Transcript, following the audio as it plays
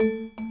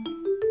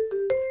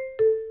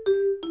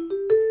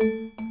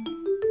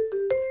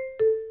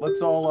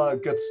let's all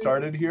get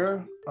started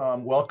here.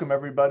 Welcome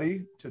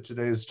everybody to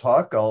today's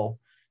talk. I'll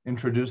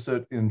introduce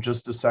it in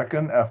just a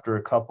second after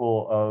a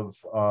couple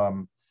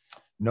of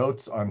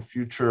notes on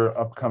future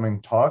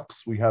upcoming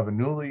talks. We have a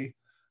newly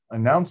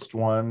announced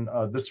one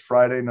this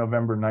Friday,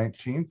 November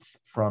 19th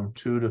from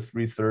 2 to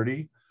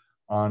 3:30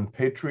 on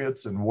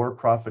Patriots and War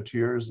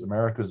Profiteers,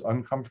 America's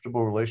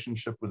Uncomfortable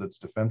Relationship with its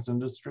Defense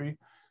Industry.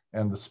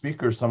 And the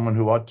speaker is someone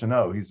who ought to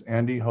know. He's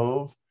Andy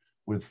Hove,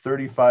 with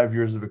 35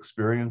 years of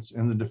experience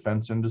in the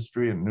defense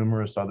industry and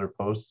numerous other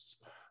posts.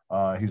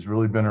 He's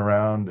really been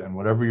around, and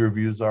whatever your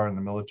views are in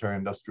the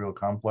military-industrial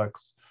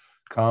complex,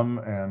 come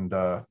and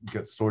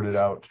get sorted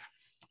out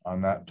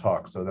on that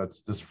talk. So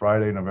that's this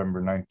Friday,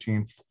 November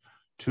 19th,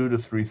 2 to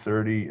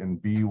 3:30 in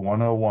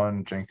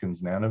B101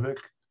 Jenkins Nanovic.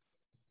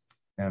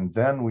 And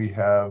then we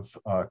have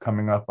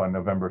coming up on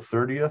November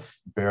 30th,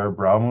 Bear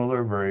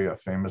Braumüller, very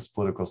famous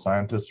political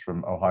scientist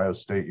from Ohio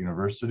State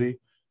University.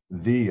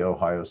 The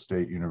Ohio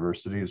State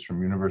University is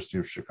from University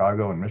of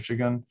Chicago in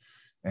Michigan.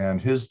 And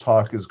his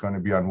talk is going to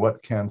be on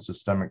what can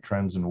systemic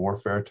trends in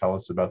warfare tell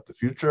us about the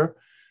future.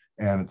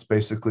 And it's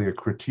basically a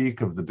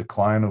critique of the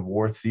decline of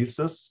war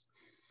thesis,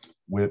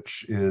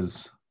 which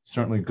is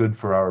certainly good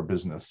for our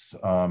business.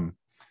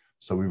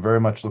 So we very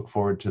much look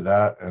forward to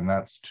that. And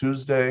that's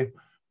Tuesday,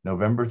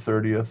 November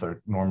 30th,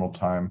 our normal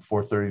time,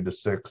 4:30 to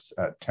 6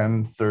 at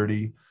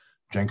 10:30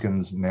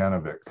 Jenkins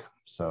Nanovic.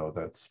 So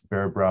that's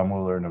Bear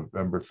Braumüller,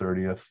 November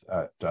 30th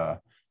at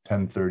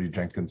 10:30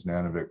 Jenkins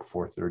Nanovic,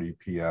 4:30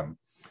 p.m.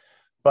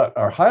 But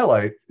our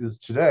highlight is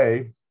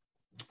today,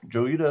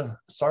 Joyita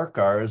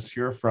Sarkar is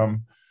here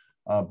from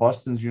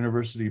Boston's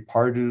University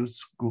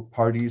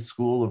Pardee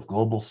School of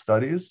Global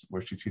Studies,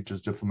 where she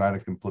teaches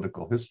diplomatic and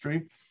political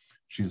history.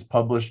 She's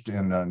published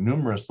in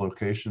numerous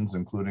locations,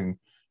 including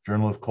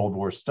Journal of Cold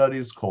War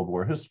Studies, Cold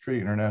War History,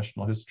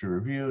 International History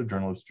Review,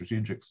 Journal of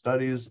Strategic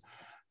Studies,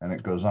 and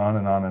it goes on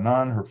and on and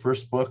on. Her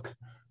first book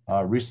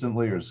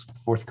recently is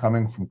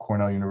forthcoming from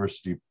Cornell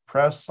University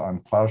Press on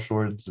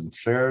Plowshares and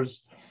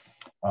Shares,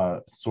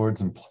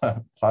 Swords and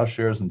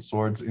Plowshares and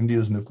Swords,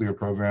 India's Nuclear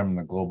Program in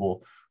the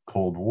Global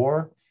Cold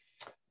War.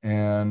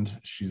 And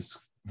she's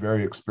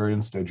very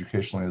experienced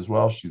educationally as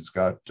well. She's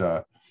got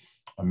a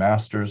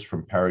master's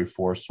from Paris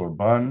 4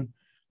 Sorbonne,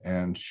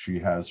 and she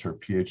has her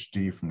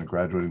PhD from the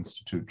Graduate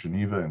Institute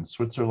Geneva in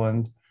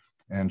Switzerland.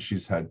 And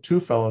she's had 2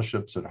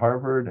 fellowships at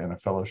Harvard and a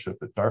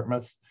fellowship at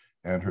Dartmouth.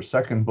 And her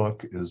second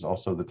book is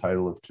also the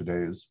title of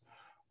today's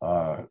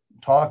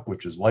talk,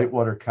 which is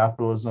Lightwater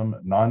Capitalism,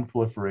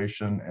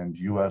 Non-Proliferation, and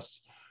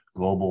U.S.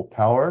 Global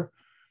Power.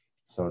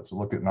 So it's a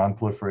look at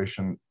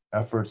non-proliferation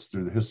efforts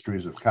through the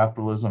histories of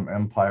capitalism,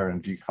 empire,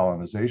 and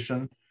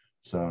decolonization.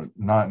 So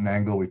not an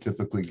angle we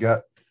typically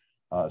get.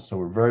 So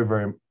we're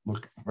very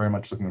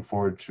much looking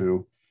forward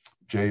to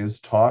Jay's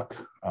talk.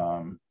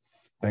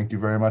 Thank you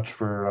very much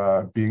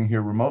for being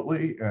here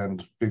remotely,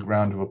 and big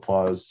round of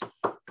applause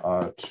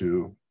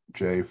to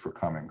Jay for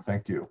coming.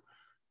 Thank you.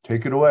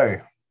 Take it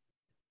away.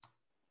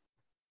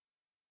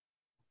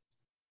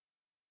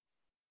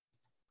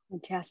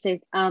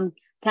 Fantastic.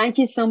 Thank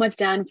you so much,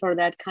 Dan, for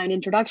that kind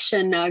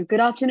introduction. Good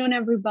afternoon,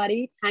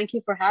 everybody. Thank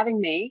you for having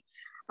me.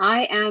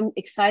 I am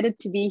excited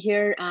to be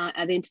here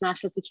at the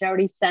International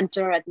Security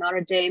Center at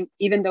Notre Dame,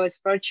 even though it's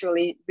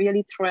virtually.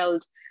 Really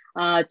thrilled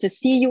to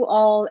see you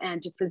all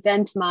and to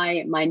present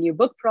my new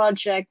book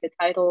project. The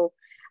title,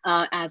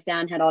 as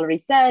Dan had already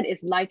said,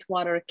 is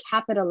Lightwater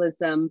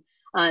Capitalism,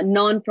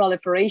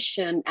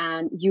 Non-Proliferation,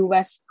 and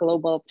U.S.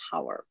 Global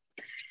Power.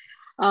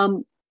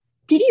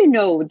 Did you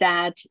know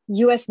that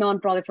U.S.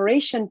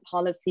 non-proliferation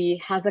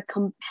policy has a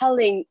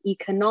compelling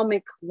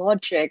economic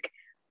logic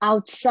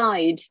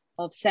outside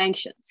of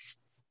sanctions?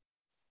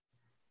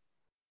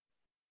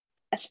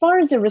 As far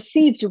as the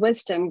received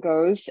wisdom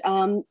goes,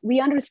 we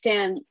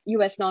understand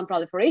U.S.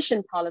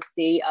 non-proliferation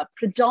policy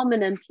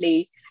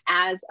predominantly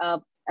as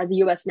a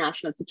U.S.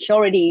 national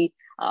security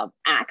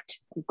act,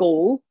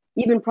 goal,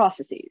 even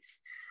processes.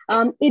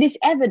 It is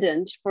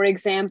evident, for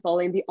example,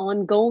 in the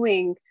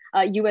ongoing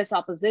U.S.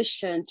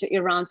 opposition to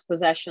Iran's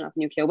possession of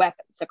nuclear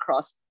weapons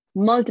across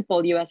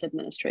multiple U.S.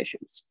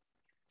 administrations.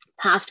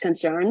 Past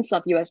concerns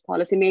of U.S.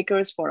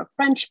 policymakers for a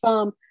French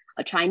bomb,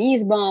 a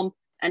Chinese bomb,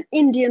 an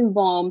Indian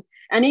bomb,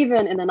 and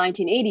even in the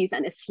 1980s,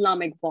 an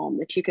Islamic bomb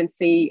that you can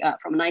see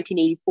from a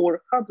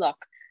 1984 Herblock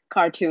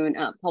cartoon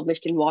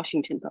published in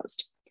Washington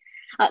Post.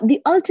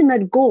 The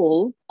ultimate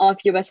goal of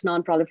U.S.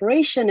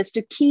 non-proliferation is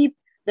to keep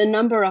the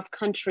number of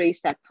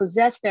countries that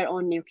possess their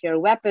own nuclear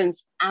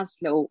weapons as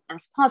low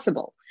as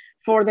possible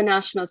for the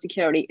national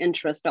security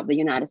interest of the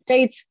United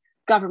States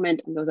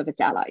government and those of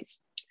its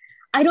allies.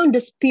 I don't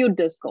dispute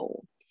this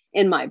goal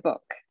in my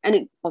book,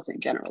 and also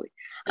generally,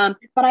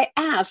 but I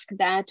ask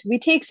that we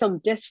take some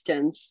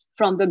distance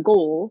from the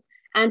goal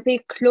and pay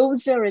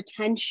closer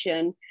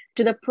attention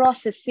to the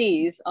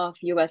processes of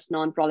US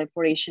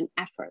non-proliferation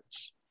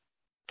efforts.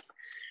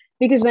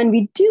 Because when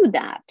we do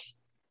that,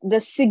 the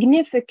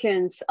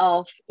significance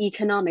of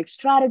economic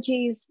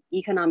strategies,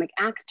 economic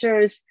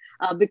actors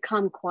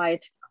become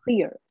quite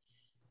clear.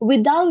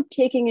 without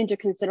taking into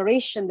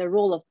consideration the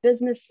role of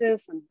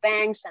businesses and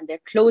banks and their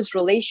close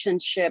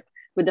relationship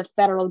with the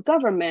federal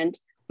government,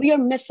 we are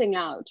missing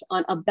out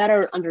on a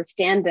better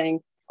understanding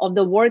of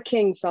the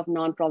workings of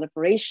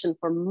non-proliferation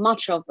for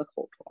much of the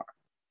Cold War.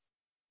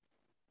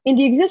 In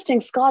the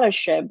existing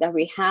scholarship that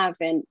we have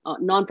in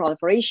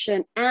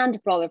non-proliferation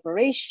and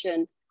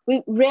proliferation,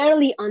 we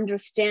rarely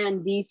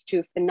understand these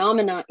two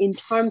phenomena in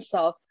terms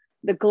of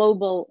the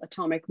global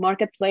atomic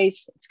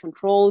marketplace, its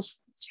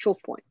controls, its choke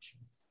points.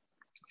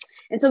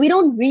 And so we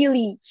don't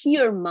really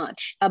hear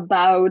much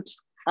about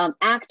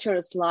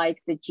actors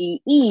like the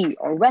GE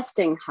or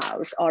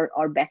Westinghouse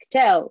or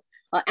Bechtel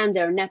and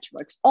their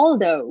networks,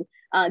 although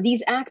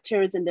these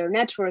actors and their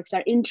networks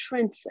are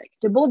intrinsic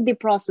to both the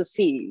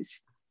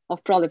processes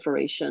of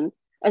proliferation,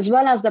 as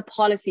well as the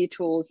policy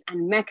tools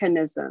and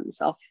mechanisms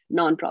of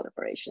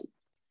non-proliferation.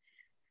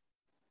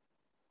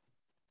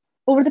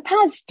 Over the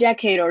past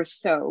decade or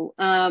so,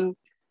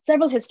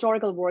 several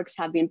historical works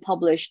have been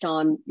published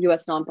on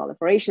US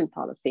non-proliferation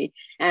policy.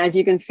 And as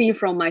you can see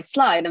from my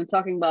slide, I'm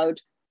talking about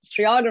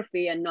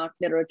historiography and not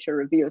literature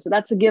review. So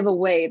that's a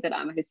giveaway that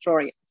I'm a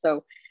historian.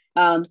 So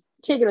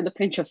take it with a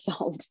pinch of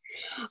salt.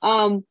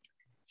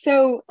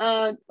 So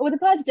over the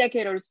past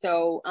decade or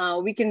so,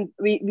 we can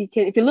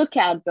if you look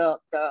at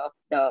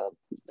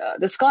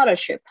the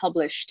scholarship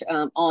published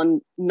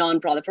on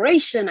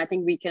non-proliferation, I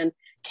think we can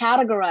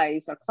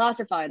categorize or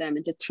classify them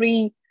into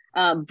three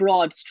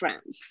broad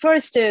strands.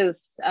 First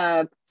is,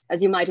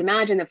 as you might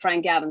imagine, the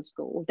Frank Gavin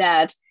School,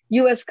 that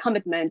US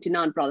commitment to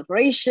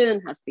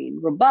non-proliferation has been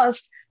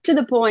robust to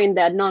the point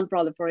that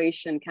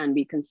non-proliferation can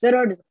be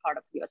considered as a part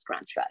of the US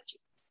grand strategy.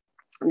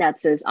 And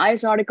that's his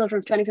IS article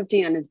from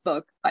 2015 and his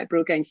book by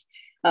Brookings,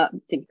 I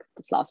think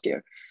this last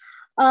year.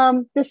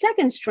 The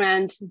second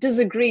strand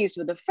disagrees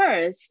with the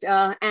first,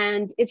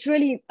 and it's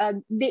really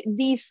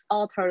these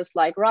authors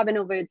like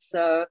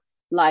Rabinowitz,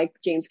 like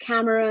James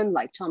Cameron,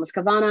 like Thomas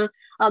Cavanagh,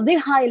 they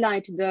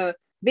highlight the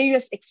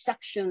various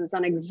exceptions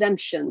and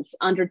exemptions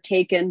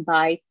undertaken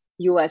by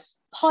US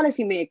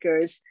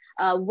policymakers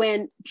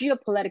when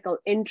geopolitical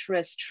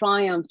interests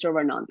triumphed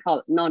over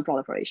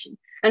non-proliferation.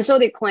 And so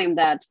they claim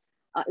that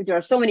there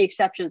are so many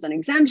exceptions and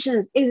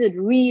exemptions. Is it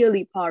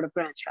really part of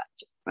grand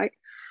strategy, right?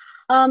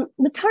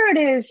 The third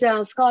is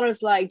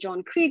scholars like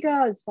John Krieger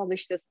has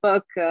published this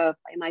book,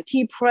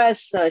 MIT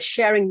Press,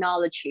 Sharing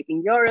Knowledge,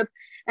 Shaping Europe.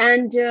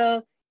 And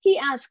he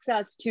asks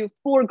us to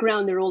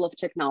foreground the role of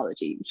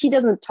technology. He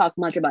doesn't talk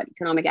much about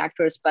economic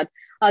actors, but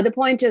the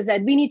point is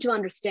that we need to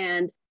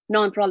understand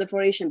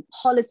non-proliferation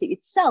policy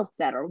itself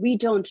better. We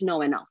don't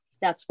know enough.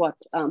 That's what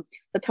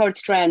the third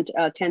strand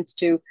tends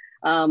to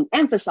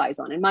emphasize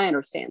on, in my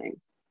understanding.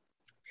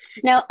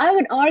 Now, I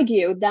would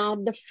argue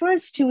that the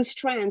first two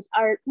strands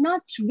are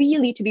not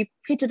really to be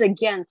pitted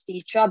against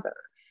each other,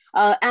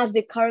 as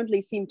they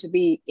currently seem to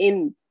be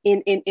in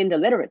the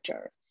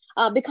literature,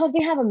 because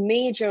they have a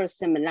major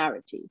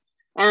similarity.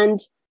 And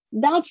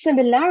that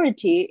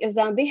similarity is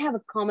that they have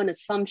a common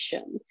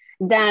assumption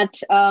that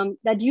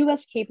that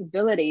US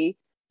capability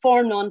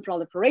for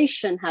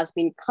non-proliferation has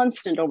been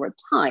constant over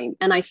time.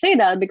 And I say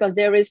that because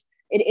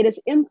it is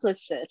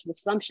implicit, the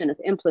assumption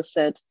is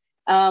implicit,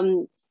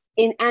 and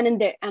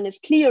is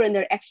clear in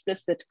their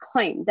explicit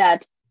claim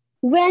that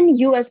when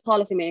US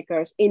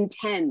policymakers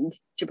intend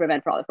to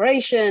prevent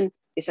proliferation,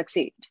 they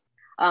succeed,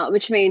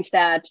 which means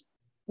that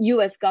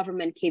US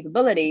government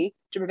capability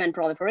to prevent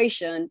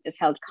proliferation is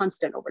held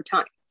constant over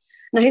time.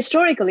 Now,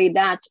 historically,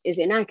 that is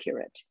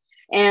inaccurate.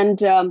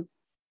 And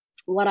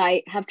what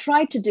I have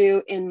tried to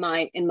do in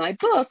my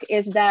book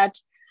is that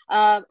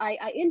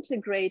I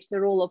integrate the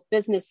role of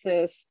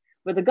businesses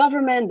with the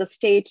government, the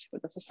state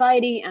with the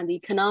society, and the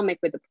economic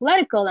with the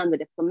political and the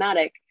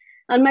diplomatic.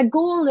 And my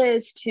goal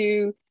is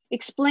to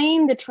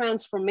explain the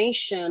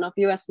transformation of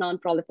US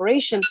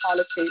non-proliferation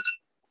policy.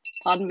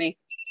 Pardon me,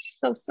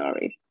 so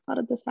sorry, how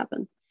did this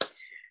happen?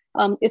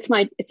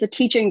 It's a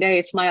teaching day,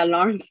 it's my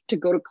alarm to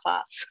go to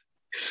class.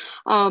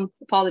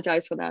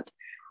 Apologize for that.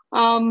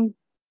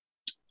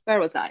 Where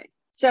was I?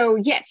 So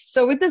yes,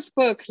 so with this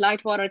book,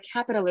 Lightwater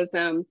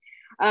Capitalism,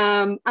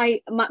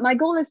 my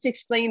goal is to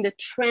explain the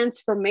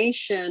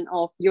transformation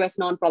of US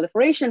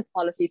non-proliferation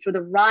policy through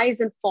the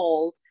rise and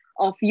fall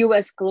of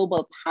US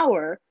global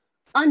power,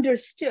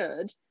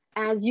 understood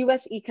as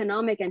US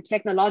economic and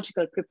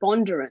technological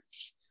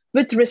preponderance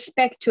with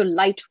respect to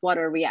light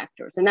water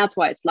reactors. And that's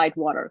why it's light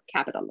water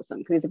capitalism,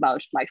 because it's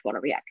about light water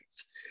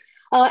reactors.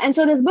 And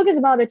so this book is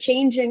about the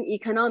changing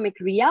economic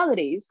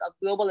realities of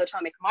global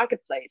atomic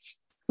marketplace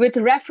with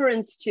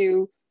reference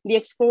to the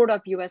export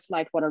of US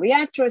light water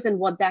reactors and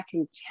what that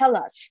can tell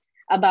us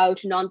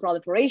about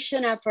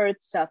non-proliferation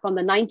efforts from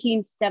the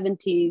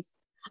 1970s,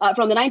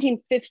 from the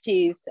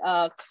 1950s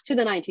to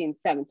the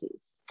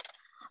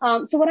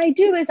 1970s. So what I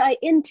do is I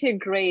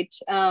integrate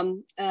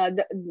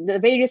the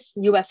various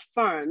US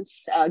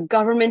firms,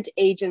 government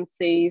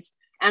agencies,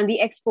 and the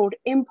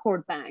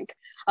Export-Import Bank,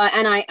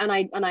 and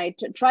I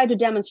try to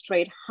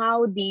demonstrate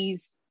how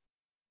these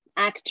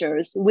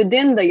actors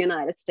within the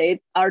United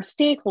States are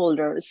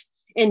stakeholders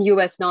in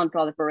US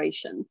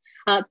non-proliferation.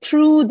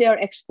 through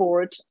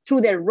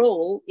their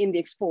role in the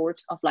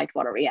export of light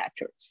water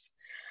reactors.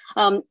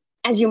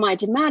 As you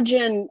might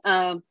imagine,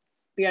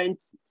 we are in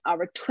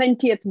our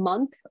 20th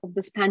month of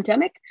this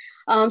pandemic.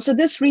 So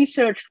this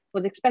research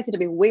was expected to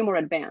be way more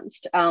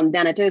advanced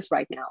than it is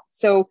right now.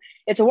 So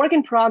it's a work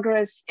in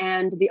progress,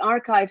 and the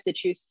archives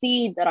that you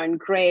see that are in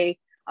gray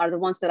are the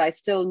ones that I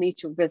still need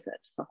to visit.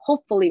 So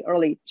hopefully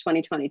early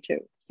 2022,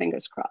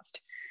 fingers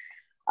crossed.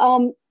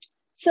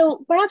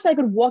 So perhaps I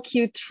could walk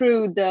you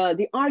through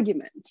the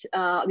arguments,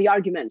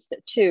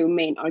 the two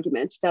main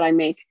arguments that I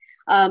make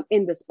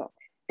in this book.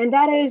 And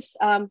that is,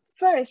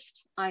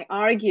 first, I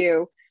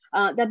argue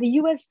that the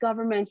US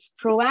government's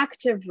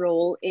proactive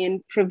role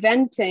in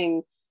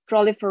preventing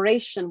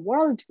proliferation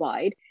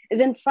worldwide is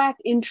in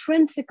fact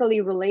intrinsically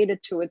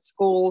related to its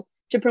goal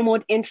to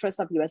promote interests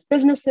of US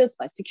businesses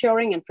by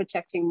securing and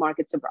protecting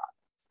markets abroad.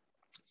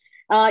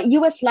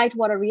 US light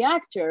water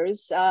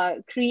reactors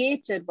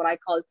created what I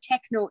call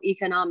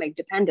techno-economic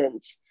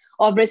dependence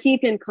of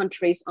recipient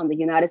countries on the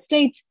United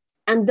States,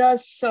 and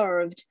thus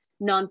served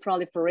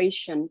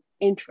non-proliferation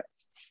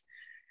interests.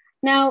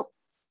 Now,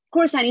 of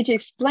course, I need to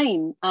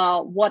explain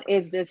what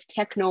is this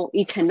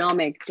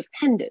techno-economic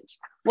dependence.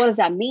 What does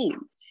that mean?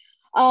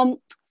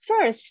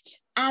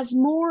 First, as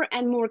more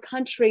and more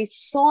countries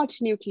sought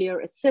nuclear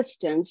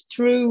assistance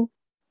through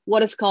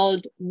what is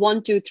called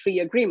 123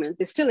 agreements,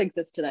 they still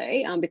exist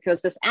today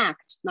because this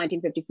act,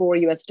 1954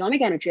 US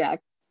Atomic Energy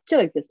Act,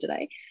 still exists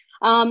today.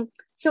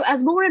 So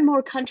as more and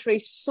more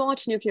countries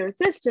sought nuclear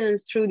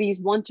assistance through these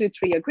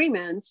 123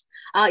 agreements,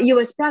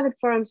 US private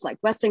firms like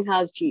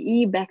Westinghouse,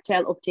 GE,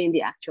 Bechtel obtained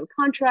the actual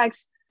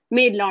contracts,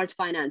 made large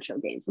financial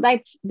gains. So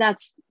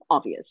that's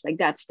obvious, like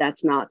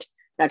that's not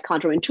that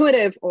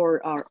counterintuitive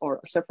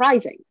or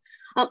surprising.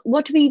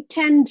 What we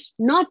tend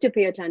not to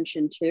pay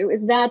attention to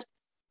is that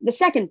the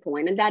second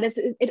point, and that is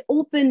it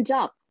opened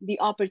up the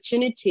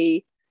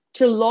opportunity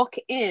to lock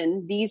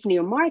in these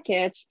new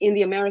markets in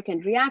the American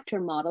reactor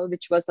model,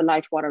 which was the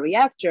light water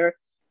reactor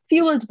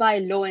fueled by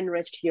low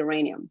enriched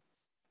uranium.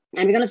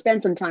 And we're going to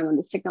spend some time on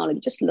this technology,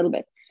 just a little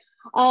bit,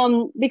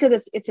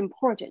 because it's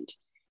important.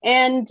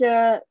 And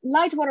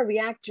light water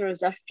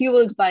reactors are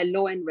fueled by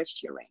low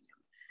enriched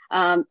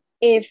uranium.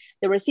 If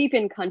the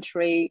recipient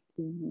country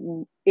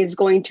is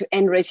going to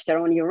enrich their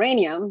own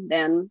uranium,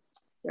 then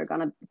they're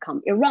going to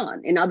become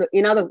Iran. In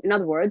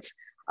other words,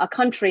 a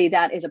country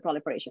that is a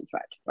proliferation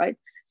threat, right?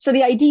 So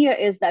the idea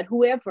is that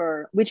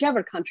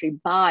whichever country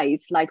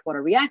buys light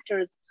water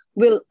reactors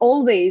will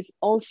always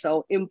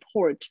also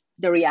import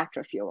the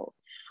reactor fuel.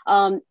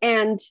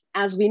 And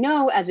as we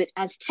know,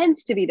 as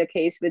tends to be the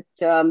case with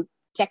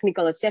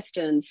technical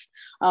assistance,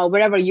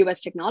 wherever US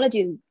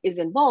technology is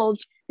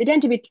involved, they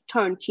tend to be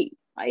turnkey,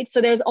 right?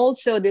 So there's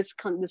also this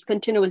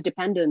continuous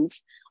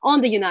dependence on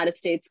the United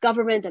States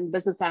government and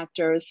business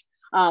actors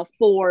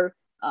for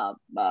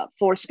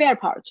spare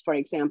parts, for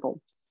example,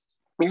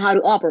 and how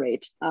to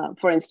operate.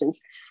 For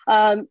instance,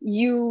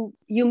 you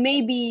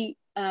may be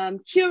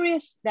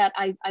curious that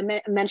I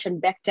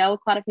mentioned Bechtel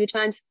quite a few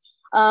times.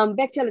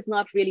 Bechtel is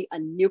not really a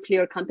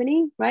nuclear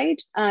company,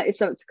 right?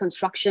 It's a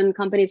construction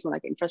company. It's more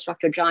like an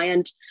infrastructure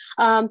giant.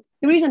 The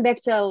reason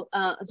Bechtel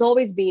has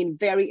always been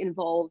very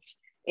involved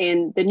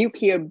in the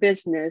nuclear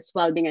business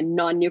while being a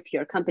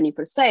non-nuclear company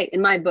per se,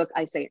 in my book,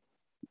 I say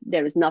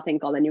there is nothing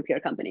called a nuclear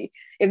company.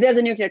 If there's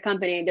a nuclear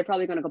company, they're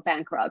probably going to go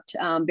bankrupt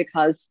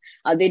because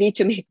they need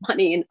to make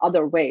money in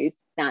other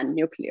ways than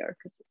nuclear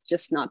because it's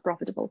just not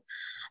profitable.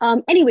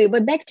 Anyway,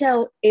 but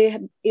Bechtel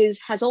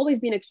has always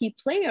been a key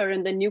player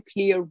in the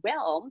nuclear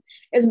realm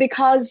is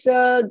because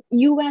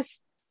US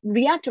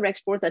reactor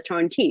exports are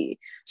turnkey.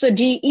 So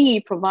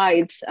GE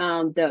provides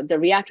the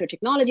reactor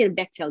technology and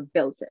Bechtel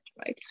builds it,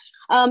 right?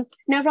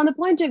 Now, from the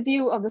point of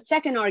view of the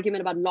second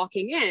argument about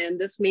locking in,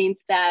 this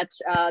means that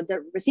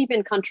the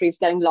recipient country is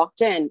getting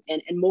locked in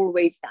more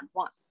ways than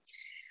one.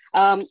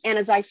 And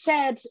as I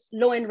said,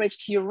 low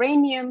enriched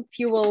uranium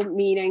fuel,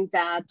 meaning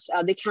that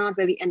they cannot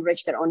really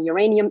enrich their own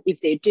uranium.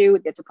 If they do,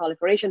 there's a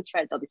proliferation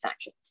threat, there'll be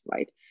sanctions,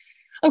 right?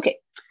 Okay,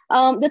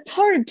 the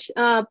third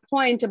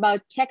point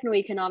about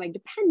techno-economic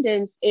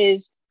dependence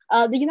is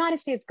the United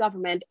States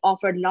government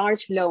offered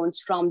large loans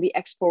from the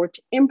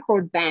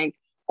Export-Import Bank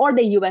or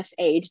the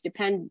USAID,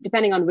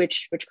 depending on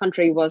which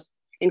country was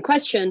in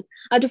question,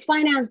 to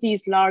finance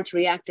these large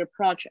reactor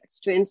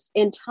projects, to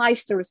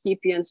entice the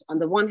recipients on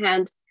the one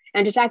hand,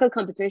 and to tackle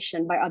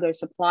competition by other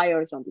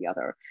suppliers on the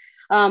other.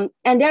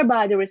 And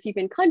thereby the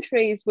recipient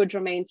countries would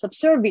remain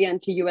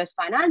subservient to US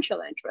financial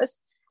interests,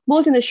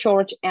 both in the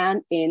short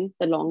and in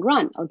the long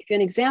run. I'll give you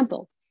an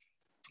example.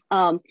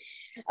 A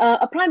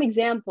prime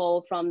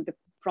example from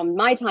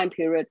my time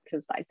period,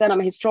 because I said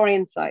I'm a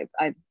historian, so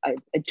I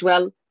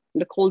dwell in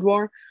the Cold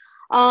War.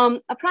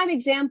 A prime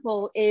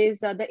example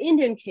is the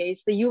Indian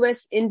case, the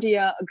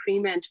US-India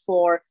agreement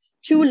for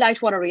 2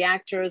 light water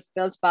reactors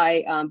built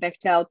by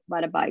Bechtel,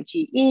 provided by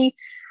GE.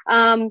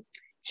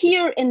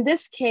 Here in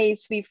this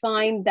case, we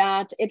find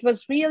that it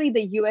was really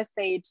the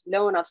USAID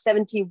loan of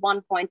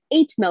 $71.8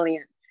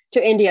 million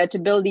to India to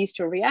build these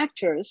 2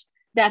 reactors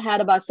that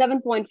had about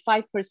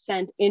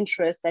 7.5%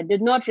 interest that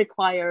did not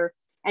require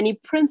any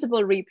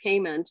principal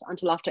repayment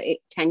until after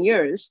 10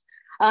 years.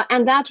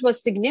 And that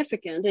was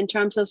significant in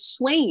terms of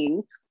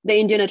swaying the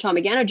Indian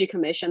Atomic Energy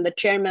Commission. The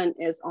chairman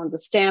is on the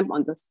stamp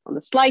on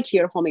the slide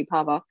here, Homi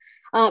Bhabha,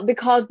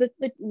 because the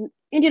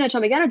Indian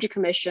Atomic Energy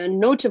Commission,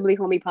 notably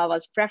Homi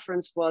Bhabha's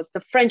preference was the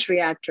French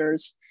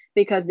reactors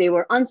because they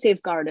were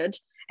unsafeguarded,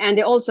 and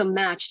they also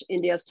matched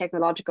India's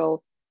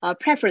technological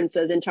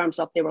preferences in terms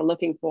of they were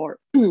looking for,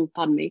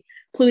 pardon me,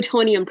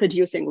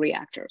 plutonium-producing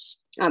reactors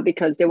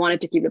because they wanted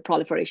to keep the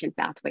proliferation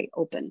pathway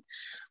open.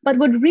 But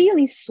what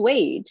really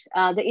swayed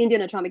the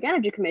Indian Atomic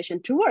Energy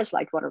Commission towards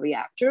light water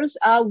reactors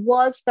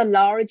was the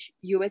large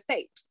US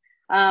aid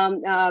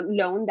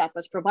loan that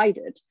was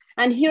provided.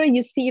 And here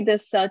you see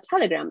this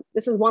telegram.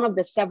 This is one of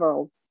the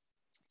several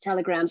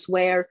telegrams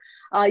where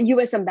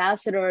US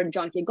Ambassador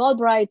John K.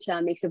 Galbraith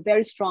makes a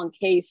very strong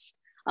case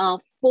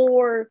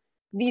for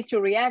these two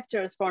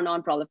reactors for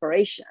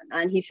non-proliferation.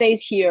 And he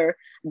says here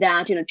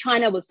that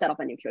China will set up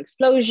a nuclear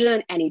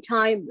explosion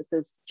anytime. This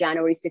is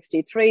January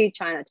 63,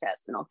 China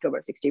tests in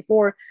October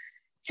 64.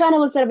 China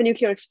will set up a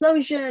nuclear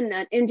explosion,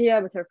 and India,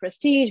 with her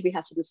prestige, we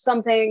have to do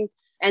something.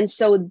 And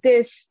so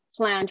this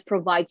plant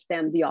provides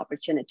them the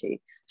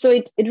opportunity. So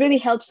it really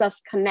helps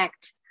us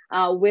connect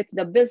with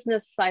the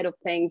business side of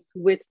things,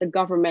 with the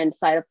government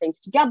side of things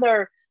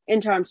together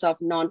in terms of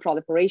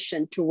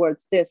non-proliferation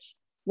towards this,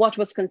 what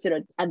was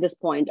considered at this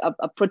point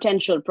a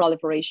potential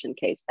proliferation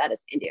case, that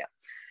is India.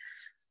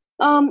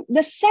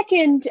 The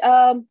second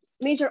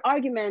major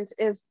argument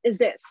is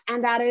this,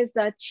 and that is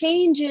a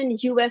change in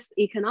US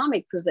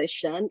economic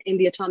position in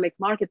the atomic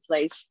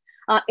marketplace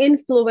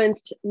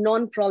influenced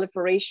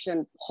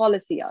non-proliferation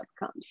policy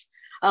outcomes.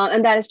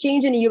 And that is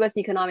change in US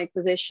economic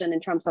position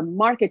in terms of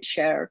market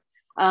share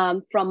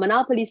from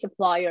monopoly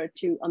supplier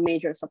to a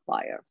major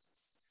supplier.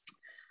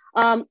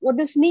 What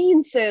this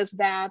means is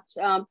that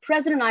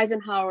President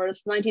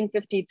Eisenhower's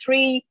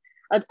 1953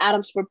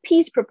 Atoms for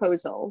Peace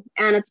proposal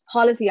and its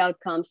policy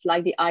outcomes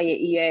like the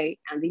IAEA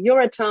and the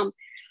Euratom,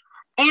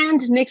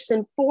 and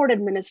Nixon-Ford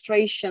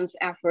administration's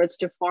efforts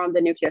to form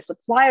the Nuclear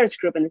Suppliers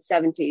Group in the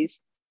 70s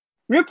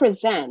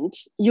represent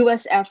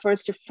US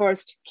efforts to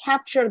first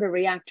capture the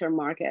reactor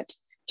market,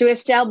 to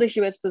establish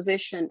US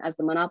position as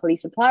the monopoly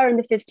supplier in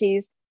the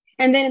 50s,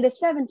 and then in the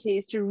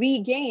 70s to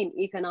regain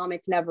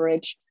economic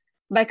leverage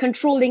by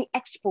controlling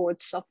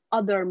exports of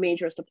other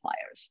major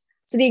suppliers.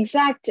 So the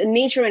exact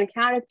nature and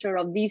character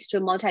of these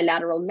two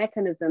multilateral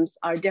mechanisms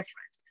are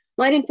different.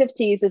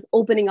 1950s is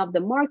opening up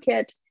the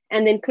market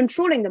and then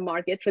controlling the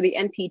market for the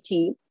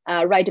NPT,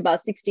 right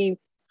about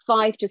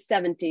 65 to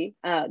 70,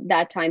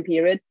 that time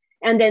period.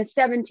 And then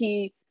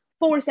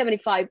 74,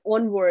 75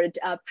 onward,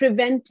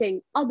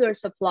 preventing other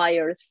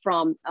suppliers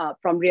from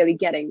really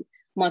getting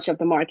much of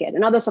the market.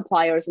 And other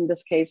suppliers in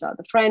this case are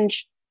the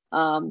French,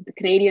 the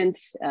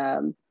Canadians,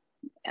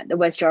 the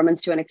West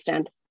Germans to an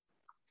extent,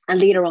 and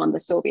later on the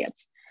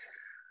Soviets.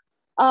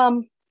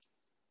 Now,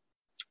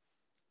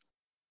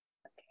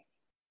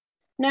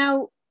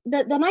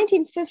 the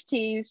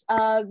 1950s,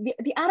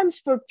 the Atoms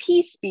for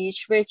Peace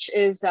speech, which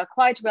is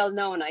quite well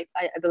known, I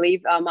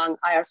believe, among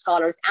IR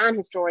scholars and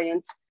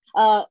historians,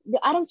 the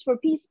Atoms for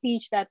Peace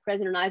speech that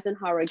President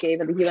Eisenhower gave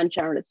at the UN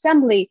General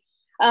Assembly,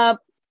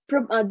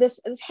 this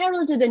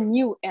heralded a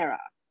new era.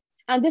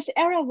 And this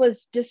era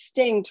was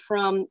distinct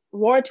from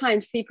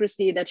wartime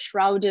secrecy that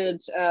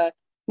shrouded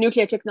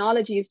nuclear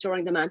technologies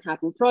during the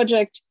Manhattan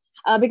Project,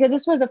 because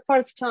this was the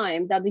first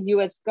time that the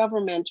US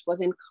government was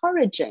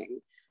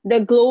encouraging the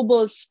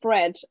global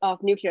spread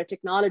of nuclear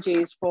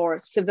technologies for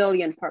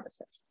civilian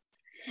purposes.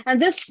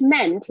 And this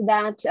meant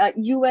that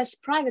US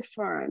private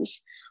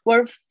firms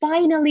were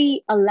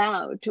finally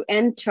allowed to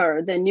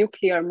enter the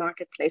nuclear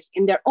marketplace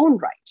in their own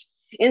right,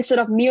 instead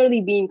of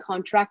merely being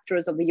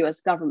contractors of the US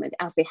government,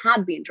 as they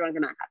had been during the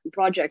Manhattan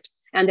Project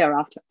and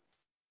thereafter.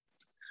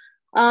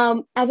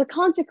 As a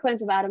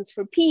consequence of Atoms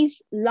for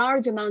Peace,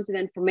 large amounts of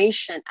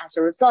information as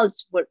a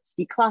result was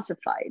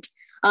declassified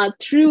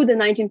through the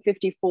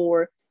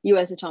 1954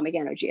 US Atomic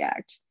Energy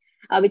Act,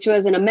 which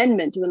was an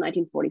amendment to the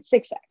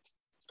 1946 Act.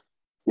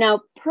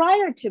 Now,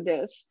 prior to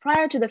the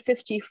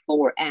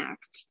 54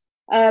 Act,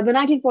 the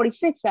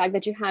 1946 Act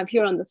that you have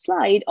here on the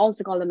slide,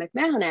 also called the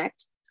McMahon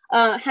Act,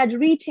 had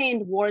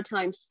retained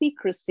wartime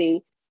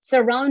secrecy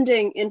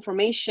surrounding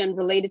information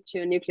related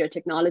to nuclear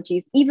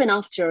technologies, even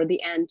after the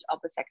end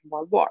of the Second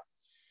World War.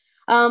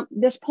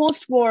 This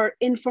post-war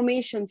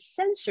information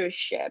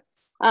censorship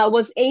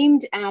was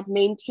aimed at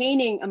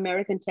maintaining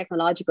American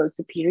technological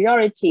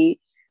superiority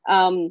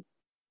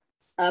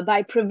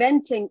by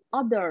preventing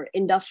other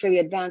industrially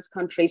advanced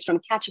countries from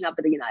catching up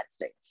with the United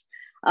States.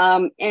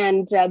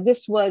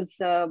 This was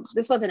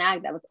an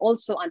act that was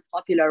also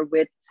unpopular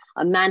with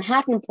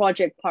Manhattan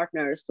Project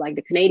partners like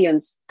the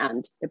Canadians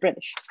and the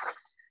British.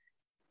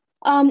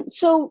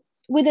 So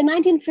with the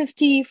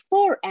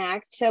 1954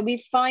 Act, we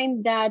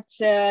find that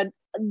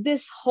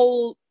this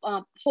whole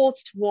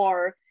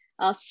post-war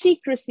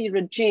secrecy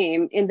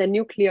regime in the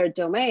nuclear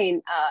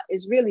domain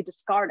is really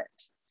discarded.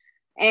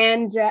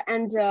 And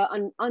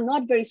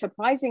not very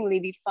surprisingly,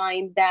 we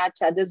find that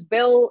this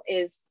bill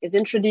is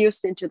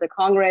introduced into the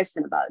Congress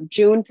in about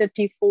June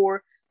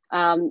 54,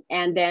 and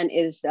then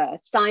is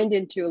signed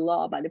into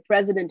law by the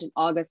president on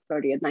August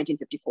 30th,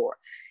 1954.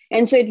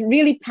 And so it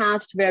really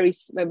passed very,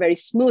 very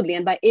smoothly.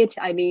 And by it,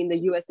 I mean the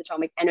U.S.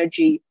 Atomic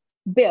Energy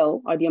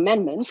Bill, or the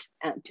amendment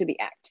to the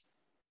Act.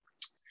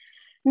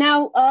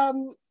 Now,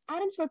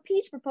 Atoms for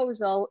Peace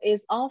proposal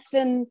is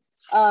often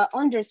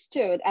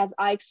understood as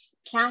Ike's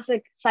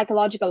classic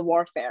psychological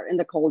warfare in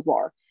the Cold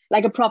War,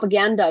 like a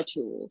propaganda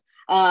tool,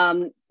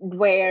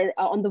 where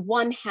on the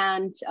one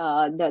hand,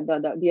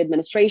 the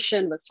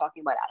administration was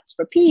talking about Atoms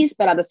for Peace,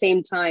 but at the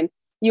same time,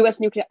 U.S.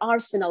 nuclear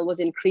arsenal was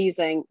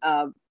increasing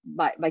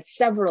by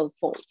several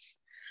folds.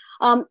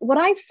 What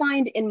I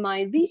find in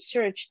my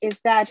research is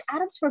that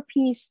Atoms for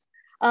Peace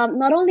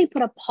not only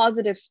put a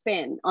positive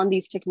spin on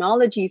these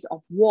technologies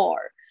of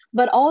war,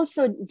 but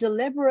also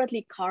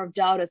deliberately carved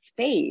out a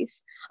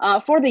space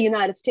for the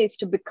United States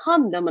to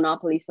become the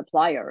monopoly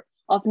supplier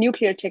of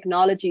nuclear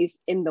technologies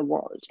in the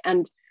world.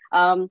 And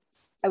I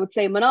would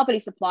say monopoly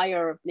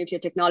supplier of nuclear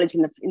technology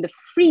in the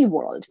free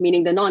world,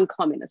 meaning the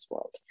non-communist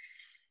world.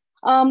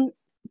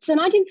 So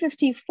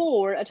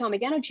 1954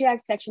 Atomic Energy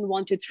Act, Section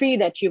 123,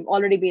 that you've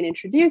already been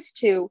introduced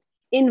to,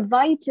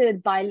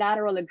 invited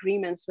bilateral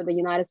agreements with the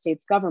United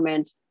States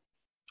government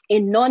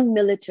in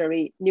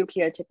non-military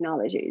nuclear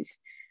technologies.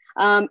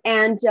 And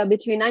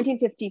between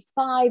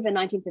 1955 and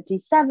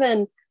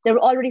 1957, there were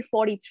already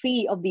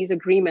 43 of these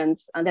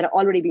agreements that had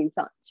already been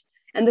signed.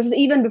 And this is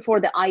even before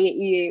the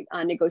IAEA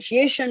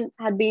negotiation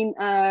had been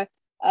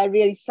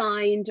really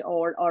signed,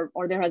 or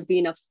there has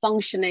been a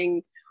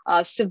functioning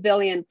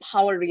civilian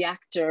power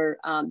reactor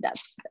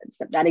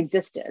that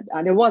existed.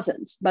 There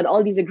wasn't, but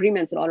all these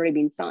agreements had already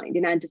been signed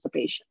in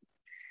anticipation.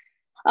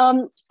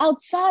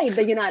 Outside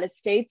the United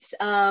States,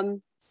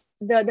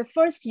 the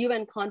first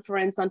UN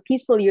conference on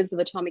peaceful use of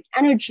atomic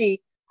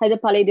energy, held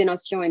at Palais des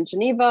Nations in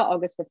Geneva,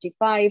 August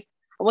 55,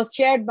 was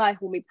chaired by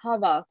Homi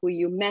Bhabha, who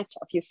you met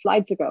a few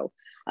slides ago,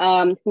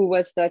 who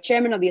was the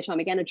chairman of the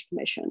Atomic Energy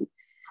Commission.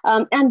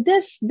 And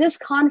this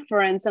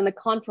conference and the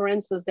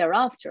conferences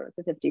thereafter,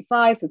 so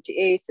 55,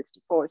 58,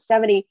 64,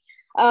 70,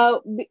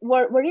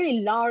 were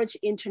really large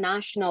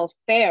international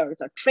fairs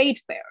or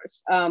trade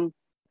fairs,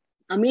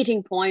 a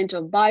meeting point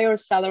of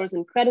buyers, sellers,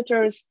 and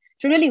creditors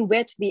to really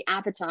whet the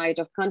appetite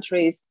of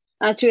countries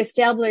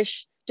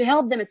to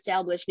help them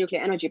establish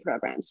nuclear energy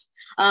programs.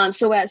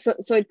 So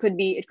it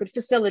could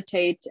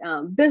facilitate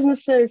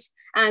businesses,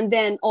 and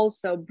then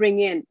also bring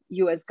in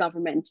U.S.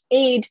 government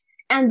aid,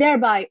 and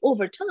thereby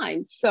over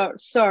time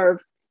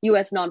serve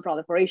U.S.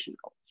 non-proliferation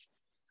goals.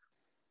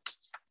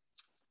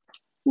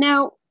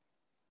 Now,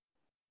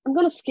 I'm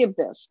going to skip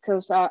this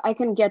because I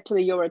can get to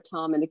the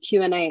Euratom and the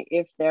Q&A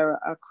if there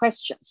are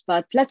questions,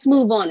 but let's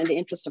move on in the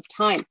interest of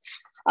time.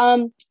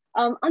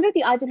 Under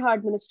the Eisenhower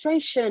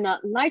administration,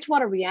 light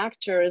water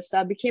reactors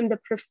became the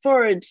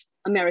preferred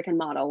American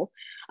model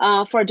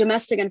for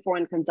domestic and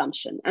foreign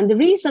consumption. And the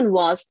reason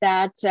was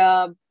that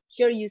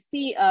here you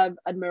see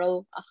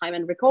Admiral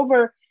Hyman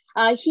Rickover.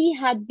 He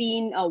had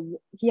been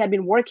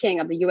working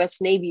at the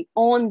U.S. Navy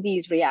on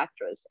these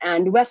reactors,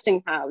 and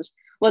Westinghouse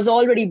was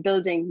already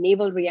building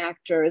naval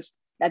reactors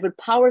that would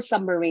power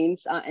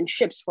submarines and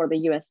ships for the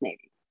U.S.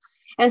 Navy.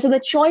 And so the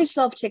choice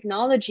of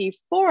technology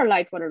for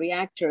light water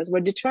reactors were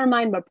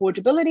determined by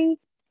portability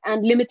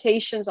and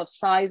limitations of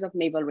size of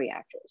naval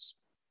reactors.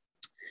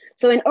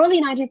 So in early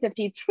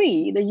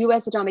 1953, the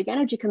U.S. Atomic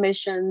Energy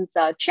Commission's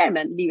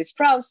chairman, Levi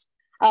Strauss,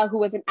 who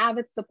was an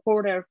avid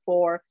supporter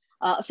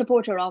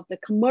of the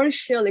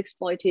commercial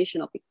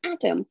exploitation of the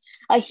atom,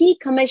 he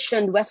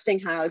commissioned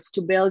Westinghouse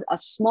to build a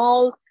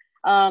small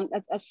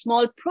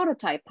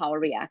prototype power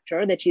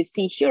reactor that you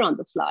see here on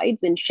the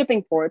slides in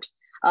Shippingport,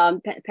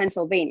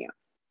 Pennsylvania,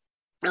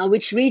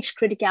 which reached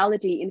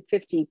criticality in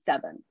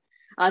 57.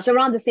 So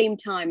around the same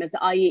time as the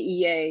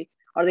IAEA,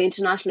 or the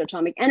International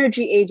Atomic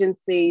Energy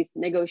Agency's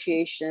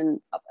negotiation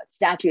of a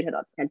statute had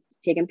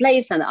taken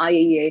place, and the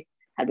IAEA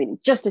had been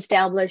just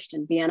established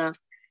in Vienna.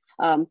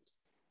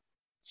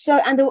 So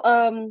at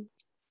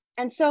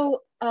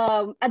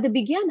the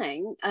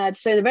beginning,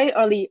 so very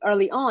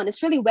early on,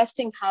 it's really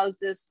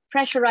Westinghouse's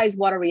pressurized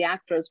water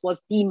reactors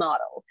was the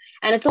model.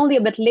 And it's only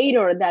a bit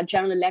later that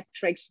General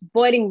Electric's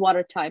boiling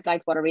water type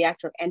light water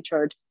reactor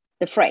entered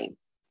the frame.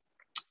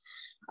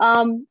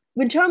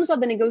 In terms of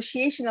the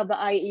negotiation of the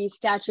IAEA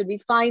statute, we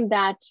find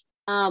that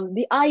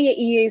the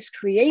IAEA's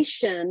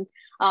creation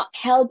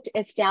helped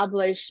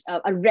establish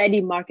a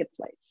ready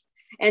marketplace.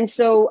 And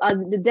so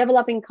the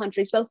developing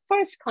countries, well,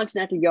 first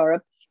continental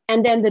Europe,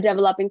 and then the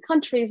developing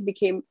countries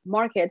became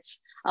markets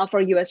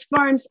for US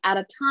firms at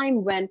a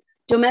time when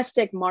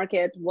domestic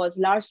market was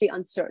largely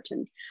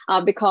uncertain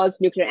because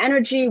nuclear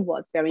energy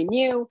was very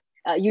new.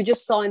 You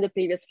just saw in the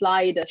previous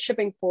slide,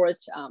 Shippingport,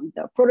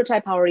 the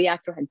prototype power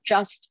reactor had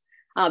just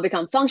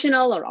become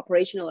functional or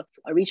operational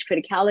or reached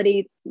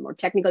criticality, more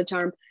technical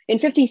term, in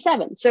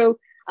 57. So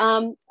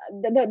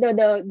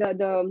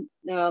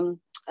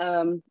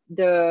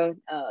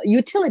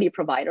utility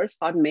providers,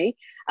 pardon me,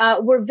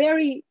 were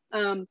very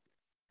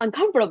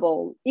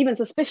uncomfortable, even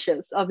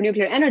suspicious of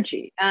nuclear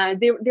energy.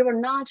 They were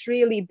not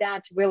really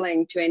that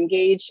willing to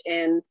engage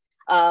in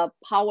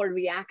power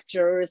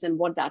reactors and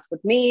what that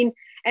would mean.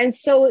 And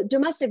so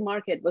domestic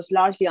market was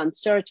largely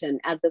uncertain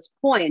at this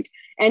point.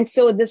 And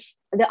so the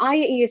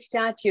IAEA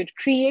statute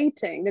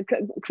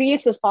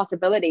creates this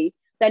possibility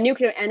that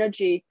nuclear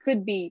energy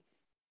could be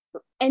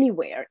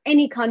anywhere.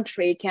 Any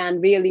country can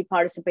really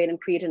participate and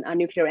create a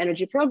nuclear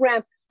energy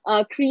program,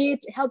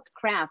 help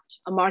craft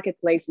a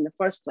marketplace in the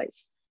first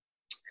place.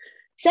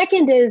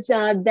 Second is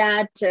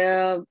that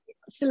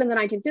still in the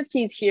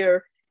 1950s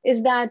here,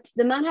 is that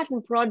the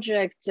Manhattan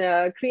Project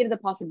created the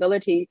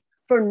possibility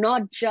for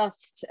not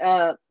just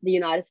the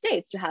United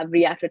States to have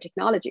reactor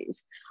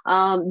technologies.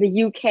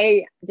 The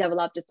UK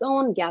developed its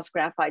own gas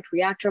graphite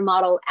reactor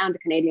model, and the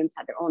Canadians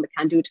had their own, the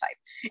CANDU type.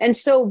 And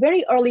so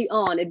very early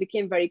on, it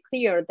became very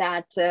clear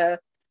that the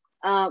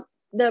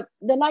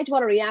light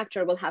water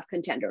reactor will have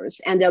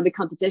contenders, and there'll be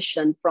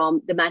competition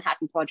from the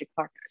Manhattan Project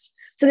partners.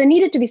 So there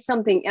needed to be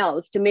something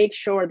else to make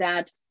sure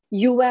that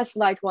US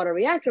light water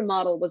reactor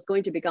model was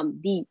going to become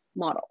the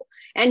model.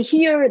 And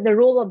here the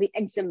role of the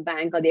Exim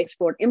Bank, or the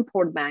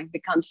Export-Import Bank,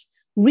 becomes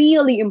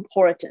really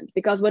important,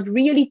 because what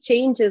really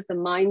changes the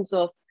minds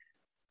of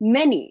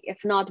many,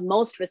 if not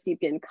most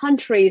recipient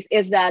countries,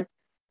 is that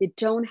they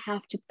don't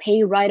have to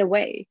pay right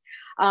away.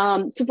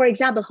 So for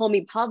example,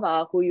 Homi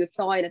Bhabha, who you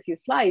saw in a few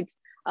slides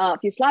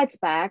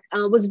back,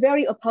 was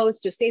very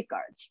opposed to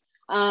safeguards.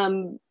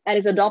 That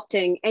is,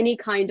 adopting any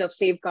kind of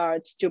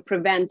safeguards to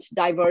prevent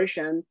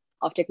diversion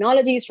of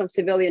technologies from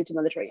civilian to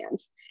military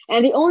ends.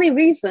 And the only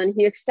reason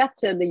he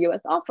accepted the US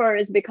offer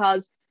is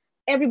because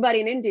everybody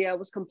in India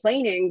was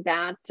complaining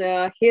that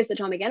his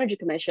Atomic Energy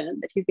Commission,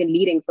 that he's been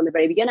leading from the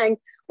very beginning,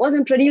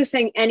 wasn't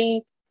producing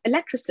any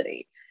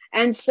electricity.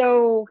 And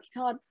so he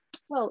thought,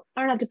 well,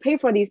 I don't have to pay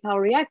for these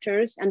power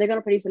reactors, and they're going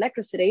to produce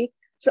electricity,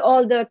 so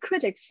all the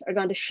critics are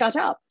going to shut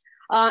up.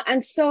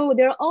 And so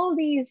there are all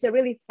these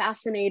really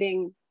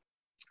fascinating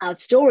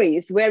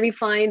stories where we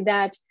find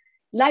that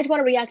light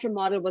water reactor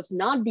model was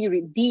not the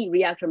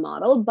reactor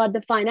model, but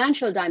the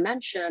financial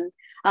dimension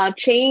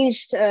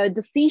changed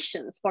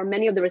decisions for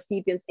many of the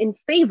recipients in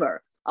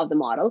favor of the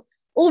model,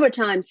 over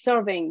time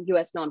serving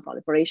US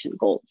non-proliferation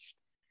goals.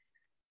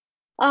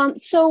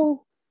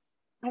 So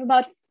I have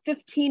about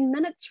 15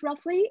 minutes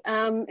roughly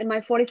in my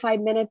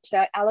 45-minute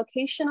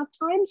allocation of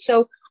time.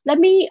 So let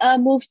me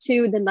move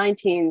to the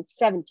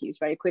 1970s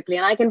very quickly,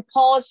 and I can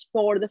pause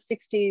for the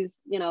 60s,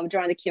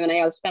 during the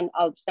Q&A. I'll spend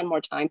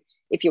more time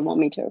if you want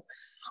me to.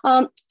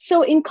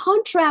 So in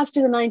contrast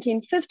to the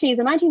 1950s,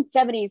 the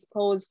 1970s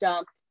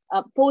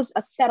posed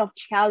a set of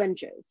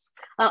challenges.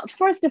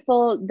 First of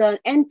all, the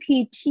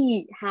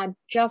NPT had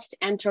just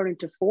entered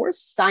into force,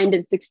 signed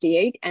in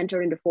 68,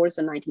 entered into force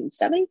in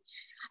 1970.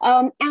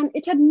 And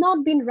it had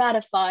not been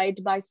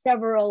ratified by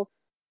several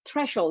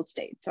threshold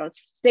states, or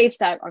states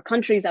that are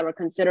countries that were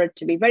considered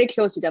to be very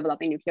close to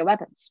developing nuclear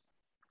weapons,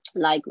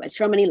 like West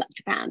Germany, like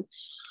Japan.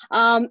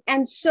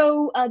 And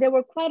so there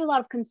were quite a lot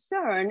of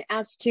concern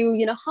as to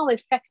how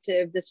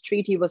effective this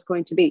treaty was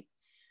going to be.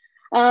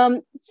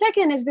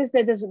 Second is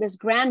this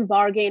grand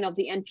bargain of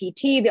the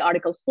NPT, the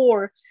Article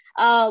 4,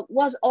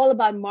 was all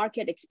about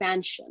market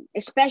expansion,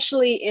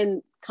 especially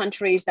in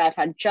countries that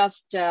had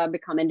just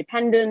become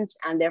independent,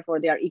 and therefore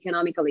they are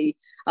economically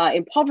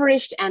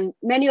impoverished. And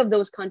many of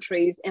those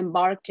countries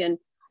embarked in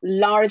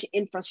large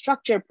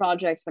infrastructure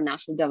projects for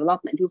national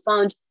development, who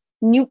found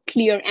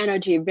nuclear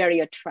energy very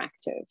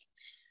attractive.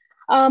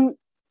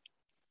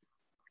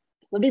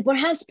 What we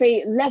perhaps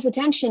pay less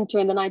attention to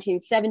in the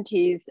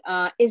 1970s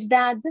is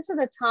that this is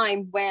a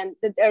time when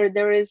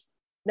there is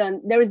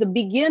the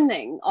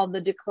beginning of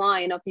the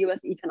decline of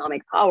US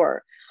economic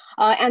power,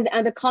 and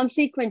the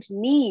consequent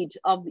need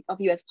of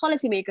US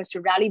policymakers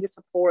to rally the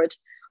support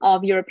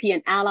of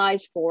European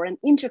allies for an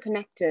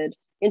interconnected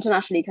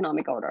international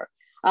economic order.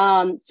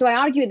 So I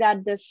argue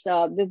that this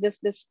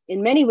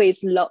in many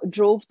ways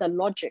drove the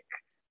logic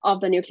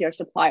of the nuclear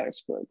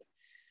suppliers group.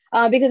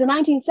 Because the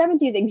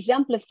 1970s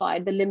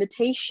exemplified the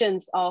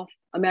limitations of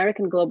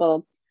American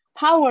global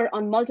power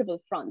on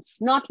multiple fronts,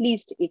 not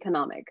least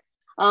economic.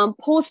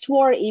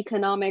 Post-war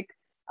economic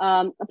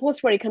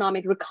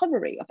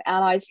recovery of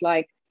allies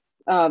like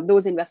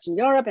those in Western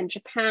Europe and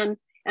Japan,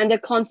 and the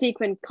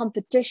consequent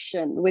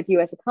competition with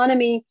US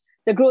economy,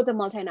 the growth of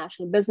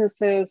multinational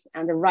businesses,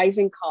 and the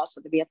rising costs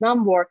of the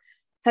Vietnam War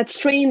had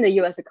strained the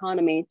US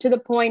economy to the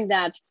point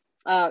that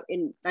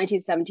in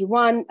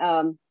 1971,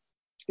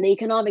 the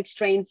economic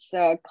strains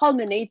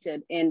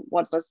culminated in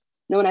what was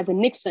known as a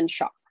Nixon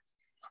shock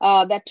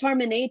that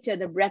terminated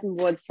the Bretton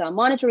Woods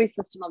monetary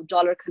system of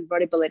dollar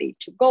convertibility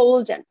to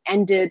gold and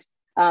ended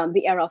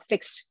the era of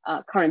fixed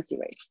currency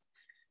rates.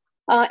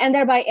 And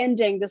thereby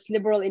ending this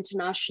liberal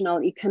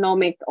international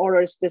economic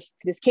orders, this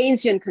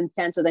Keynesian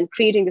consensus, and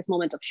creating this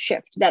moment of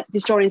shift that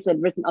historians have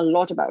written a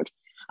lot about.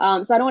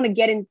 So I don't want to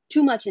get in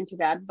too much into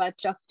that,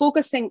 but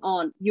focusing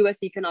on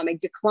US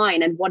economic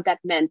decline and what that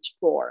meant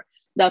for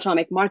the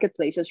atomic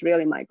marketplace is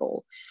really my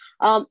goal.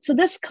 So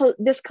this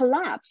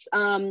collapse,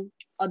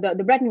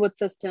 the Bretton Woods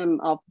system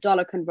of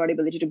dollar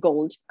convertibility to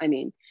gold,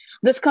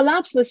 this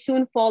collapse was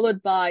soon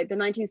followed by the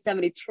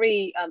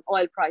 1973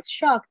 oil price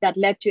shock that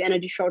led to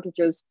energy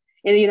shortages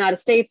in the United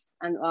States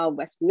and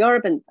Western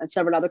Europe and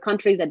several other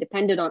countries that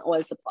depended on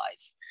oil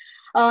supplies.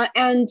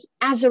 And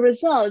as a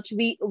result,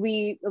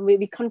 we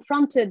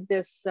confronted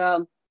this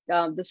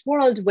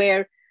world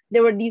where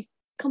there were these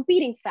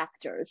competing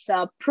factors,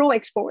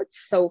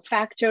 pro-exports, so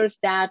factors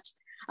that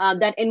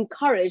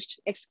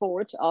encouraged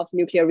export of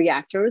nuclear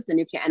reactors, the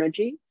nuclear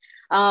energy,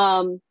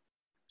 and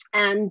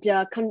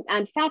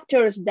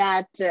factors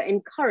that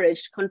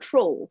encouraged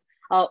control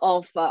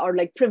or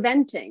like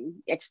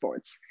preventing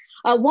exports.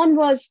 One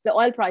was the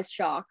oil price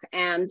shock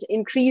and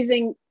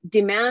increasing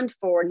demand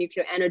for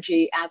nuclear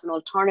energy as an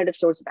alternative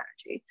source of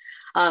energy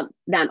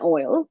than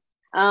oil.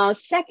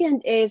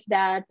 Second is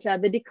that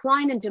the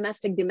decline in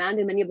domestic demand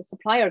in many of the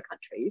supplier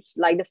countries,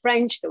 like the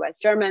French, the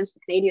West Germans,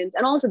 the Canadians,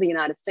 and also the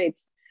United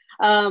States,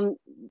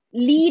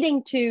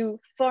 leading to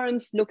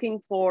firms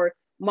looking for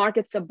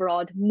markets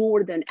abroad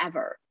more than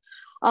ever.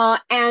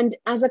 And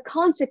as a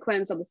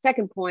consequence of the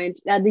second point,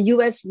 that the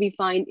US, we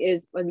find,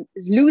 is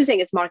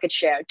losing its market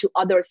share to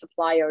other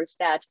suppliers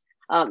that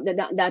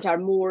are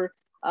more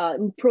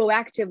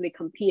proactively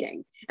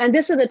competing. And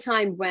this is the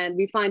time when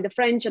we find the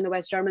French and the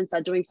West Germans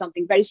are doing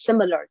something very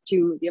similar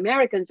to the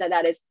Americans, and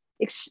that is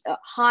a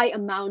high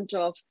amount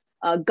of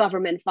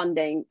government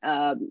funding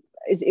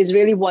is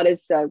really what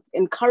is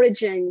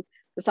encouraging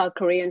the South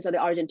Koreans or the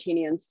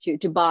Argentinians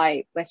to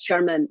buy West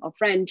German or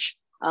French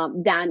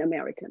than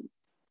American.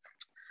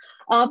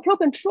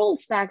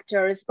 Pro-controls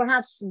factors,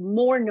 perhaps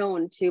more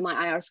known to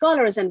my IR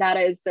scholars, and that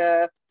is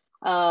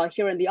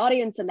here in the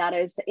audience, and that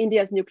is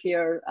India's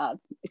nuclear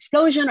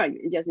explosion or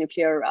India's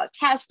nuclear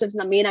test of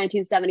May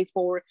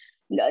 1974,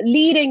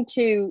 leading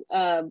to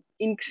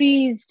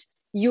increased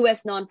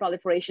US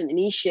non-proliferation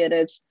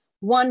initiatives.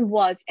 One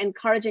was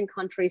encouraging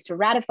countries to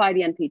ratify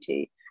the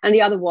NPT, and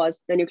the other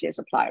was the Nuclear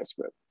Suppliers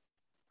Group.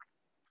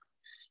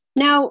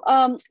 Now,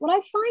 what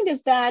I find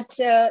is that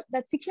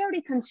that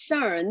security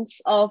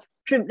concerns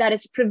that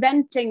is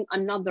preventing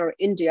another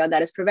India,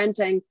 that is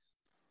preventing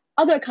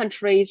other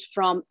countries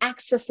from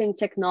accessing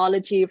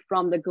technology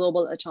from the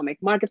global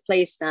atomic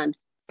marketplace and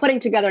putting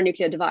together a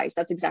nuclear device.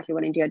 That's exactly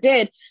what India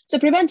did. So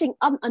preventing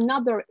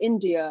another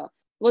India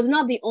was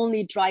not the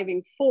only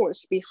driving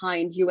force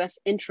behind US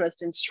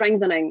interest in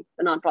strengthening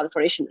the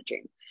non-proliferation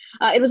regime.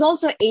 It was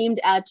also aimed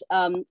at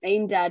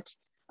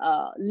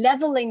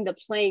leveling the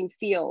playing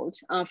field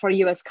for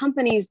US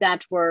companies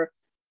that were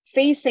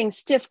facing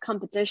stiff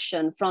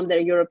competition from their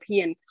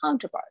European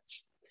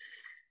counterparts.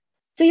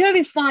 So here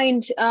we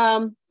find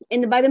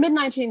by the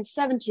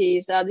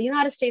mid-1970s, the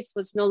United States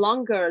was no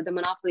longer the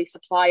monopoly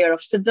supplier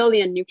of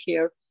civilian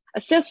nuclear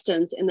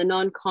assistance in the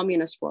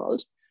non-communist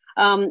world.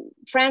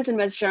 France and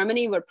West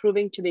Germany were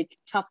proving to be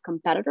tough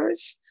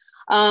competitors.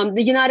 The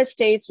United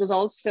States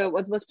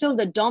was still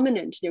the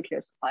dominant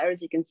nuclear supplier,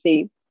 as you can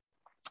see.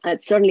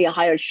 It's certainly a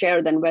higher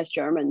share than West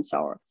Germans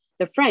or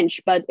the French,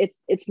 but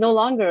it's no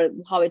longer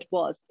how it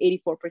was,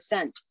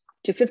 84%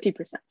 to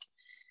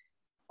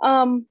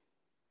 50%.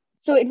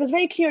 So it was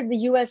very clear the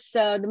US,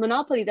 the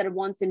monopoly that it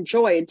once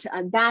enjoyed,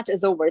 that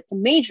is over. It's a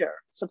major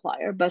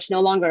supplier, but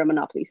no longer a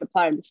monopoly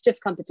supplier. And the stiff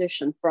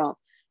competition from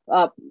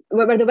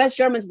where the West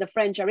Germans and the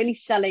French are really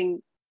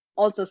selling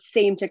also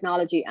same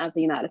technology as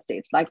the United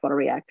States, light water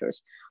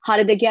reactors. How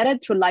did they get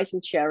it? Through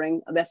license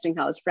sharing,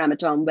 Westinghouse,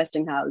 Framatome,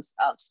 Westinghouse,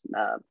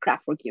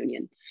 Kraftwerk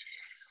Union.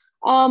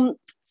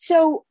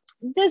 So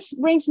this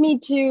brings me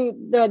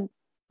to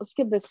let's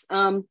skip this.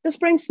 This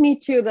brings me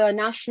to the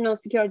National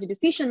Security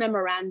Decision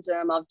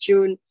Memorandum of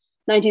June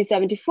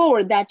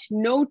 1974 that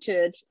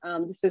noted,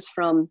 this is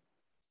from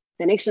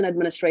the Nixon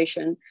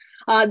administration,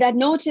 that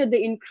noted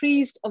the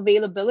increased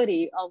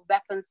availability of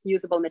weapons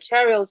usable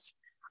materials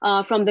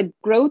from the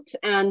growth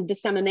and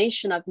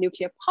dissemination of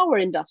nuclear power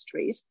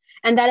industries,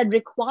 and that it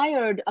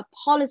required a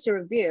policy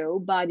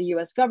review by the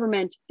US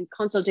government in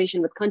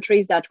consultation with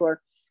countries that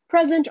were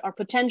present or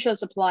potential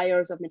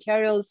suppliers of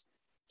materials,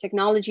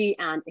 technology,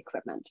 and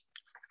equipment.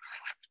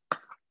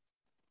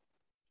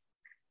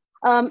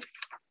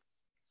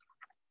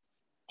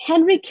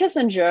 Henry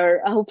Kissinger,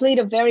 who played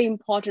a very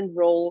important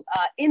role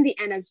in the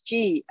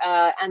NSG,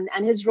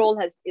 and his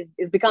role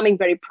is becoming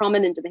very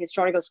prominent in the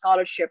historical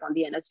scholarship on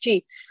the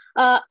NSG.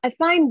 I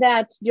find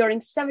that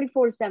during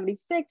 74-76,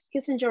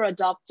 Kissinger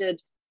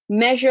adopted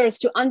measures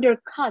to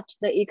undercut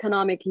the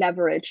economic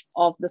leverage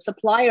of the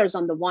suppliers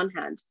on the one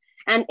hand,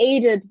 and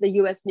aided the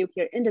US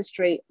nuclear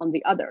industry on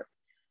the other.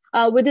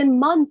 Within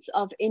months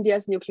of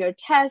India's nuclear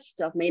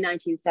test of May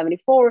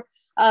 1974,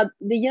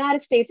 the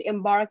United States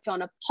embarked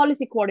on a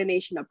policy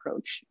coordination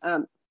approach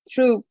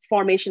through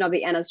formation of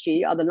the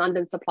NSG, or the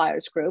London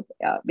Suppliers Group,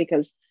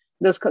 because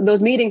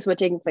those meetings were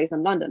taking place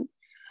in London.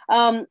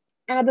 And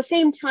at the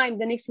same time,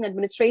 the Nixon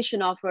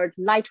administration offered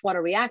light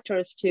water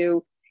reactors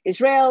to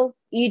Israel,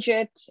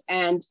 Egypt,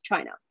 and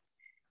China.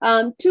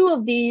 Two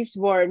of these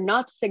were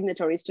not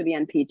signatories to the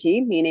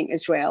NPT, meaning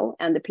Israel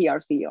and the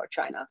PRC or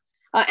China,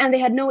 and they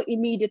had no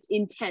immediate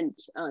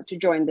intent to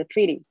join the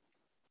treaty.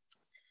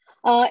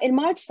 In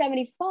March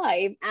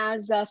 75,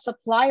 as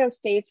supplier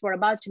states were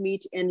about to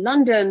meet in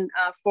London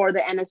for the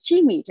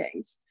NSG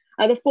meetings,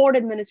 the Ford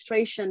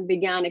administration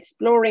began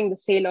exploring the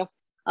sale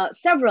of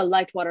several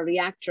light water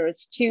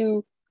reactors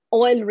to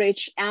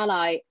oil-rich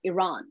ally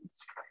Iran.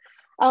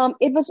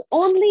 It was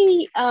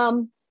only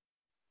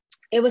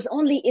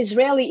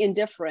Israeli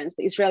indifference.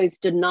 The Israelis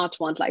did not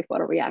want light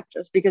water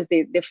reactors because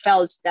they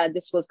felt that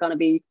this was going to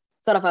be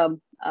sort of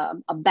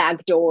a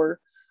backdoor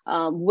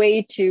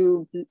way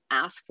to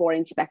ask for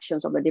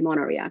inspections of the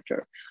Dimona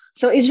reactor.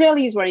 So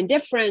Israelis were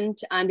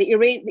indifferent, and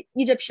the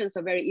Egyptians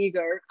were very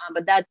eager,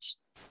 but that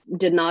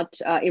did not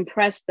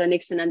impress the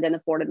Nixon and then the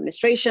Ford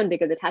administration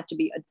because it had to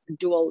be a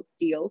dual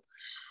deal.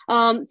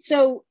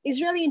 So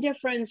Israeli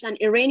indifference and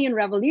Iranian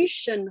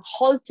revolution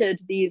halted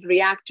these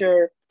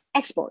reactor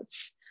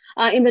exports.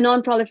 In the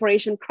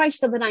non-proliferation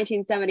crisis of the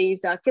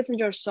 1970s,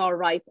 Kissinger saw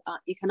ripe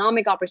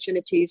economic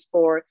opportunities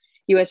for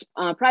US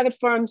private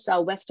firms,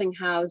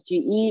 Westinghouse,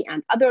 GE,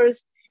 and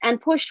others, and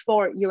pushed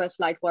for US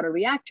light water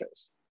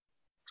reactors.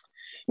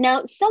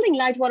 Now, selling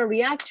light water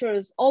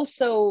reactors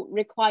also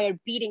required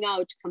beating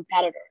out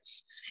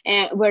competitors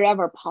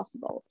wherever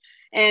possible.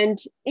 And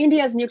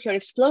India's nuclear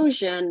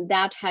explosion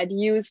that had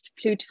used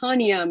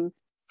plutonium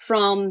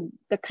from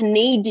the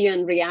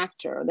Canadian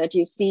reactor that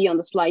you see on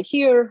the slide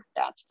here,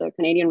 that's the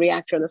Canadian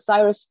reactor, the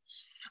Cyrus.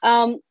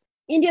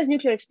 India's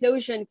nuclear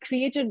explosion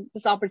created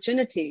this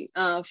opportunity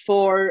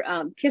for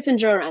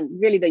Kissinger and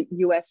really the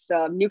US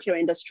nuclear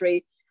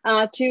industry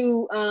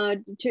to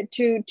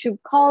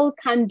call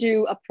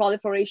CANDU a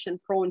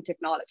proliferation-prone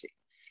technology.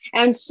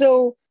 And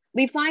so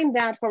we find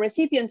that for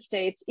recipient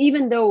states,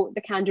 even though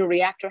the CANDU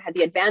reactor had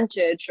the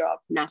advantage of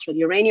natural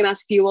uranium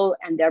as fuel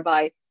and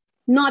thereby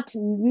not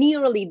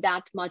nearly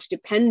that much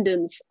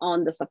dependence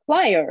on the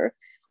supplier,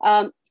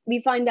 we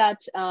find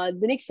that the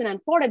Nixon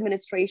and Ford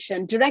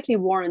administration directly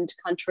warned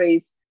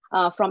countries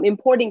from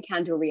importing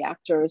CANDU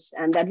reactors,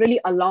 and that really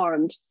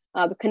alarmed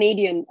the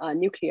Canadian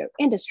nuclear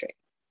industry.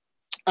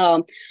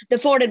 The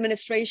Ford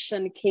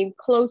administration came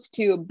close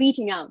to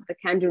beating out the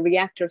CANDU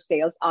reactor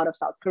sales out of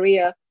South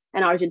Korea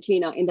and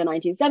Argentina in the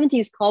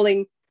 1970s,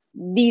 calling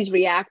these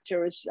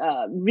reactors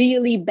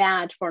really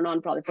bad for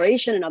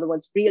non-proliferation, in other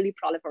words, really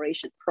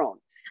proliferation prone,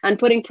 and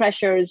putting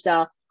pressures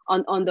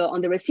on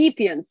the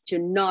recipients to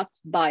not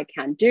buy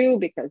CANDU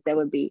because there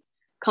would be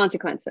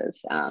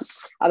consequences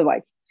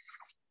otherwise.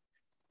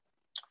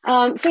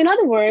 So in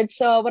other words,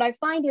 what I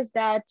find is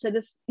that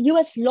this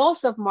US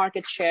loss of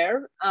market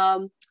share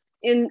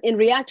in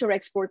reactor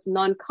exports in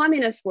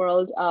non-communist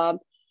world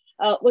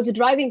was a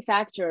driving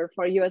factor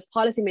for US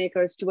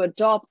policymakers to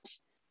adopt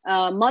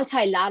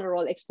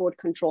multilateral export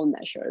control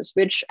measures,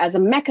 which as a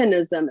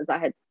mechanism, as I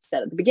had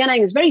said at the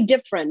beginning, is very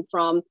different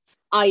from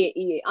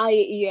IAEA.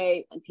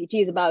 IAEA and PT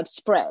is about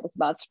spread. It's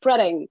about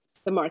spreading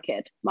the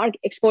market.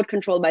 Export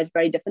control by its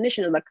very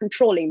definition is about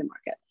controlling the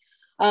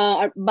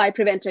market by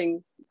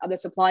preventing other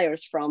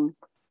suppliers from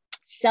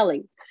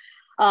selling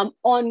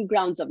on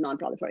grounds of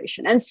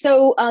non-proliferation. And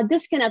so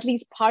this can at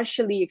least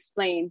partially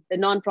explain the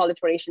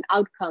non-proliferation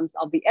outcomes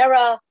of the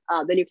era,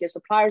 the Nuclear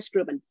Suppliers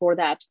Group, and for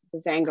that, the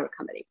Zanger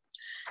Committee.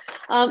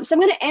 So I'm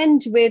going to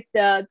end with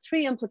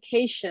three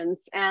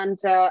implications. And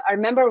I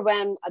remember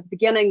when, at the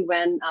beginning,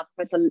 when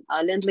Professor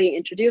Lindley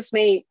introduced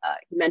me,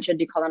 he mentioned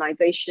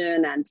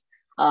decolonization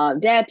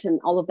and debt and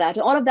all of that.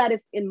 And all of that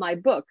is in my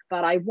book,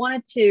 but I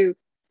wanted to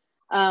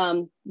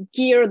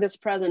gear this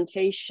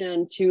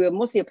presentation to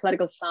mostly a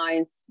political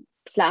science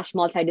 /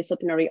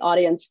 multidisciplinary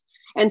audience.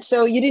 And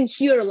so you didn't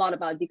hear a lot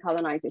about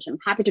decolonization. I'm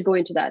happy to go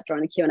into that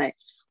during the Q&A.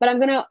 But I'm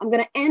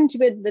gonna end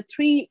with the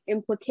three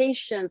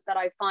implications that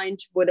I find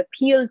would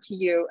appeal to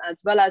you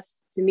as well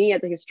as to me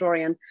as a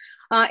historian.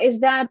 Is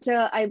that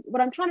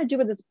what I'm trying to do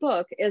with this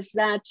book is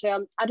that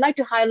I'd like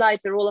to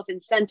highlight the role of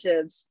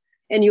incentives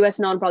in US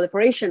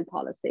non-proliferation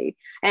policy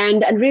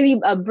and really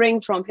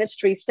bring from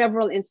history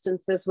several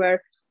instances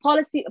where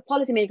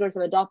policymakers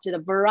have adopted a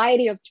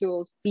variety of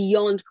tools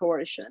beyond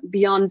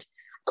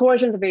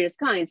coercions of various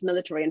kinds,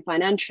 military and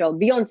financial,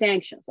 beyond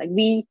sanctions. Like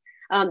the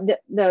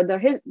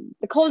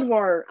Cold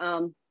War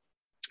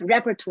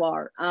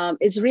repertoire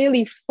is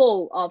really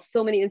full of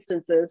so many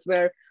instances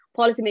where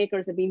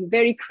policymakers have been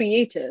very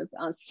creative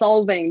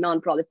solving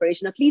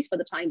non-proliferation, at least for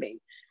the time being.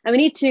 And we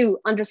need to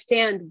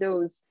understand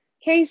those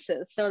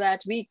cases so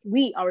that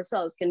we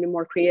ourselves can be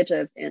more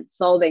creative in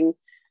solving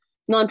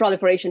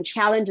non-proliferation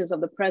challenges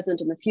of the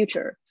present and the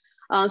future.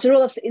 So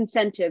role of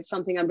incentive,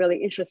 something I'm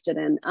really interested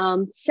in.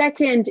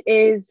 Second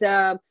is,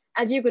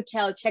 as you could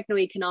tell,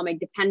 techno-economic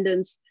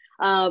dependence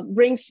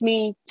brings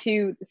me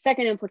to the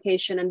second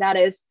implication, and that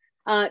is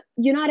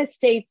United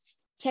States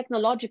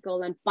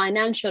technological and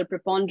financial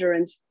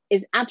preponderance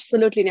is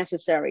absolutely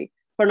necessary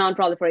for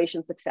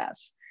non-proliferation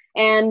success.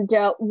 And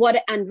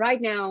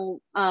right now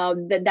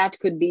that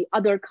could be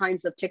other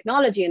kinds of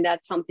technology, and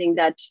that's something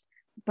that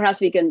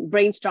perhaps we can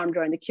brainstorm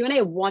during the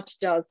Q&A, what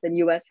does the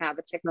US have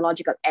a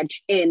technological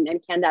edge in,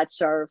 and can that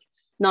serve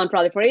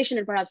non-proliferation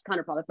and perhaps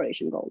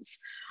counter-proliferation goals?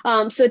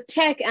 So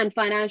tech and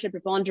financial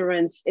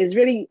preponderance is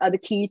really the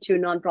key to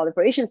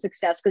non-proliferation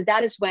success, because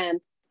that is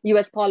when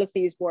US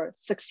policies were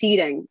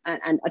succeeding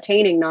and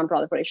attaining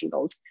non-proliferation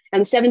goals.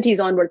 And the 70s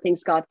onward,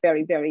 things got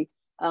very, very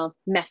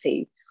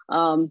messy.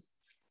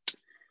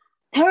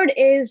 Third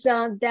is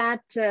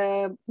that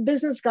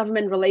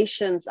business-government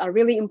relations are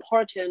really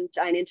important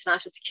in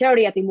international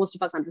security. I think most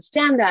of us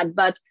understand that,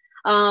 but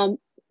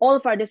all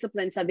of our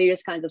disciplines have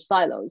various kinds of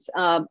silos.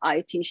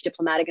 I teach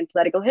diplomatic and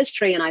political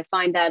history, and I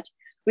find that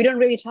we don't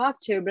really talk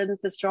to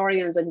business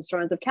historians and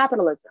historians of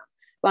capitalism.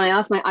 When I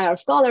ask my IR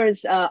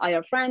scholars,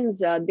 IR friends,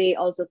 they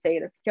also say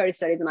that security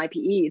studies and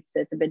IPE,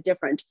 it's a bit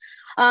different.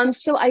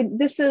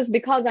 This is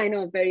because I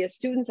know various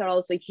students are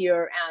also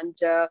here, and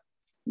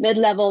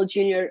mid-level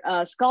junior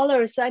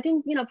scholars. So I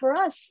think, for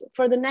us,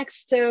 for the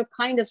next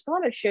kind of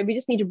scholarship, we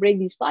just need to break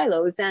these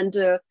silos and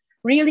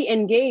really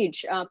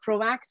engage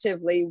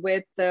proactively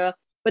with the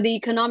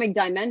economic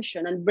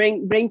dimension and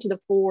bring to the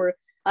fore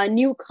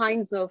new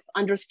kinds of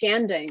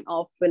understanding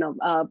of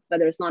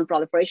whether it's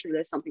non-proliferation or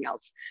there's something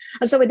else.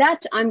 And so with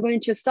that, I'm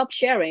going to stop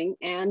sharing,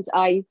 and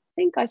I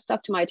think I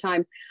stuck to my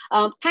time.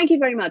 Thank you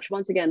very much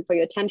once again for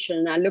your attention,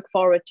 and I look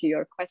forward to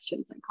your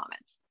questions and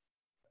comments.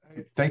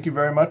 Thank you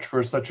very much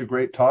for such a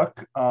great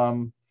talk.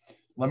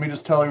 Let me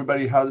just tell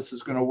everybody how this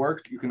is going to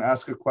work. You can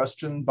ask a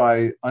question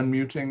by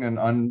unmuting and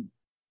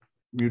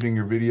unmuting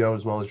your video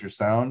as well as your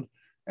sound,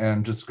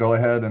 and just go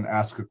ahead and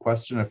ask a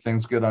question. If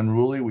things get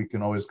unruly, we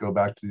can always go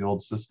back to the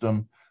old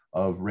system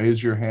of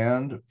raise your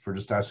hand for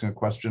just asking a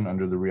question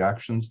under the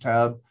reactions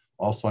tab.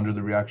 Also under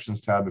the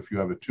reactions tab, if you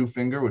have a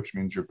 2-finger, which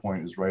means your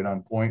point is right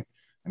on point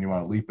and you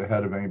want to leap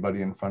ahead of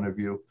anybody in front of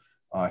you,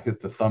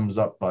 hit the thumbs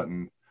up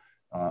button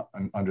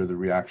under the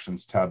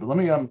reactions tab. But let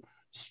me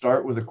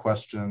start with a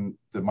question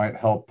that might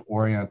help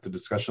orient the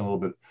discussion a little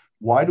bit.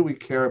 Why do we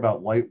care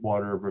about light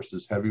water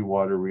versus heavy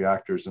water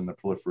reactors in the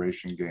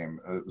proliferation game?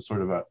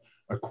 Sort of a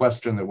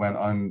question that went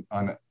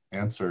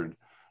unanswered.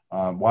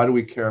 Why do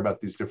we care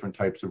about these different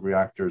types of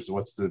reactors?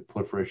 What's the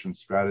proliferation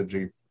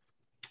strategy?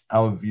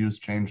 How have views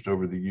changed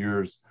over the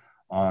years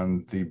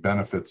on the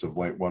benefits of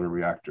light water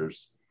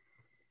reactors?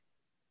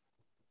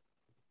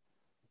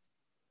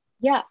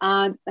 Yeah,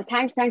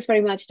 thanks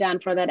very much, Dan,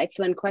 for that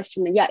excellent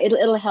question. Yeah,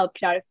 it'll help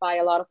clarify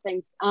a lot of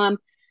things.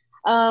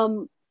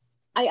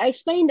 I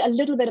explained a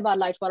little bit about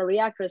light water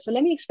reactors, so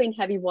let me explain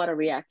heavy water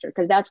reactor,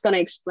 because that's going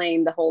to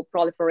explain the whole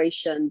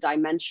proliferation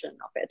dimension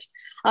of it.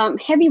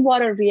 Heavy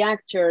water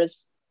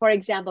reactors, for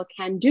example,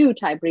 CANDU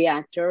type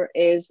reactor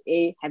is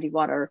a heavy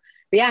water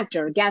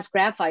reactor. Gas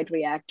graphite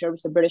reactor,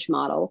 which is a British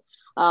model,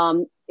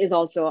 is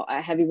also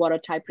a heavy water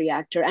type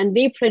reactor, and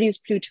they produce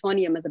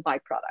plutonium as a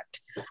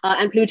byproduct.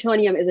 And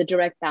plutonium is a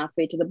direct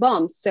pathway to the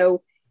bomb.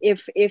 So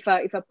if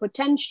a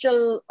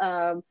potential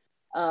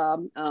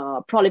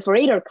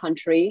proliferator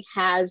country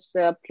has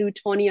a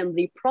plutonium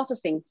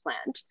reprocessing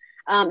plant,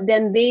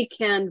 then they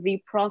can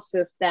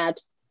reprocess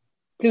that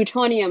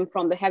plutonium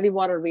from the heavy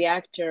water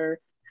reactor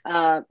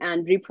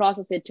and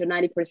reprocess it to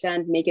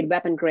 90%, make it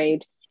weapon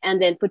grade,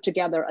 and then put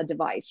together a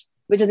device,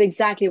 which is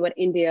exactly what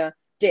India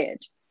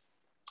did.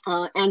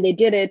 And they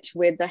did it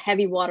with the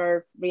heavy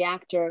water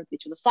reactor,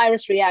 which was the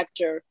Cyrus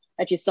reactor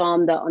that you saw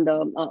on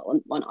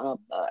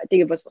I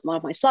think it was one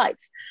of my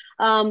slides.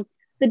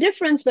 The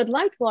difference with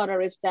light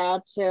water is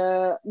that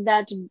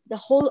the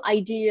whole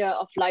idea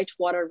of light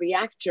water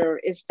reactor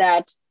is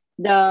that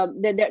there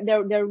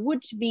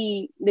would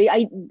be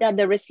that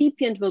the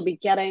recipient will be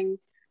getting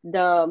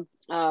the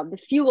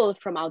fuel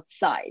from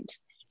outside,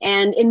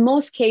 and in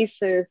most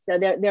cases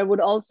there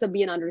would also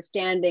be an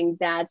understanding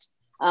that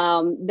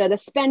the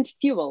spent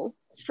fuel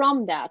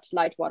from that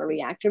light water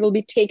reactor will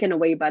be taken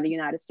away by the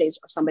United States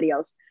or somebody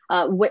else.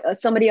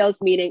 Somebody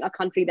else, meaning a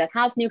country that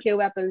has nuclear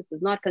weapons,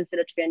 is not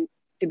considered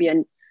to be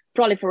a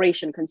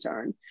proliferation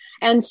concern.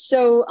 And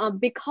so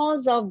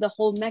because of the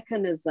whole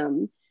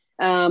mechanism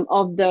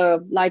of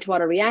the light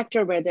water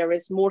reactor, where there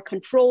is more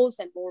controls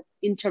and more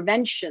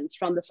interventions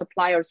from the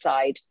supplier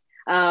side,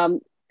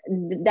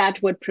 that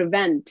would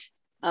prevent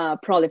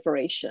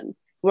proliferation.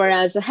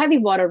 Whereas a heavy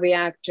water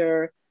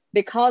reactor,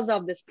 because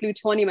of this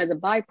plutonium as a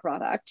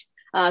byproduct,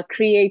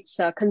 creates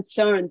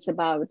concerns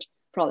about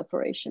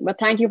proliferation. But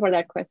thank you for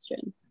that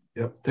question.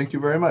 Yep, thank you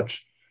very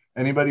much.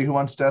 Anybody who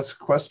wants to ask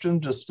a question,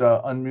 just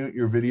unmute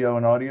your video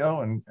and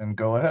audio and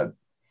go ahead.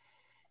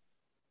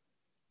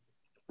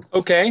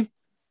 Okay.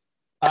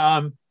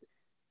 That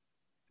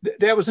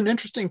was an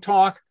interesting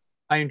talk.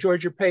 I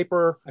enjoyed your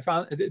paper. I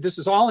found this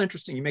is all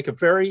interesting. You make a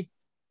very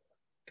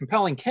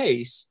compelling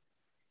case,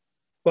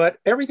 but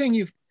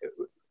everything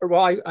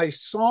I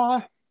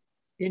saw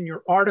in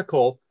your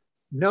article,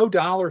 no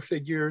dollar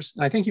figures.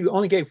 And I think you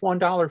only gave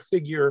 $1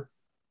 figure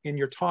in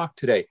your talk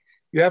today.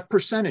 You have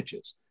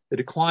percentages, the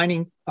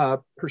declining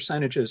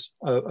percentages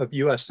of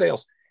US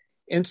sales.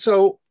 And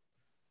so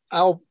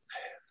for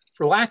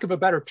lack of a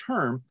better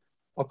term,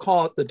 I'll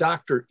call it the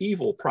Dr.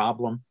 Evil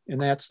problem. And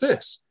that's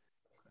this.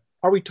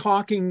 are we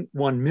talking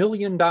 $1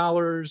 million,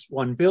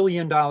 $1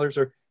 billion,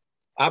 or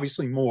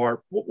obviously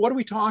more? What are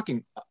we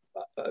talking?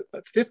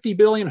 50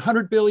 billion,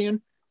 100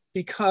 billion?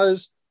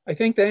 Because I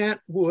think that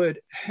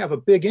would have a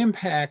big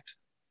impact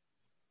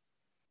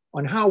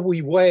on how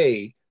we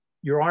weigh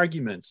your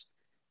arguments.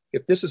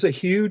 If this is a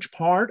huge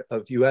part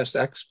of US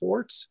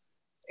exports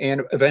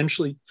and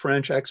eventually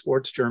French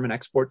exports, German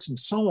exports, and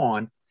so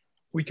on,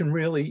 we can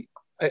really,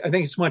 I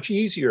think it's much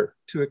easier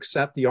to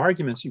accept the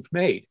arguments you've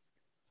made.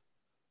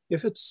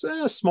 If it's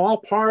a small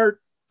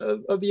part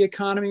of the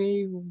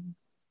economy,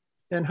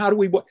 then how do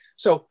we,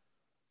 so do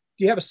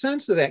you have a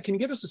sense of that? Can you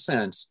give us a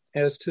sense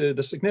as to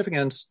the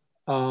significance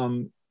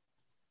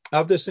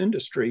of this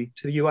industry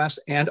to the US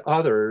and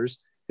others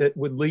that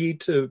would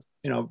lead to,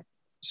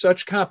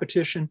 such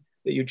competition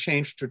that you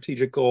change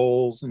strategic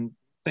goals and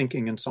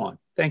thinking and so on?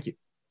 Thank you.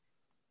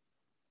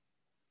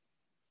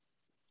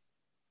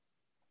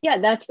 Yeah,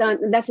 that's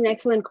an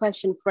excellent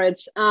question,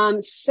 Fritz.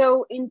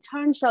 So in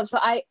terms of,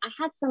 I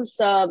had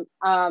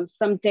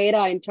some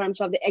data in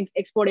terms of the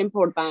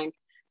Export-Import Bank.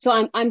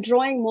 So I'm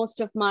drawing most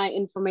of my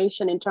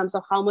information in terms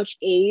of how much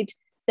aid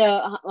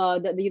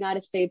the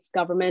United States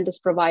government is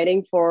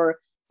providing for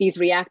these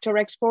reactor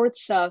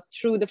exports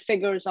through the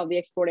figures of the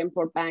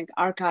Export-Import Bank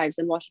archives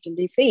in Washington,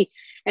 D.C.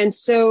 And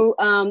so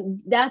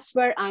that's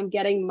where I'm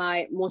getting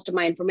most of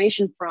my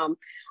information from.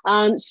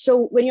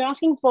 So when you're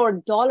asking for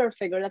dollar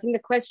figures, I think the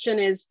question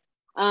is,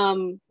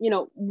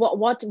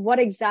 what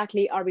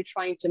exactly are we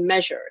trying to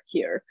measure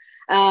here?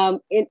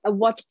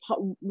 What's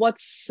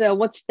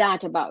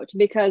that about?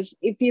 Because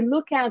if you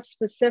look at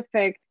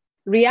specific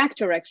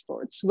reactor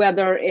exports,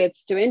 whether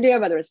it's to India,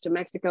 whether it's to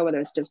Mexico,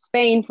 whether it's to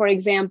Spain, for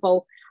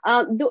example,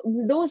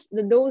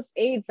 those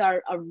aids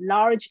are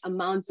large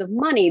amounts of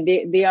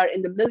money. They are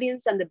in the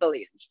millions and the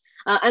billions.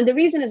 And the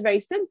reason is very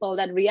simple,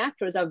 that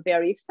reactors are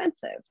very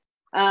expensive.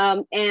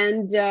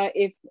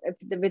 If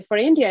for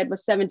India, it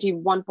was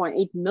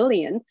 71.8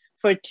 million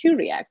for 2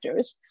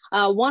 reactors.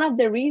 One of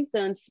the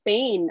reasons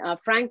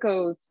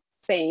Franco's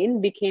Spain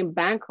became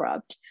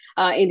bankrupt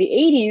in the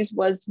 80s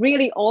was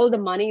really all the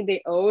money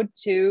they owed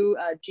to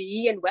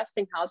GE and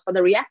Westinghouse for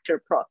the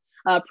reactor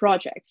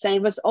projects. And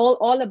it was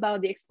all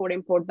about the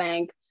Export-Import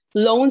Bank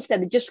loans that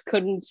they just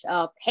couldn't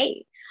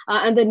pay.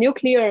 And the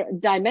nuclear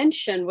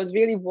dimension was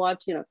really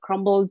what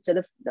crumbled to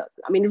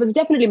it was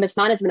definitely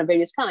mismanagement of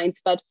various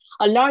kinds, but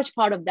a large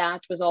part of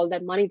that was all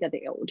that money that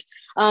they owed.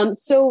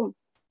 So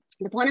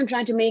the point I'm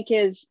trying to make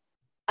is,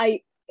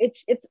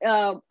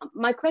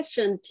 my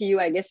question to you,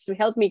 I guess, to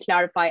help me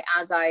clarify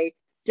as I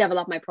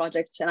develop my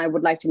project, and I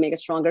would like to make a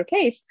stronger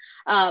case.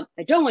 I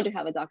don't want to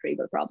have a Dr.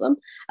 Eagle problem.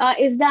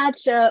 Is that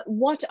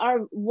what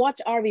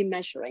are we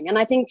measuring? And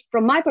I think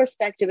from my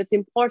perspective, it's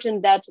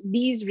important that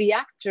these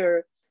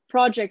reactor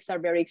projects are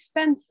very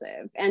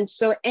expensive, and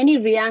so any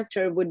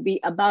reactor would be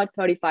about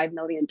 $35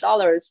 million,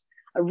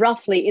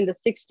 roughly in the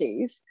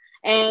 60s,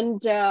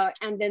 and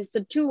then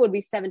so 2 would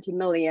be 70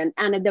 million,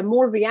 and the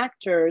more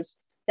reactors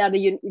that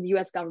the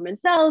U.S. government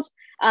sells,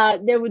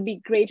 there would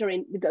be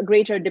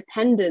greater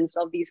dependence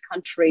of these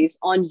countries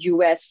on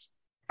U.S.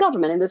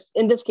 government.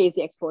 In this case,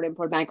 the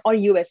Export-Import Bank or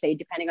USA,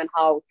 depending on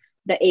how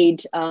the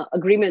aid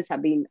agreements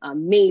have been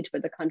made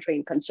with the country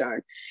in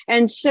concern.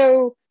 And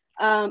so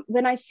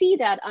when I see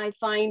that, I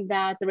find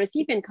that the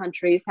recipient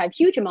countries have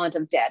huge amount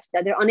of debt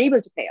that they're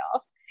unable to pay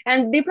off,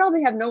 and they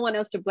probably have no one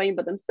else to blame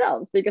but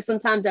themselves, because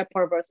sometimes there are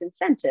perverse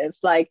incentives,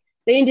 like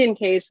the Indian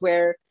case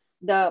where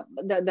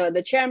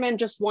the chairman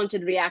just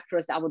wanted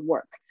reactors that would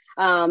work.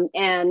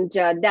 And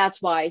that's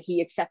why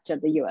he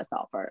accepted the US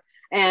offer.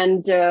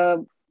 And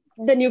the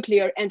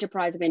nuclear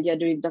enterprise of India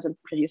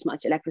doesn't produce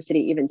much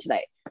electricity even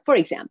today, for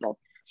example.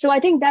 So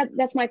I think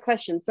that's my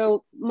question.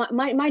 So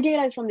my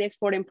data is from the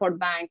Export-Import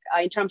Bank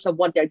in terms of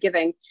what they're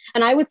giving.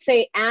 And I would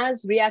say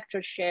as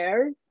reactor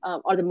share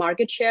or the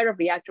market share of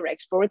reactor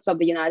exports of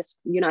the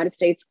United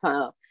States,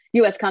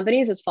 US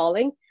companies is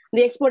falling,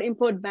 the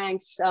Export-Import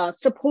Bank's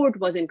support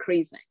was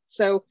increasing.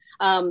 So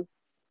I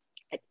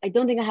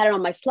don't think I had it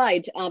on my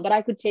slide, but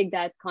I could take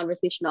that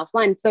conversation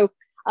offline. So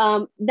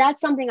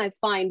that's something I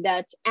find,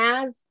 that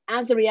as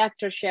the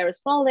reactor share is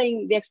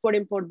falling, the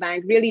Export-Import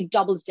Bank really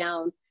doubles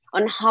down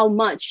on how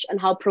much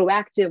and how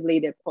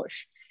proactively they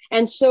push.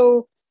 And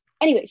so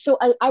anyway, so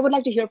I would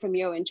like to hear from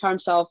you in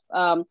terms of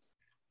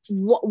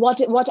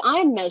what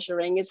I'm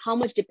measuring is how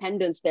much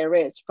dependence there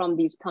is from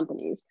these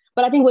companies.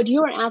 But I think what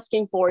you are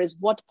asking for is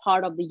what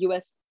part of the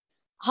US,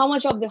 how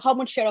much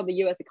share of the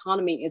US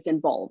economy is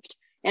involved.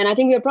 And I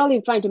think we're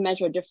probably trying to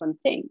measure different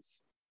things.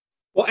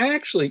 Well,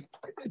 actually,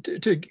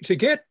 to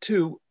get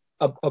to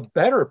a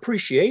better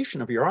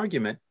appreciation of your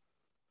argument,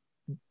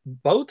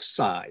 both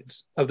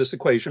sides of this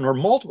equation, or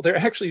multiple,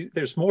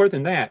 there's more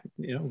than that.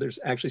 There's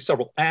actually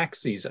several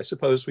axes, I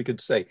suppose we could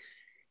say.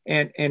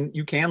 And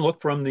you can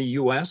look from the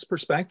U.S.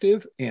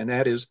 perspective, and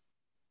that is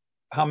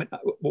how many,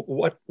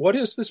 what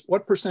is this?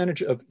 What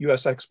percentage of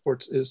U.S.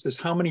 exports is this?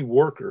 How many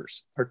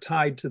workers are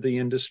tied to the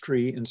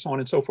industry, and so on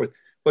and so forth?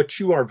 But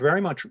you are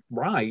very much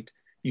right.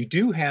 You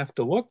do have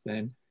to look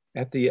then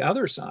at the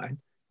other side,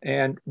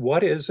 And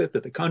what is it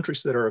that the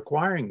countries that are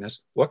acquiring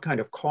this, what kind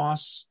of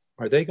costs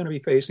are they going to be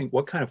facing?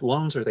 What kind of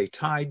loans are they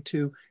tied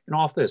to? And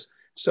all of this.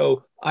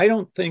 So I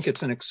don't think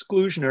it's an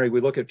exclusionary,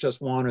 we look at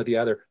just one or the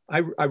other.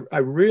 I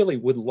really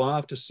would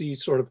love to see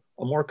sort of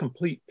a more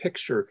complete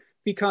picture,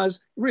 because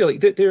really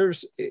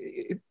there's,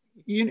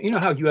 you know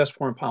how US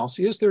foreign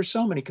policy is, there's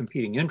so many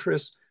competing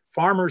interests.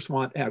 Farmers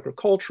want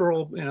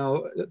agricultural,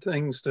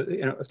 things to,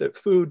 the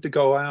food to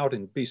go out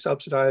and be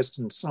subsidized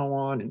and so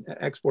on, and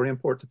export,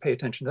 import to pay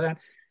attention to that.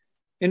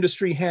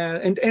 Industry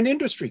has, and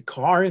industry,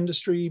 car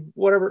industry,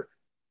 whatever.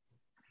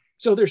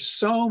 So there's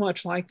so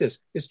much like this.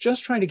 It's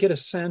just trying to get a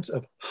sense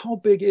of how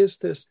big is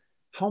this?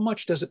 How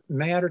much does it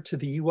matter to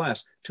the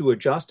US to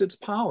adjust its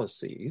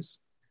policies?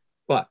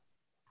 But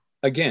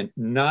again,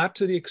 not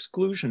to the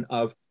exclusion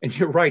of, and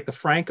you're right, the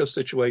Franco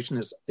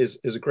situation is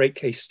a great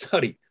case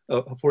study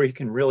of where you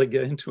can really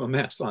get into a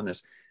mess on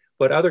this.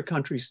 But other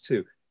countries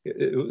too.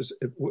 It was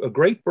a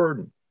great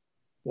burden.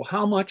 Well,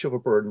 how much of a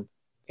burden?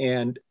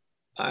 And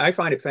I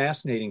find it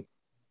fascinating.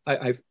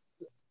 I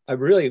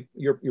really,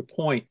 your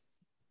point,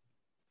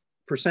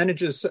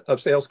 percentages of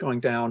sales going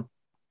down,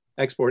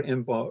 export,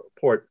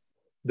 import,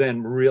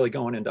 then really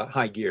going into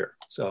high gear.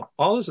 So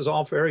all this is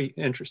all very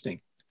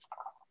interesting.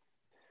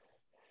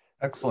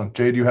 Excellent.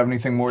 Jay, do you have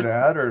anything more to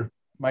add, or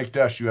Mike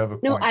Desch, you have a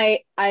point? No,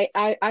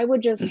 I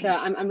would just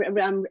I'm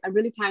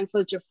really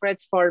thankful to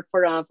Fritz for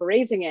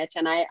raising it,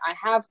 and I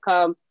have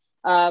come.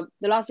 The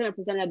last time I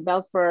presented at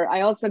Belfer,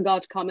 I also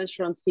got comments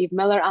from Steve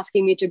Miller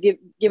asking me to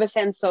give a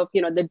sense of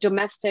the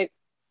domestic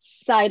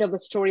side of the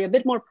story a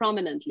bit more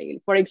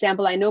prominently. For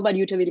example, I know about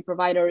utility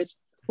providers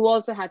who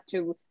also had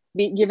to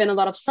be given a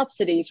lot of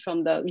subsidies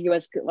from the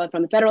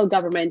from the federal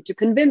government to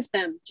convince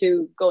them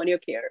to go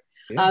nuclear,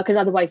 because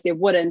otherwise they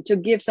wouldn't. To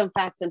give some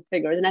facts and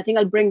figures, and I think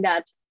I'll bring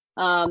that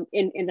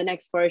in the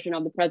next version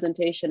of the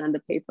presentation and the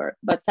paper.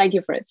 But thank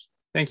you, Fritz.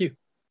 Thank you.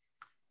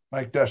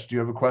 Mike Desch, do you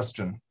have a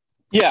question?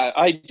 Yeah,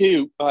 I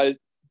do.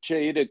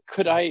 Jada,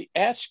 could I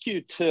ask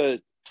you to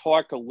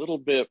talk a little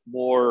bit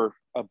more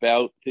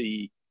about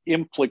the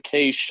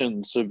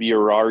implications of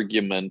your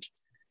argument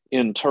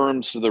in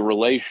terms of the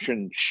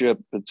relationship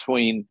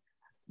between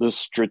the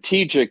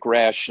strategic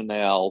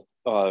rationale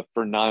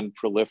for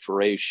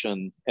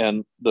non-proliferation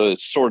and the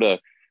sort of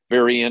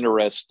very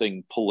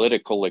interesting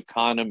political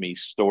economy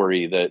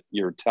story that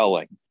you're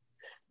telling?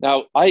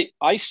 Now,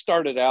 I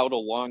started out a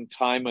long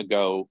time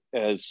ago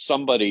as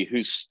somebody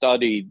who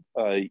studied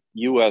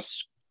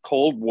U.S.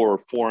 Cold War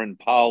foreign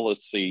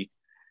policy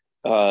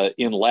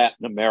in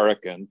Latin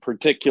America, and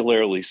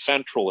particularly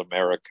Central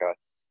America.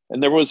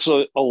 And there was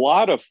a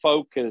lot of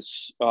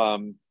focus,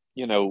 in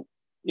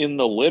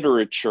the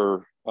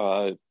literature,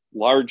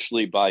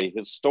 largely by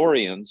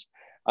historians,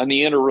 on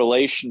the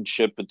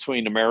interrelationship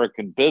between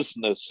American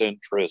business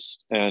interests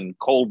and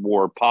Cold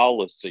War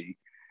policy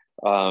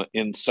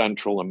in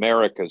Central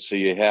America. So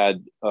you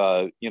had,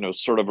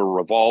 sort of a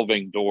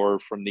revolving door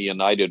from the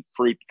United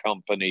Fruit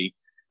Company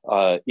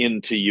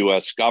into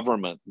U.S.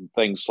 government and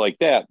things like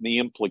that. And the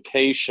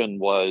implication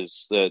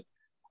was that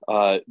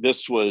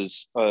this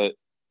was an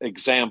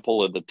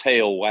example of the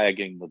tail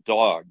wagging the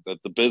dog, that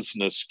the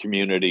business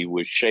community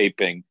was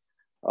shaping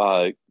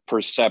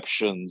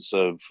perceptions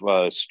of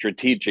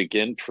strategic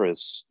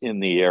interests in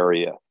the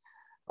area.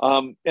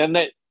 And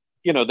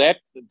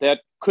that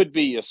could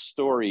be a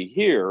story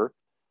here.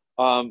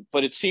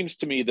 But it seems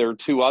to me there are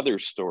two other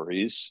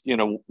stories.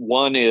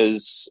 One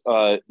is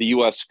the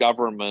U.S.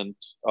 government,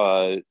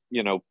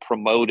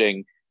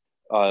 promoting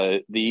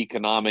the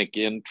economic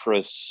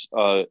interests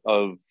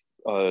of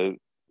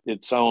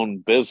its own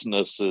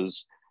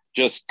businesses,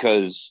 just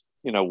because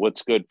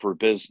what's good for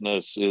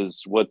business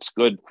is what's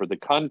good for the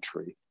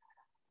country.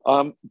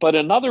 But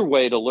another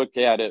way to look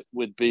at it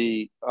would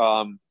be,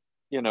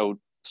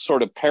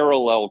 sort of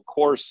parallel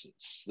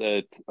courses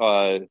that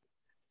the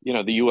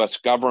U.S.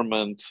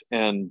 government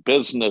and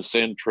business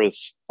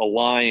interests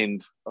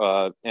aligned,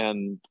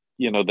 and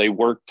they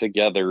worked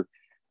together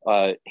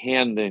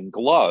hand in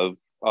glove,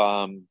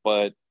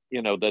 but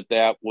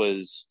that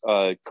was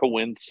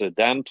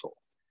coincidental.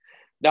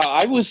 Now,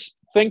 I was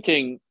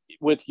thinking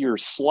with your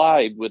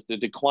slide with the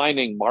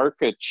declining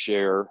market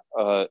share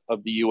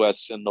of the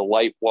U.S. in the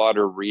light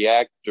water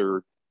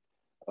reactor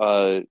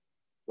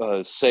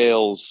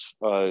sales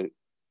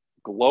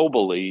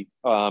globally,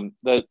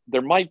 that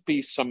there might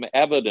be some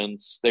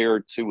evidence there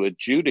to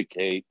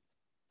adjudicate,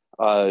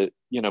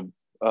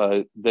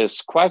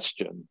 this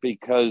question,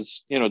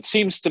 because, it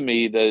seems to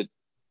me that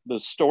the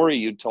story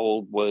you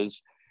told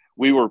was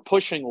we were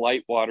pushing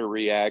light water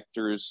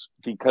reactors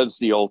because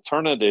the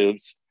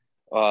alternatives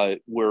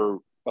were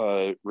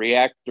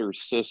reactor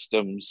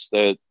systems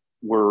that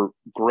were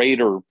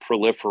greater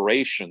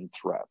proliferation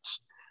threats.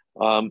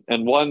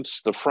 And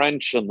once the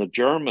French and the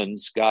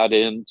Germans got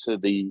into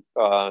the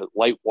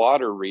light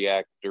water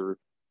reactor,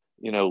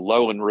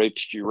 low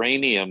enriched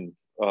uranium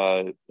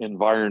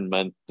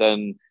environment,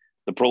 then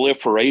the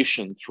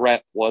proliferation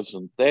threat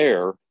wasn't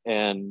there.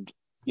 And,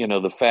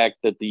 the fact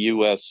that the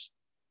U.S.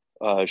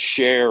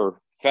 share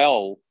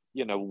fell,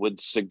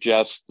 would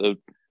suggest that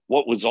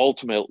what was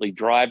ultimately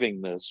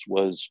driving this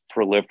was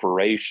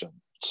proliferation.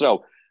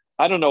 So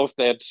I don't know if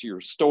that's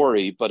your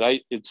story, but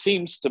it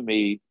seems to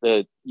me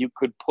that you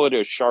could put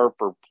a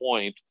sharper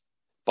point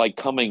by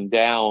coming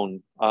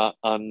down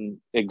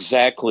on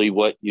exactly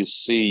what you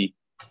see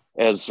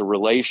as the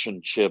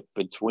relationship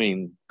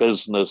between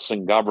business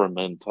and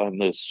government on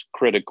this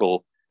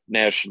critical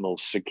national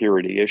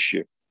security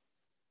issue.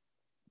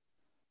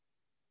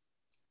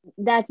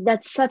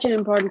 That's such an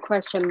important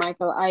question,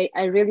 Michael.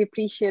 I really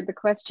appreciate the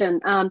question.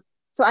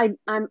 So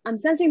I'm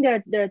sensing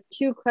there are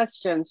two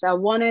questions.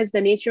 One is the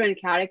nature and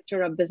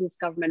character of business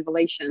government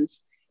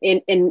relations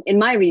in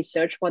my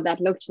research, what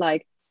that looked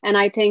like, and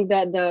I think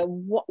that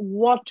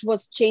what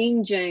was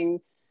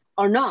changing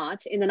or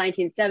not in the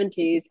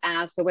 1970s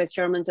as the West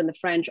Germans and the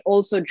French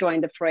also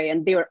joined the fray,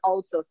 and they were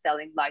also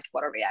selling light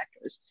water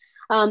reactors.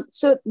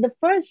 So the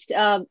first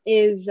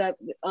is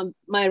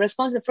my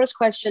response to the first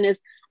question is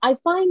I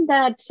find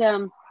that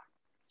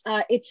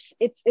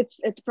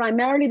it's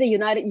primarily the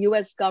United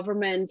U.S.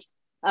 government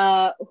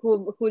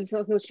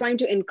who's trying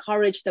to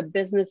encourage the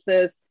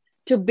businesses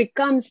to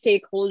become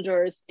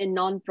stakeholders in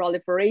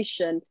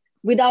non-proliferation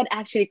without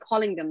actually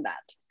calling them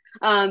that.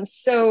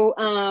 So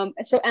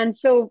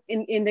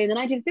in the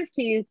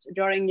 1950s,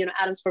 during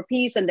Atoms for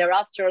Peace and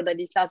thereafter the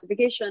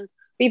declassification,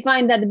 we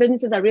find that the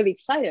businesses are really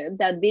excited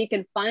that they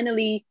can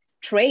finally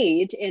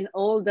trade in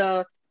all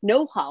the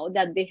know-how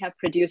that they have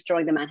produced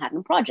during the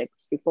Manhattan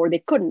Projects. Before they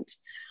couldn't.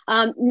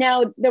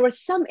 Now, there were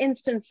some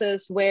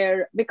instances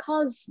where,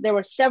 because there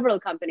were several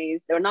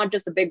companies, there were not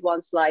just the big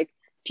ones like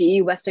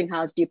GE,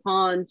 Westinghouse,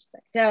 DuPont,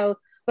 Bechtel,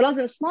 but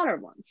also the smaller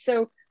ones.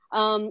 So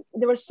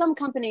there were some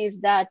companies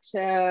that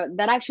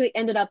actually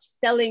ended up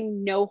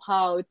selling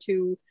know-how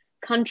to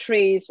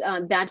countries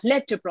that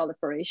led to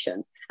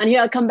proliferation. And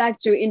here I'll come back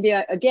to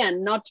India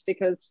again, not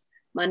because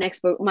my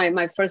next book,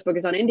 my first book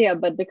is on India,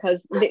 but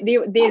because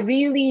they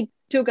really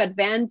took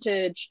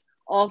advantage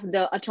of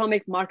the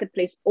atomic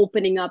marketplace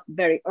opening up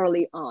very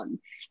early on.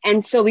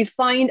 And so we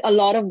find a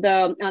lot of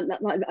the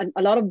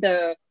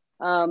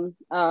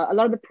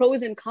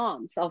pros and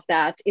cons of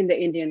that in the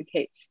Indian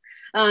case.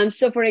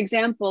 So for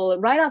example,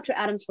 right after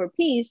Atoms for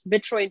Peace,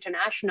 Vitro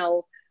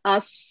International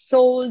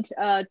sold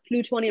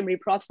plutonium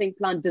reprocessing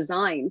plant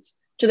designs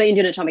to the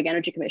Indian Atomic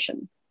Energy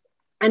Commission.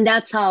 And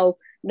that's how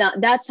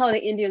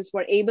the Indians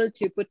were able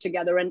to put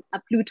together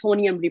a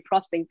plutonium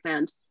reprocessing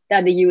plant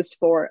that they used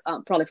for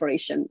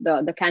proliferation,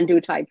 the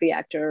CANDU type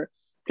reactor,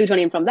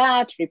 plutonium from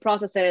that,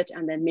 reprocess it,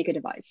 and then make a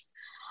device.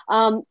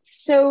 And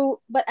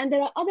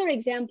there are other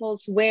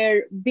examples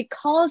where,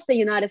 because the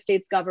United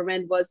States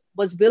government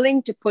was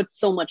willing to put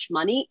so much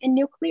money in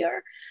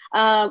nuclear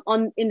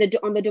on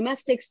the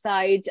domestic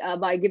side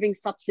by giving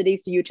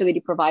subsidies to utility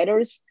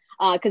providers,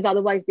 because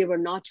otherwise they were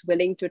not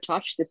willing to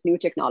touch this new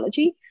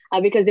technology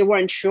because they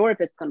weren't sure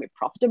if it's going to be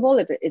profitable,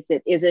 is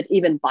it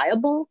even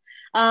viable.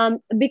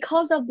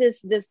 Because of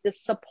this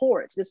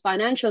support, this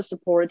financial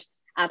support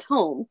at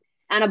home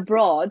and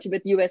abroad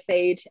with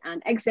USAID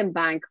and Exim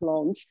Bank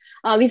loans,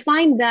 we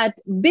find that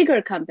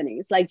bigger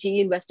companies like GE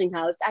and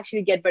Westinghouse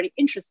actually get very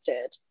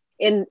interested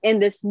in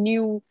this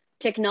new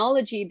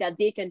technology that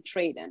they can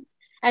trade in.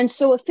 And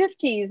so in the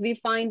 50s, we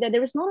find that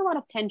there is not a lot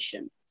of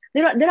tension.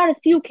 There are a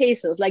few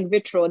cases like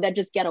Vitro that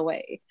just get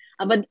away.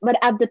 But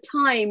at the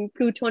time,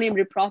 plutonium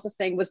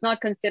reprocessing was not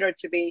considered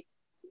to be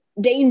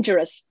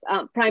dangerous,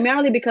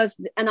 primarily because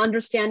an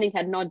understanding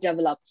had not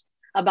developed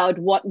about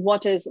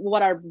what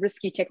are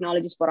risky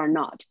technologies, what are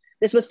not.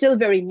 This was still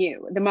very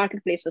new. The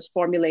marketplace was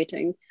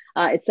formulating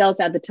itself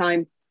at the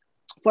time.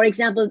 For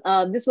example,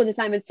 this was a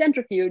time when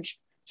centrifuge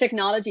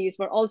technologies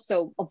were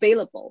also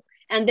available.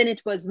 And then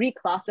it was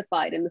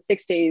reclassified in the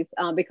 60s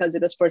because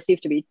it was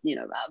perceived to be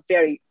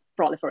very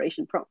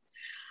proliferation prone.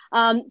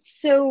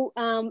 So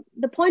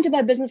the point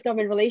about business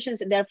government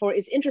relations, therefore,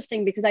 is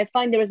interesting because I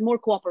find there is more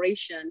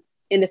cooperation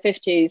in the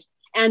 50s,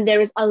 and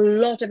there is a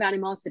lot of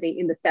animosity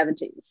in the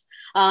 70s.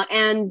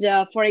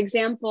 For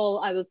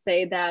example, I will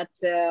say that,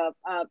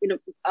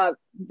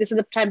 this is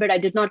a time period I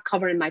did not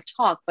cover in my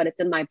talk, but it's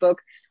in my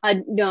book.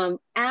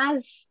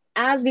 As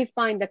we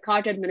find the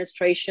Carter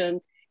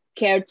administration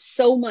cared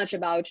so much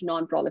about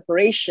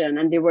non-proliferation,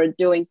 and they were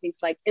doing things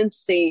like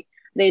INFCE,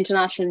 the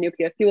International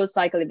Nuclear Fuel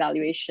Cycle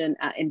Evaluation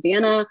in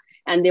Vienna,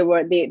 and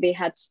they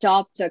had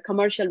stopped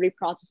commercial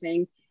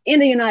reprocessing in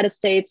the United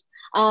States.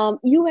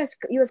 U.S.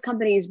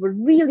 companies were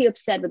really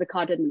upset with the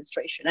Carter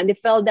administration, and they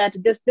felt that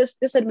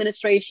this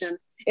administration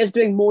is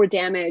doing more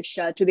damage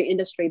to the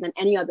industry than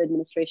any other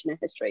administration in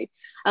history.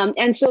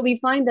 And so we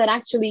find that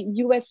actually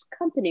U.S.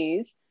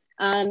 companies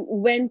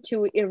went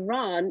to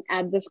Iran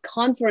at this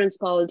conference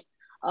called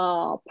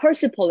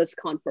Persepolis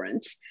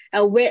Conference,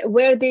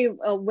 where they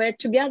were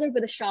together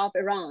with the Shah of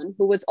Iran,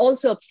 who was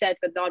also upset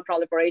with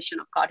non-proliferation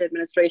of Carter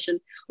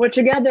administration, were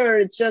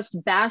together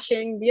just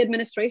bashing the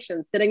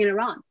administration sitting in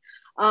Iran.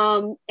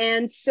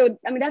 And so,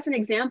 that's an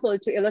example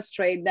to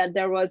illustrate that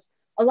there was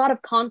a lot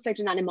of conflict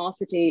and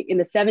animosity in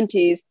the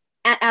 70s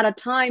at a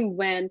time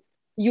when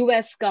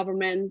US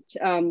government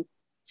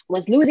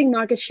was losing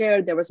market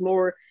share. There was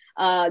more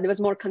There was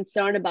more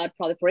concern about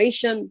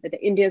proliferation with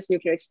India's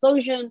nuclear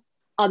explosion.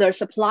 Other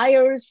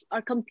suppliers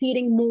are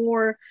competing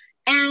more.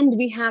 And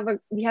we have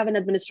an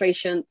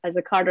administration as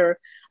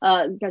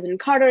President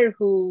Carter,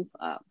 who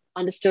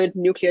understood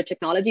nuclear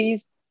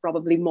technologies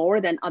probably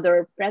more than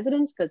other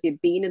presidents because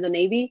he'd been in the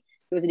Navy.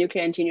 He was a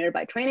nuclear engineer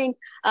by training.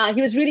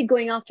 He was really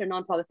going after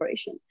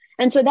non-proliferation.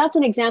 And so that's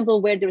an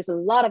example where there was a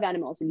lot of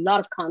animosity, a lot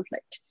of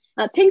conflict.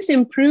 Things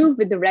improved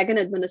with the Reagan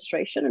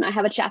administration. And I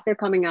have a chapter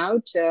coming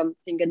out, I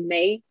think in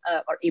May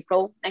or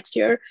April next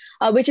year,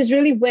 which is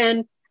really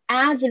when,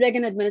 as the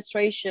Reagan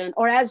administration,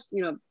 or as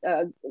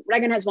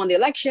Reagan has won the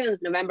elections,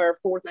 November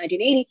 4th,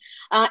 1980,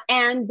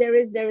 and there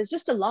is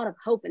just a lot of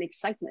hope and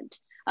excitement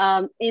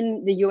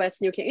in the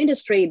U.S. nuclear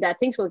industry that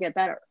things will get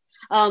better.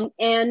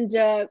 And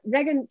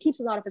Reagan keeps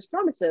a lot of his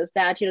promises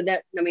that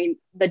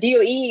the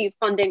DOE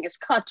funding is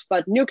cut,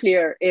 but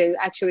nuclear is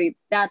actually,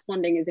 that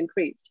funding is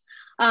increased.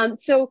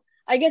 So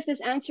I guess this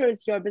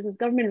answers your business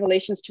government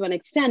relations to an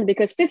extent,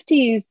 because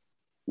 50s,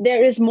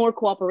 there is more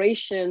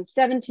cooperation.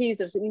 70s,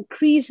 there's an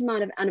increased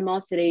amount of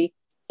animosity.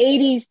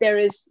 80s,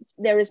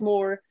 there is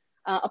more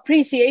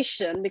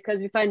appreciation,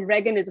 because we find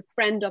Reagan is a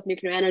friend of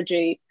nuclear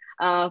energy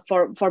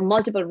for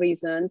multiple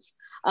reasons.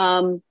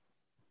 And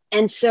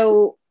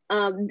so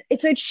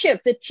it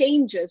shifts, it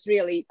changes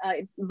really,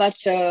 but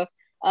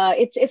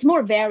it's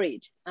more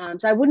varied.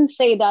 So I wouldn't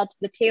say that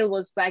the tail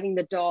was wagging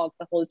the dog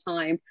the whole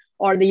time,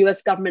 or the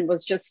US government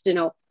was just,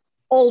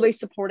 always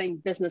supporting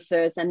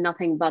businesses and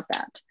nothing but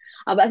that.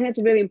 But I think it's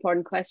a really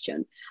important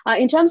question.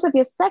 In terms of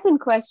your second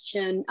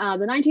question,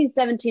 the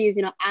 1970s,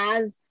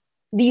 as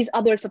these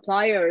other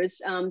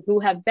suppliers who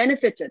have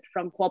benefited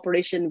from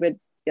cooperation with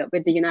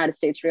the United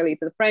States, really,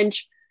 so the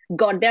French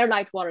got their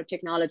light water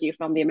technology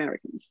from the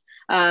Americans.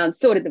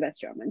 So did the West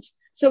Germans.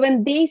 So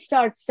when they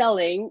start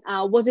selling,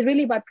 was it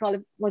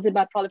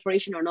about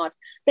proliferation or not?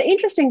 The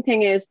interesting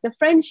thing is the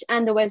French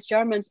and the West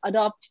Germans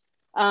adopt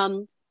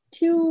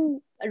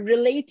two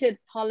related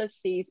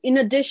policies in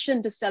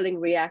addition to selling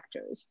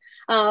reactors.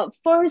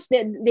 First,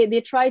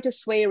 they try to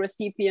sway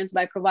recipients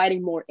by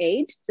providing more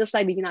aid, just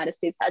like the United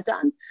States had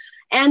done.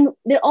 And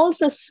they're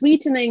also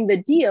sweetening the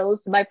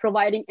deals by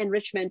providing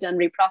enrichment and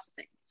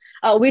reprocessing,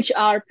 which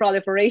are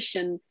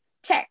proliferation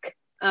tech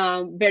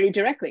very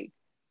directly.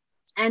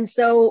 And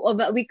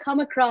so we come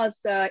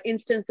across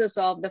instances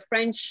of the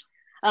French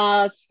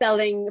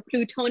selling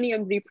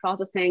plutonium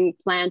reprocessing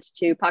plant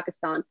to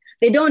Pakistan.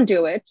 They don't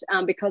do it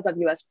because of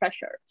US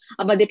pressure,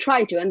 but they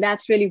try to. And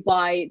that's really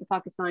why the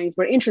Pakistanis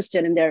were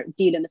interested in their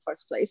deal in the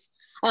first place.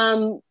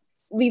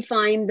 We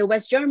find the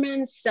West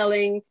Germans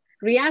selling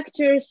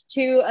reactors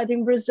to, I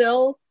think,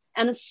 Brazil,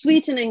 and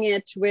sweetening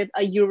it with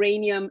a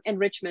uranium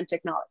enrichment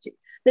technology.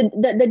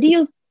 The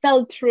deal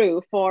fell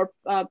through for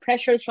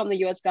pressures from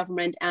the US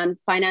government and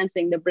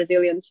financing. The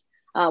Brazilians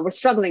were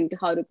struggling to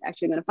how to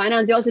actually going to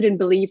finance. They also didn't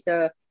believe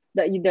the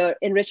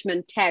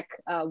enrichment tech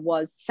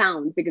was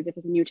sound because it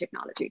was a new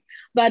technology.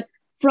 But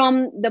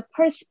from the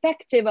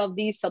perspective of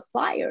these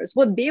suppliers,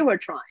 what they were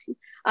trying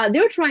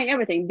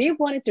everything. They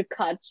wanted to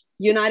cut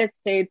United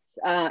States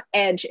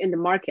edge in the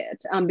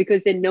market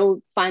because they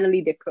know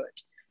finally they could.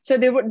 So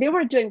they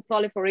were doing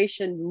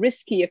proliferation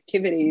risky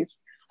activities,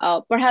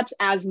 perhaps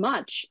as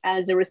much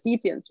as the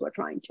recipients were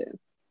trying to.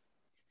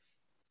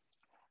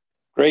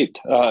 Great,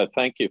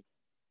 thank you.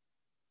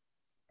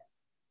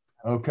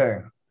 Okay,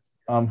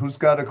 who's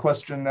got a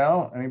question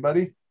now?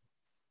 Anybody?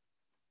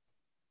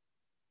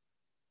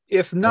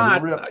 If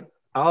not,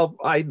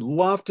 I'd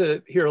love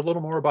to hear a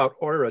little more about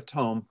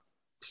Euratom.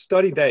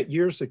 Studied that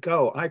years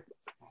ago.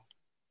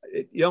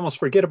 You almost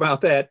forget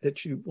about that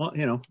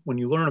when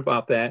you learn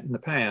about that in the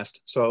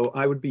past. So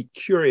I would be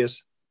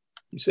curious.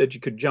 You said you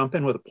could jump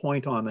in with a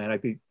point on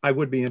that. I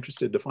would be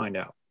interested to find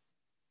out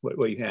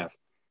what you have.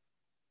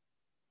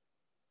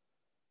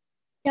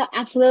 Yeah,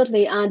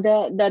 absolutely.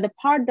 The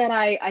part that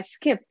I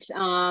skipped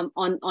on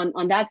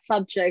that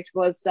subject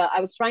was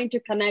I was trying to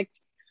connect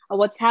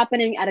what's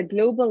happening at a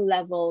global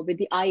level with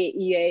the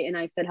IAEA, and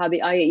I said how the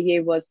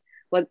IAEA was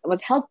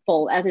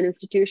helpful as an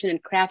institution in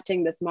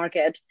crafting this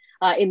market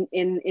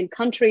in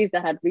countries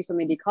that had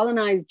recently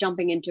decolonized,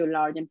 jumping into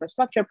large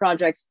infrastructure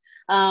projects.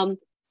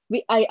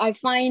 I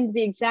find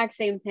the exact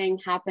same thing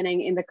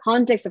happening in the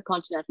context of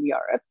continental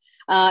Europe,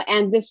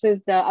 and this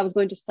is I was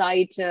going to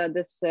cite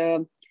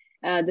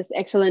this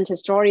excellent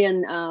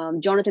historian,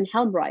 Jonathan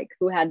Helmreich,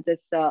 who had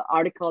this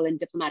article in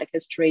Diplomatic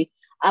History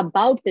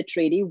about the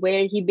treaty,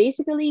 where he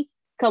basically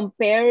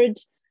compared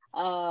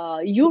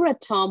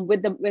Euratom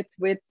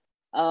with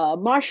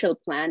Marshall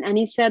Plan, and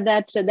he said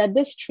that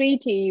this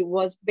treaty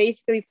was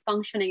basically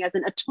functioning as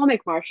an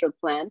atomic Marshall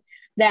Plan.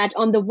 That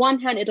on the one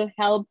hand, it'll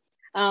help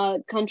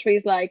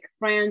countries like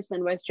France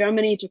and West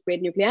Germany to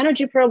create nuclear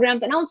energy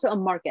programs, and also a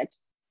market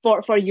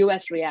for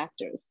US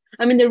reactors.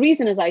 I mean, the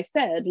reason, as I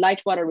said,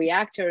 light water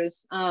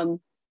reactors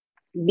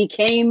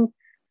became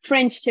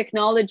French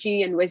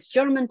technology and West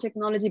German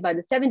technology by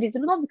the 70s. It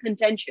was also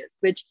contentious,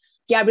 which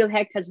Gabrielle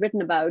Hecht has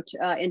written about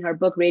in her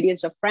book,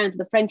 Radiance of France.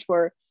 The French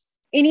were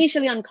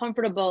initially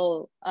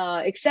uncomfortable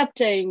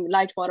accepting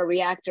light water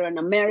reactor and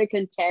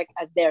American tech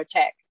as their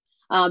tech.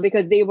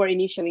 because they were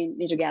initially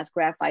natural gas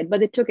graphite, but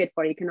they took it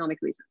for economic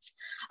reasons.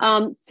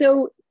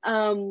 So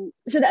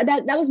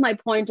that was my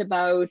point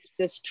about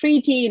this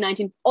treaty.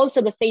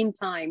 Also the same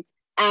time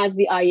as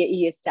the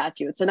IAEA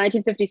statute. So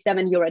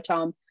 1957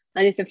 Euratom,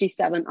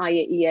 1957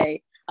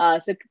 IAEA.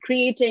 So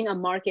creating a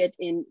market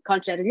in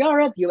continental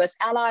Europe, US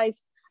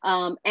allies,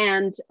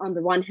 and on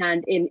the one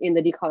hand in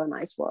the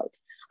decolonized world.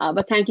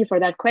 But thank you for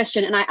that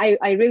question. And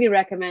I really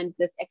recommend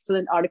this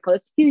excellent article.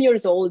 It's a few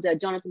years old,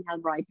 Jonathan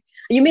Helmreich.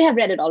 You may have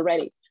read it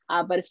already,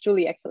 but it's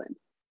truly excellent.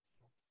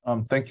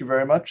 Thank you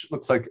very much.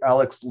 Looks like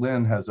Alex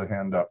Lin has a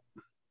hand up.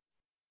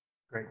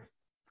 Great.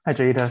 Hi,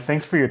 Jayita.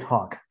 Thanks for your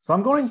talk. So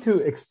I'm going to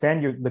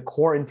extend the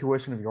core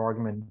intuition of your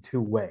argument in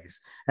two ways.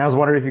 And I was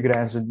wondering if you could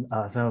answer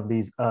some of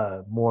these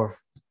more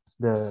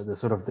the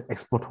sort of the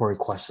exploratory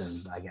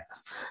questions, I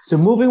guess. So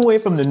moving away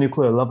from the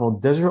nuclear level,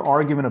 does your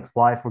argument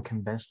apply for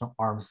conventional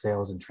arms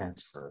sales and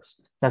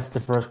transfers? That's the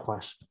first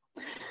question.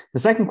 The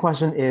second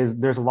question is,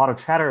 there's a lot of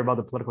chatter about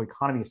the political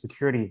economy and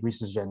security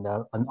research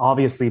agenda, and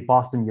obviously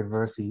Boston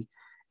University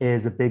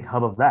is a big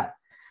hub of that.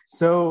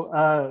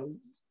 So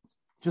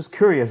just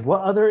curious,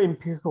 what other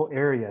empirical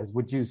areas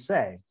would you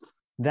say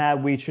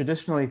that we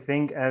traditionally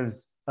think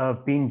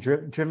of being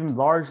driven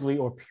largely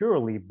or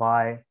purely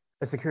by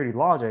a security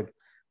logic,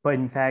 but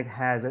in fact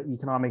has an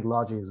economic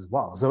logic as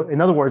well? So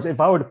in other words,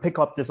 if I were to pick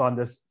up on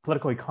this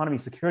political economy,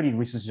 security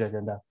research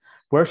agenda,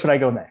 where should I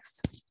go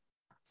next?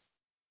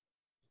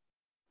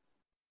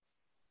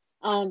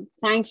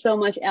 Thanks so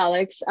much,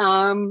 Alex.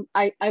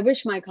 I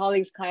wish my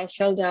colleagues Kaya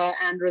Shilda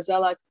and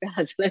Rosella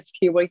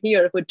Zelensky were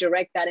here, who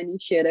direct that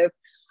initiative,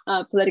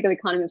 political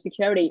economy of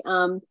security.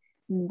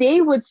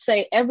 They would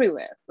say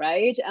everywhere,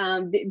 right?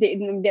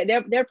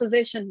 Their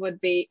position would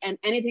be, and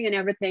anything and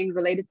everything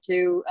related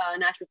to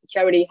national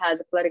security has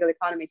a political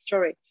economy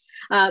story.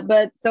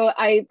 But so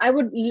I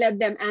would let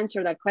them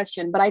answer that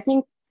question. But I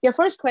think your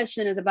first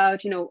question is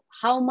about,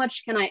 how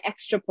much can I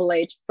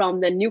extrapolate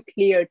from the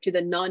nuclear to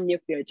the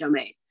non-nuclear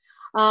domain?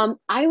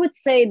 I would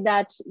say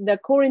that the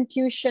core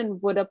intuition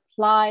would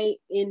apply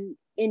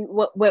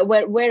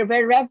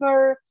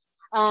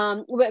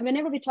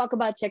whenever we talk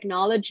about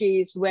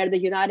technologies where the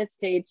United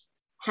States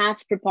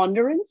has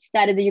preponderance,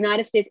 that is, the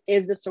United States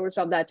is the source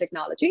of that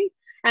technology.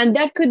 And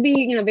that could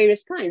be,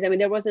 various kinds. I mean,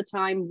 there was a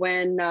time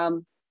when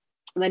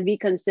we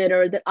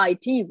considered that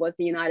IT was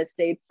the United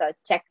States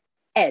tech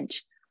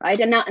edge, right?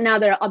 And now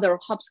there are other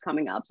hubs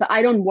coming up. So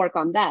I don't work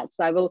on that.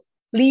 So I will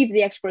leave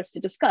the experts to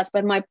discuss.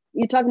 But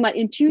you're talking about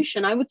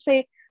intuition. I would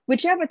say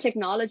whichever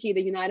technology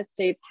the United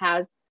States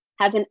has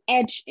an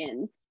edge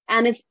in,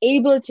 and is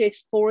able to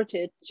export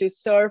it to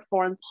serve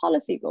foreign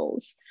policy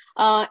goals.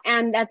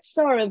 And that's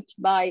served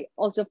by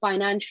also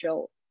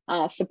financial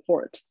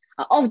support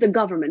of the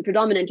government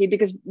predominantly,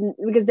 because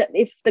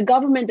if the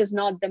government is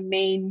not the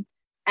main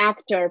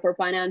actor for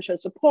financial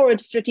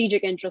support,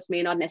 strategic interests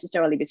may not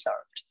necessarily be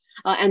served.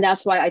 And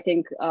that's why I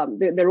think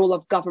the role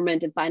of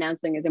government in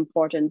financing is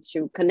important,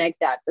 to connect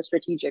the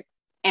strategic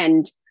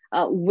end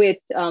with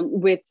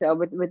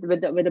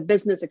the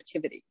business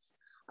activities.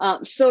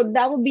 So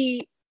that would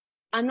be,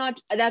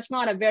 that's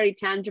not a very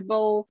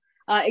tangible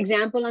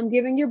example I'm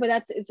giving you,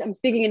 but I'm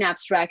speaking in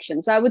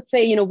abstraction. So I would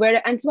say,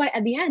 and so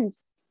at the end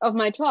of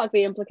my talk,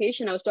 the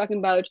implication, I was talking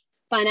about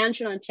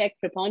financial and tech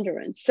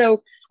preponderance.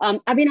 So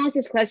I've been asked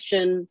this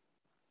question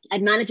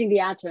at Managing the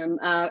Atom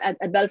at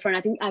Belfer, and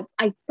I think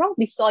I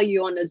probably saw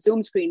you on a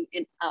Zoom screen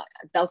at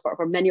Belfer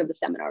for many of the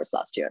seminars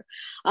last year.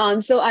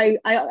 So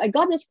I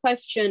got this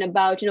question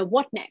about,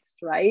 what next,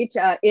 right?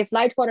 If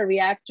light water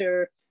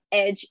reactor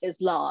edge is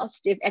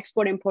lost, if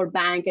Export-Import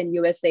Bank and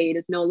USAID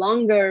is no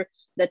longer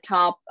the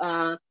top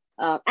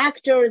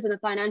actors in the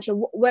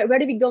financial, where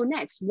do we go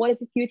next? What is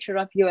the future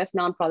of US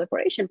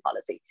non-proliferation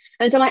policy?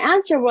 And so my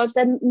answer was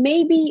that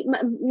maybe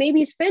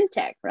it's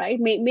fintech, right?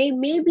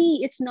 Maybe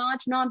it's not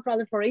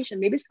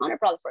non-proliferation, maybe it's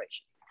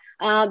counter-proliferation.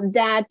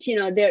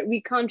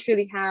 We can't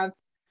really have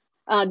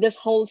this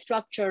whole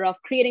structure of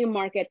creating a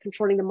market,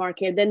 controlling the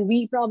market. Then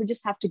we probably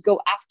just have to go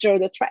after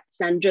the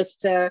threats and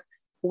just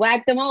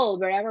whack them all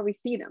wherever we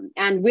see them,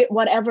 and with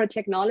whatever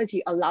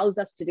technology allows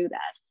us to do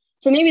that.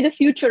 So maybe the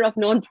future of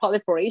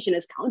non-proliferation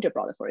is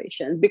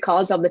counter-proliferation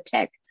because of the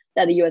tech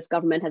that the US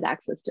government has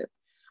access to.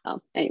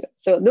 Anyway,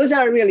 so those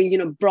are really,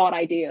 broad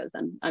ideas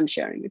I'm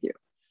sharing with you.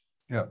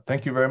 Yeah,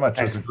 thank you very much.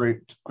 Thanks. That's a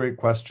great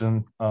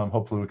question.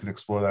 Hopefully we can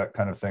explore that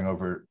kind of thing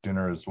over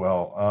dinner as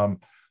well.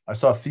 I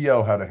saw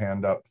Theo had a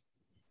hand up.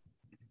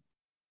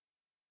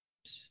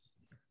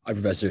 Hi,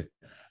 Professor.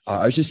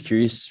 I was just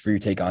curious for your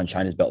take on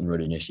China's Belt and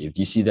Road Initiative.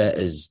 Do you see that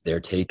as their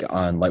take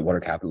on light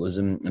water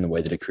capitalism and the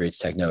way that it creates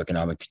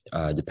techno-economic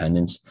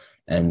dependence?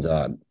 And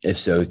if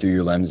so, through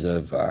your lens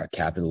of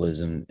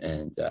capitalism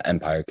and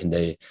empire, can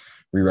they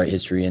rewrite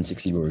history and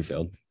succeed where we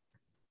failed?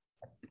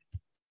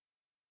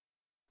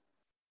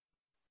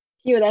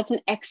 That's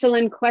an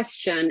excellent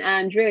question.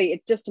 And really,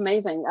 it's just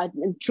amazing.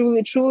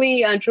 Truly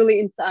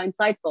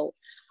insightful.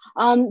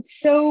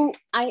 So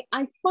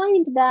I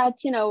find that,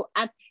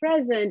 at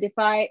present, if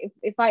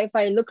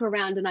I look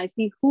around and I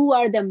see who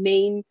are the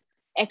main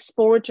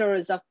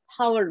exporters of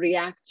power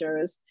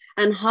reactors,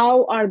 and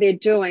how are they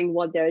doing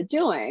what they're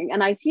doing.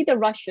 And I see the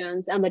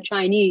Russians and the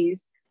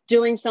Chinese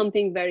doing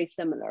something very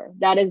similar.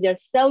 That is, they're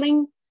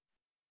selling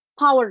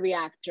power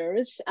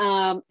reactors.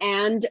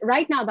 And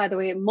right now, by the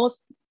way,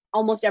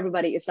 almost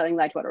everybody is selling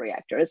light water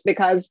reactors,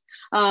 because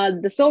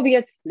the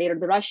Soviets, later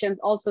the Russians,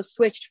 also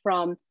switched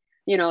from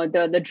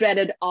the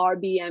dreaded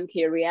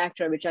RBMK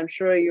reactor, which I'm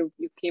sure you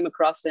came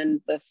across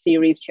in the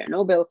series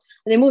Chernobyl,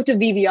 and they moved to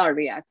VVR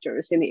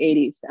reactors in the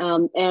 80s.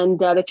 And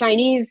the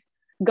Chinese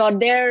got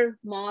their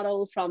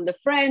model from the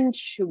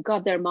French, who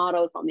got their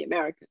model from the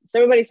Americans. So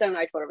everybody's selling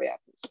light water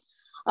reactors.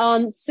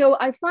 So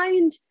I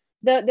find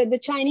the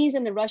Chinese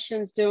and the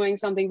Russians doing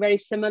something very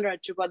similar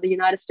to what the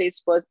United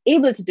States was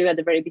able to do at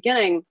the very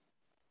beginning,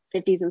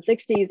 50s and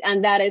 60s,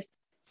 and that is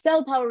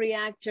sell power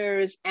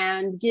reactors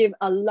and give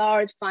a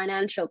large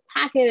financial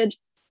package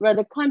where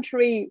the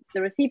country,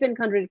 the recipient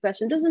country in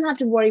question, doesn't have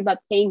to worry about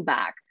paying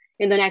back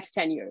in the next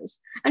 10 years.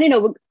 And,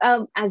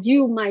 as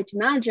you might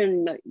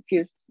imagine,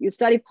 if you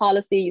study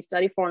policy, you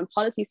study foreign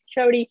policy,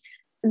 security,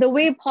 the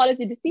way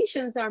policy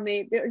decisions are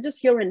made, they're just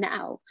here and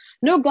now.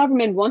 No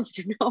government wants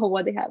to know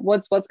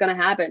what's going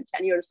to happen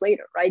 10 years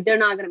later, right? They're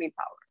not going to be in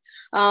power.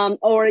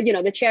 Or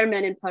the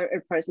chairman in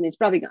person is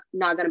probably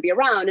not going to be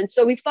around. And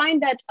so we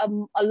find that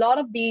a lot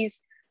of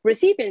these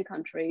recipient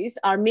countries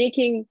are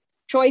making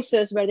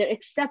choices where they're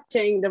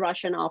accepting the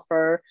Russian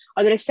offer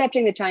or they're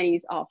accepting the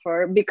Chinese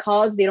offer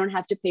because they don't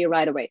have to pay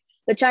right away.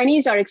 The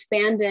Chinese are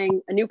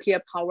expanding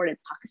nuclear power in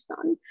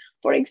Pakistan,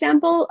 for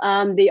example.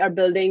 They are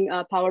building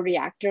power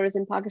reactors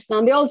in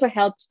Pakistan. They also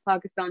helped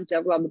Pakistan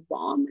develop a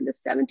bomb in the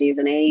 70s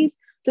and 80s.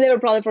 So they have a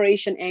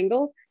proliferation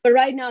angle. But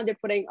right now they're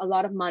putting a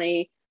lot of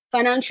money,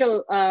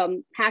 financial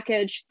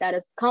package that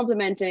is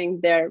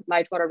complementing their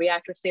light water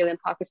reactor sale in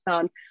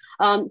Pakistan.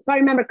 If I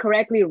remember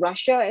correctly,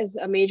 Russia is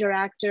a major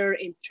actor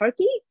in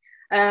Turkey.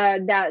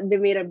 That they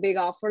made a big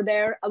offer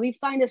there. We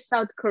find the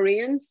South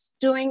Koreans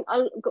doing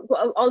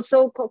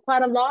also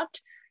quite a lot.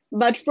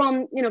 But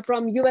from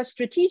U.S.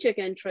 strategic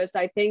interest,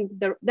 I think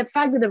the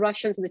fact that the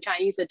Russians and the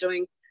Chinese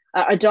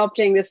are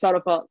adopting this sort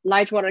of a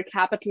light water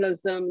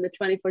capitalism in the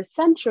 21st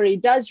century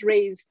does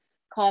raise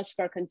cause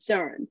for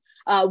concern.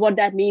 What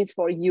that means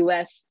for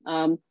U.S.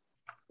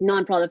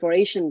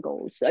 non-proliferation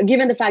goals,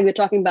 given the fact we're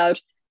talking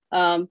about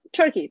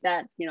Turkey,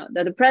 that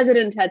that the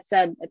president had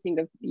said, I think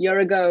a year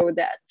ago,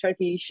 that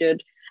Turkey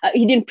should.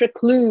 He didn't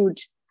preclude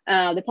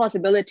the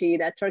possibility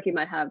that Turkey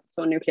might have its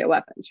own nuclear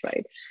weapons,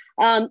 right?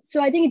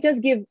 So I think it does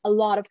give a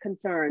lot of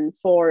concern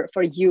for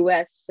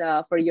U.S.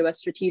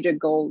 strategic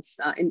goals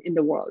in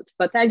the world.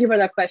 But thank you for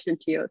that question,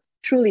 Theo.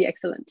 Truly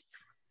excellent.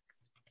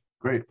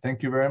 Great,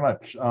 thank you very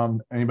much.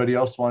 Anybody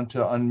else want to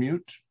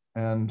unmute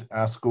and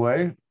ask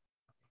away?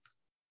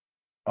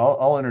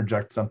 I'll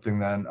interject something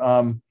then.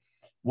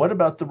 What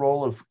about the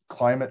role of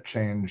climate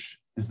change?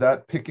 Is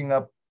that picking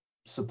up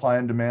supply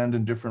and demand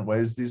in different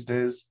ways these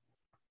days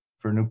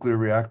for nuclear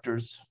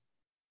reactors?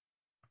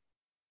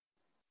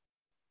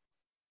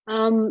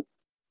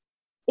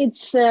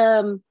 It's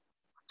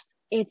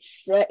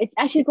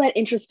actually quite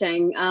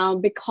interesting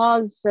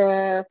because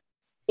I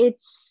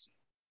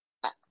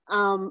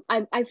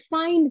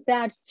find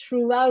that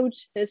throughout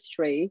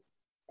history,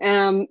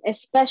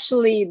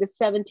 especially the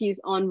 70s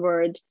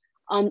onward,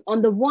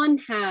 on the one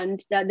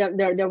hand, that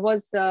there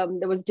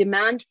was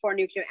demand for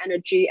nuclear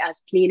energy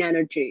as clean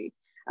energy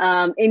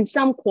in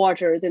some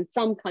quarters, in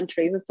some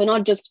countries. So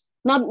not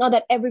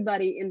that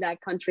everybody in that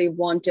country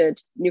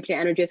wanted nuclear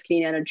energy as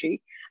clean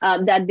energy.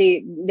 That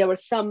there were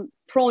some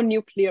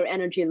pro-nuclear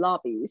energy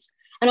lobbies,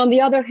 and on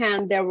the other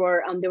hand, there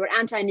were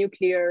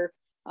anti-nuclear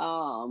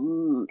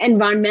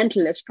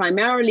environmentalists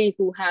primarily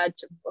who had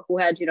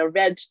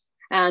read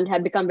and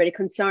had become very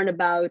concerned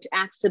about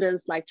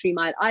accidents like 3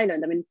 Mile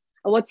Island. I mean,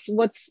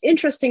 what's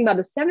interesting about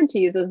the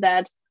 70s is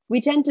that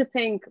we tend to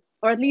think,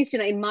 or at least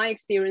in my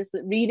experience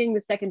reading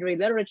the secondary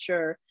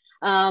literature,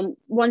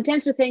 one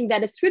tends to think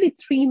that it's really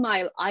 3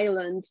 Mile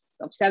Island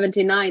of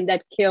 79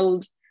 that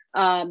killed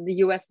the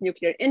US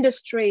nuclear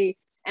industry,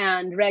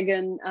 and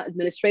Reagan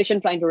administration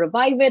trying to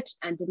revive it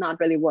and did not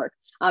really work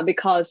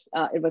because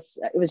it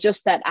was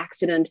just that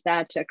accident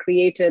that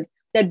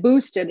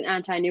boosted an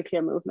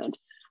anti-nuclear movement.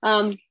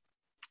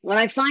 When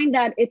I find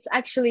that it's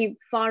actually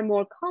far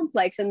more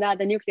complex, and that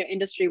the nuclear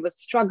industry was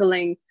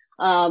struggling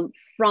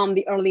from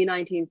the early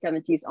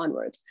 1970s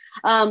onward.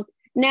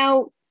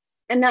 Now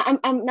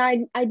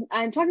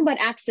I'm talking about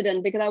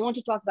accident because I want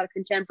to talk about a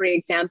contemporary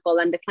example,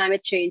 and the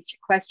climate change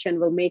question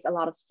will make a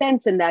lot of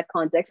sense in that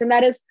context. And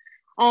that is,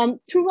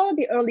 throughout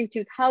the early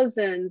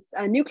 2000s,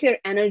 nuclear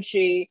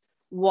energy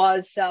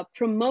was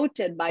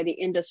promoted by the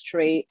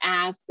industry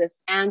as this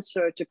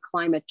answer to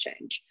climate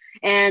change.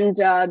 And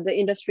the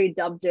industry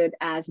dubbed it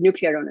as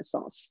nuclear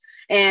renaissance.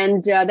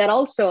 And that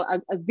also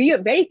a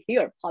very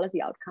clear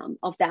policy outcome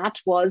of that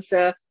was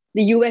the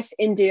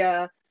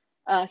US-India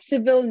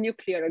civil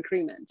nuclear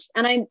agreement.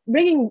 And I'm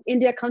bringing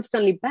India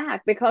constantly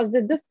back because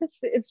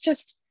it's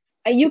just,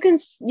 you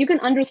can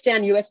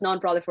understand US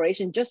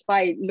non-proliferation just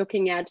by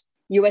looking at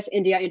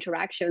US-India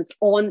interactions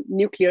on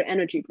nuclear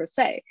energy per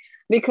se.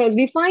 because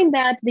we find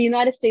that the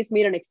United States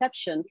made an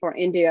exception for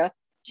India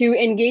to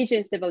engage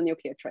in civil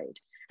nuclear trade.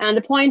 And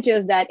the point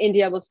is that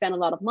India will spend a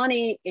lot of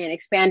money in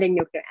expanding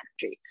nuclear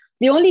energy.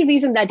 The only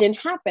reason that didn't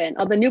happen,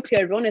 or the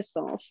nuclear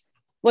renaissance,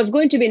 was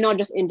going to be not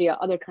just India,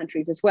 other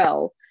countries as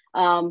well,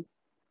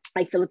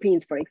 like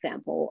Philippines, for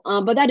example.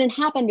 But that didn't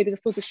happen because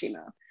of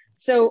Fukushima.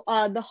 So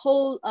the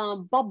whole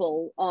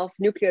bubble of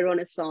nuclear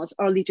renaissance,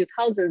 early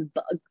 2000s,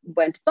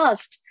 went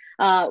bust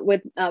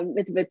with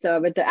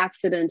the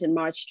accident in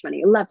March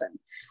 2011.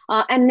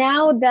 And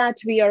now that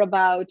we are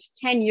about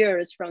 10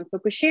 years from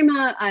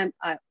Fukushima, I'm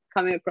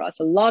coming across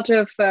a lot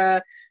of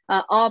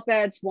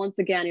op-eds. Once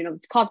again,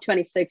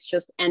 COP26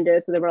 just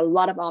ended, so there were a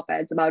lot of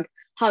op-eds about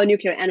how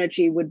nuclear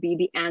energy would be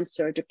the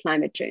answer to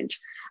climate change.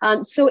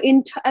 So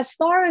as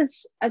far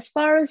as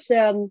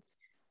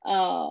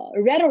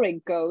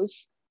rhetoric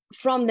goes,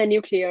 from the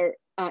nuclear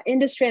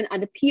industry and at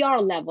the PR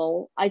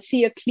level, I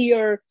see a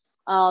clear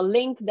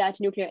link that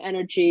nuclear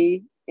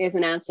energy is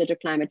an answer to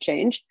climate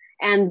change,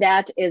 and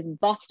that is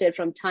busted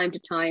from time to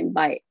time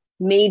by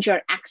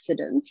major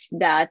accidents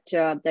that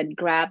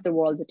grab the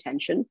world's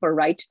attention for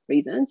right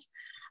reasons.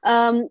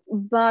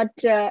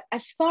 But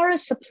as far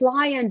as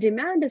supply and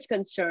demand is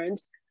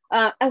concerned,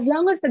 as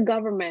long as the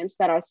governments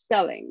that are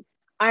selling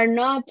are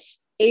not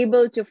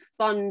able to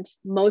fund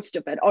most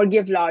of it or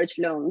give large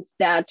loans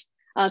that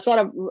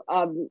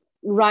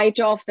write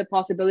off the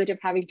possibility of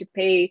having to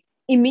pay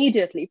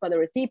immediately for the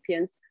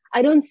recipients,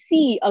 I don't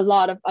see a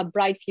lot of a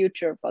bright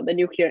future for the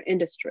nuclear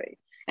industry.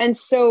 And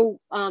so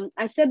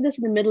I said this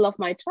in the middle of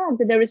my talk,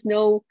 that there is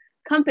no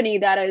company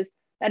that is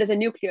a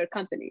nuclear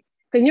company,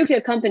 because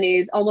nuclear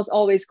companies almost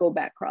always go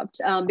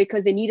bankrupt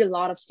because they need a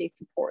lot of state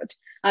support,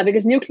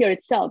 because nuclear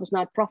itself is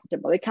not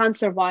profitable. It can't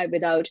survive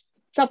without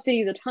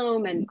subsidies at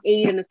home and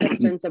aid and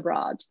assistance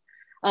abroad.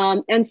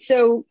 And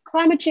so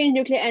climate change,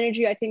 nuclear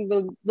energy, I think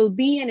will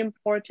be an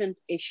important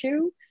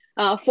issue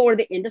for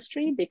the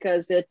industry,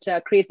 because it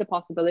creates the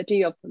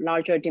possibility of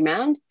larger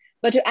demand.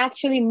 But to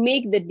actually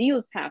make the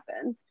deals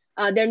happen,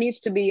 there needs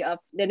to be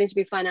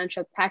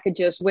financial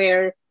packages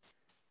where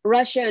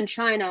Russia and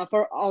China,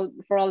 for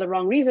all the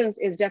wrong reasons,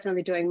 is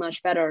definitely doing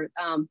much better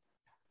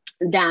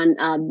than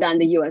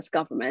the U.S.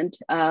 government.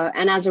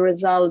 And as a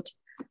result,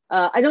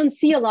 I don't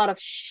see a lot of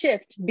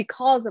shift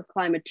because of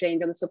climate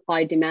change on the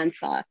supply demand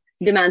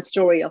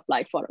story of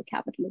light water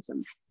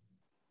capitalism.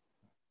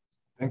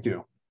 Thank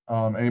you.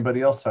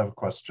 Anybody else have a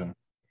question?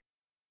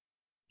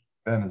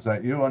 Ben, is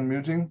that you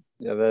unmuting?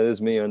 Yeah, that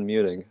is me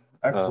unmuting.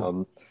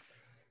 Excellent.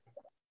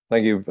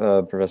 Thank you,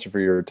 Professor,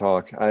 for your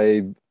talk.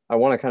 I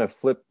want to kind of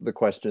flip the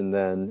question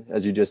then.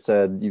 As you just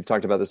said, you've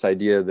talked about this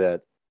idea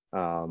that,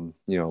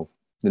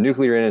 the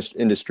nuclear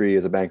industry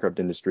is a bankrupt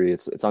industry.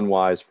 It's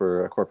unwise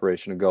for a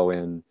corporation to go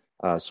in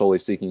solely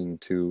seeking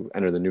to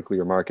enter the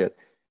nuclear market.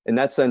 In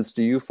that sense,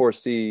 do you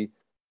foresee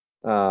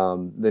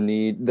the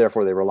need,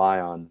 therefore they rely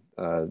on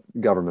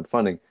government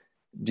funding?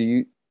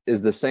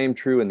 Is the same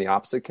true in the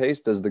opposite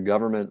case? Does the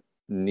government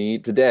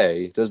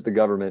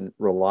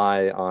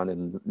rely on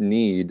and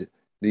need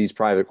these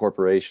private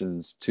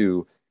corporations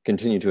to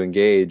continue to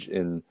engage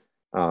in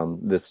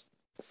this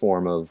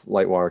form of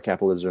light water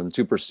capitalism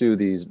to pursue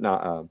these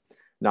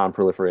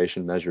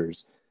non-proliferation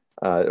measures?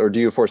 Or do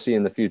you foresee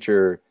in the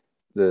future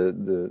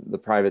the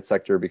private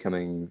sector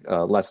becoming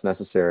less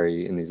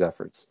necessary in these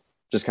efforts?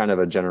 Just kind of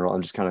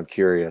I'm just kind of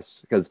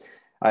curious, because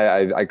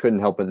I couldn't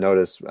help but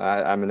notice,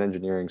 I'm an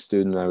engineering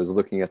student. I was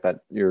looking at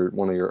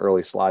one of your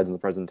early slides in the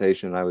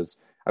presentation, and I was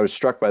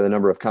struck by the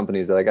number of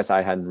companies that I guess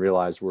I hadn't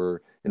realized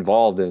were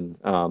involved in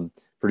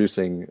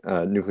producing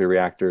nuclear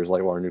reactors,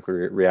 light water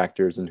nuclear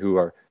reactors, and who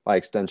are by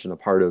extension a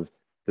part of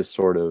this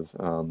sort of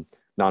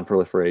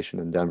non-proliferation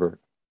endeavor.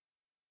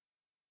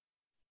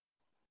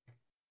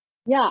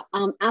 Yeah,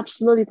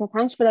 absolutely.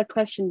 Thanks for that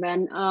question,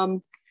 Ben.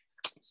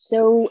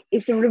 So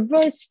it's the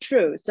reverse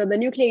true. So the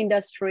nuclear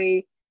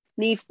industry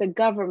needs the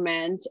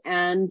government,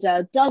 and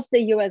does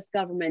the US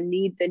government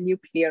need the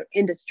nuclear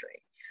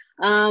industry?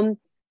 I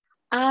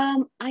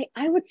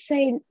would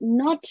say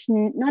not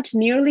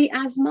nearly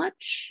as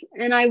much.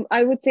 And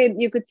I would say,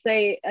 you could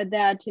say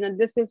that,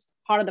 this is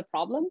part of the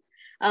problem.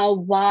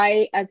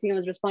 Why, as I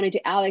was responding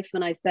to Alex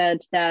when I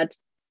said that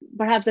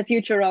perhaps the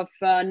future of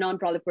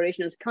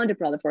non-proliferation is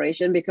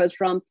counter-proliferation, because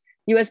from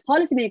US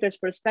policymakers'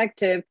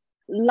 perspective,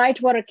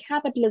 light water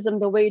capitalism,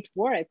 the way it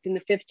worked in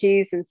the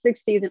 50s and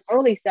 60s and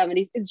early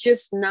 70s, is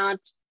just not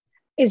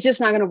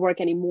going to work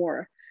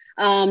anymore.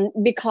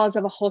 Because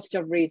of a host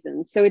of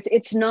reasons. So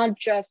it's not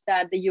just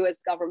that the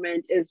US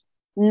government is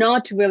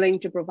not willing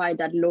to provide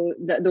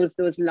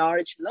those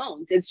large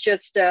loans. It's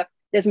just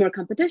there's more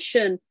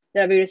competition.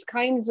 There are various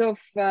kinds of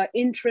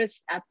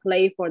interests at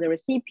play for the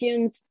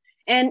recipients.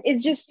 And it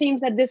just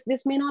seems that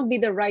this may not be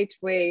the right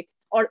way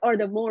or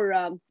the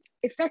more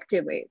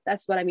effective way.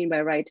 That's what I mean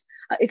by right.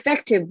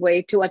 Effective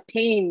way to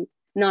attain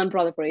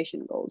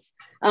non-proliferation goals.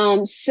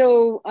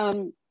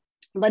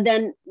 But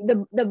then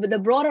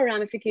the broader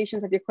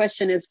ramifications of your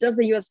question is, does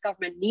the US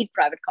government need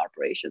private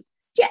corporations?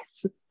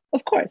 Yes,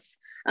 Of course.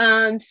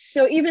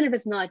 So even if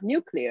it's not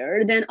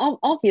nuclear, then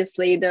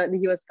obviously the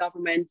US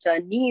government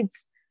needs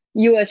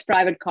US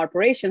private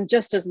corporations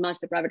just as much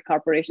the private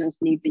corporations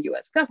need the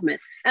US government.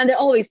 And there are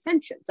always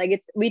tensions.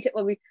 Like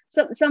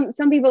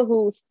some people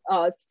who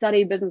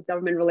study business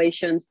government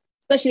relations,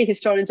 especially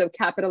historians of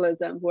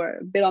capitalism who are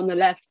a bit on the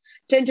left,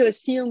 tend to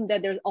assume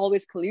that there's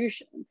always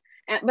collusion.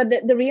 But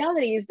the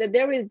reality is that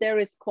there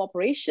is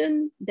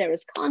cooperation, there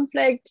is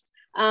conflict,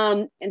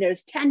 and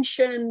there's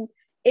tension.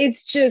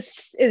 It's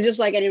just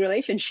like any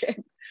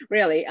relationship,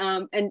 really.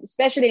 And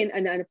especially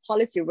in a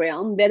policy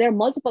realm, there are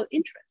multiple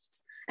interests.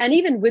 And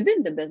even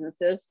within the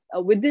businesses,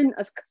 within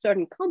a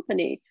certain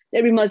company,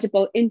 there are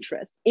multiple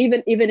interests,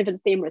 even if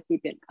it's the same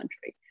recipient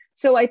country.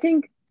 So I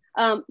think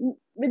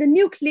with a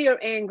nuclear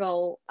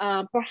angle,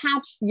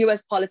 perhaps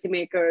US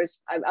policymakers,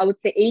 I would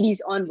say 80s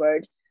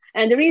onward.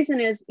 And the reason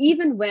is,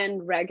 even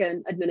when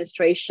Reagan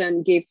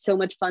administration gave so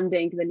much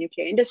funding to the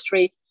nuclear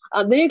industry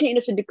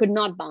could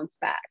not bounce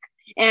back.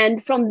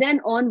 And from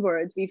then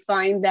onwards, we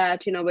find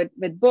that,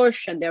 with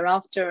Bush and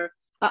thereafter,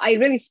 I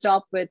really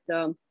stopped with,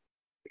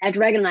 at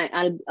Reagan,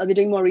 I'll be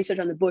doing more research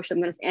on the Bush.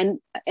 I'm going to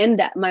end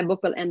that. My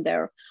book will end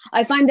there.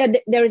 I find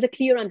that there is a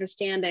clear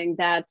understanding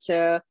that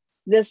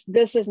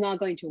this is not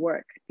going to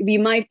work. We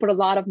might put a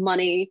lot of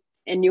money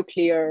in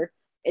nuclear.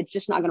 It's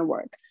just not going to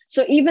work.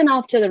 So even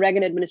after the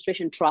Reagan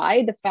administration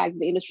tried, the fact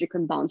the industry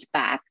couldn't bounce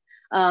back,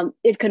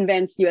 it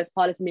convinced US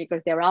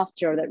policymakers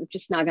thereafter that we're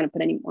just not going to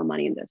put any more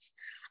money in this.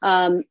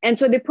 And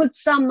so they put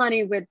some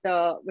money with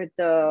the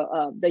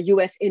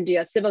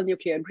US-India civil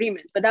nuclear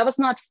agreement, but that was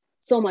not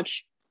so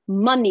much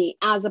money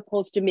as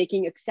opposed to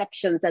making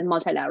exceptions at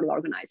multilateral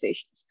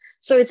organizations.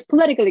 So it's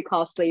politically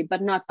costly,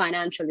 but not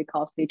financially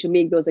costly to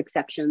make those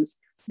exceptions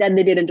that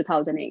they did in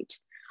 2008.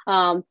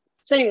 So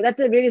anyway, that's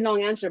a really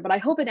long answer, but I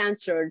hope it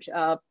answered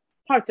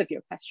parts of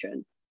your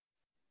question.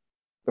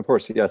 Of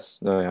course, yes.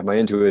 My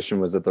intuition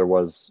was that there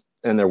was,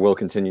 and there will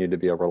continue to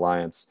be, a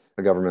reliance,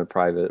 a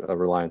government-private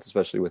reliance,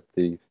 especially with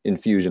the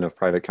infusion of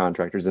private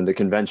contractors into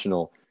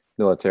conventional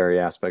military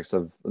aspects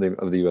of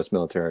the U.S.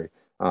 military.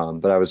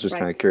 But I was just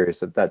kind of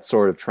curious if that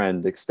sort of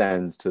trend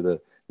extends to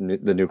the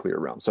nuclear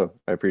realm. So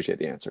I appreciate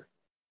the answer.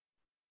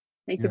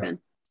 Thank you, Ben.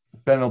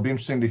 Ben, it'll be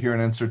interesting to hear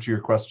an answer to your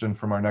question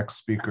from our next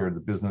speaker, the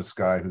business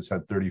guy who's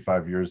had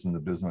 35 years in the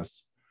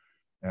business,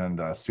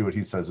 and see what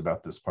he says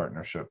about this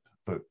partnership.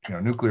 But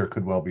nuclear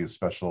could well be a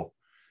special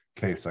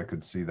case. I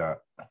could see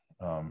that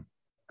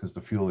because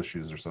the fuel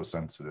issues are so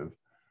sensitive.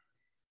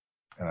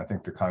 And I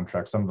think the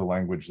contract, some of the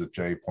language that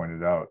Jay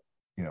pointed out,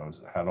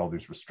 had all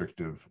these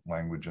restrictive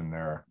language in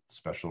there,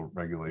 special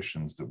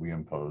regulations that we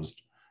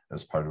imposed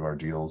as part of our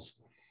deals.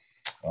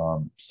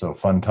 So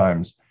fun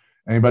times.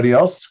 Anybody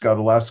else got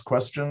a last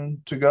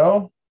question to go?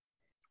 All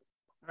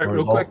right,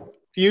 real quick,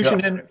 fusion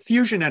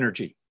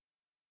energy.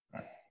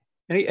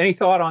 Any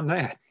thought on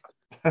that?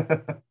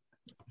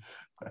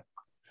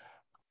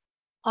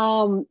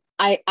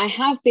 I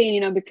have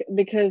been,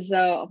 because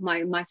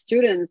my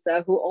students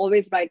who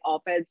always write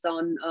op-eds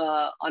on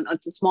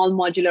small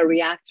modular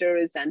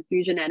reactors and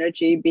fusion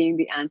energy being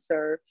the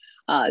answer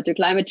to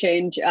climate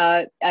change.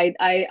 I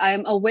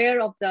am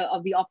aware of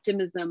the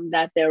optimism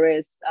that there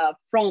is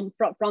from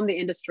the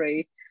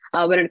industry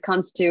when it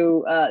comes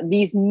to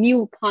these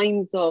new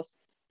kinds of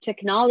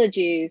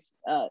technologies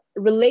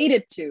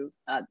related to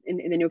in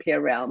the nuclear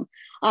realm.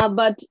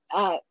 But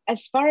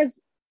as far as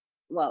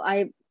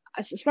I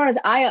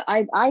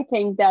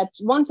think that,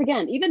 once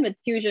again, even with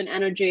fusion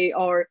energy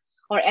or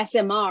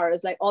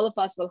SMRs, like all of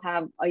us will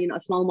have a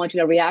small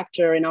modular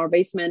reactor in our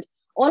basement.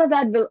 All of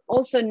that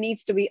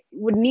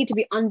would need to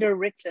be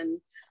underwritten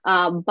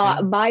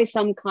by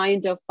some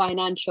kind of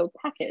financial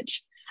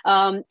package.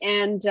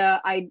 And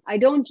I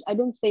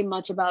don't say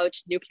much about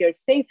nuclear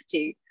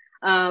safety,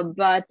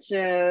 but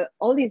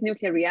all these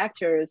nuclear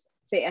reactors,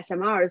 say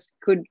SMRs,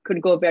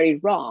 could go very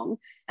wrong,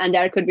 and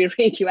there could be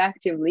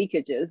radioactive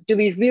leakages. Do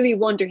we really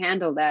want to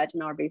handle that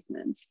in our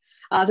basements?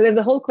 So there's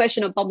the whole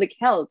question of public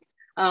health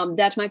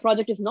that my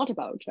project is not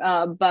about,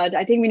 but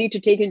I think we need to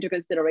take into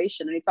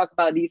consideration. And we talk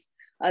about these,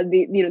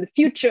 the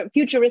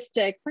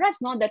futuristic,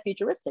 perhaps not that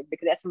futuristic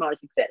because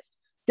SMRs exist.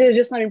 They're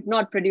just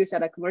not produced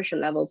at a commercial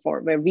level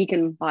where we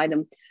can buy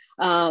them.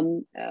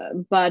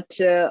 But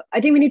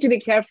I think we need to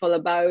be careful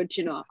about,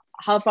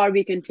 how far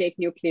we can take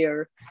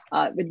nuclear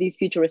with these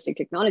futuristic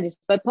technologies.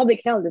 But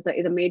public health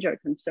is a major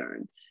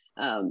concern.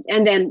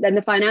 And then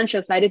the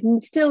financial side, it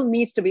still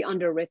needs to be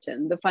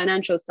underwritten. The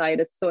financial side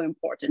is so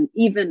important,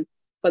 even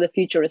for the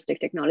futuristic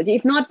technology,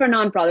 if not for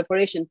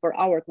non-proliferation, for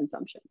our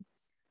consumption.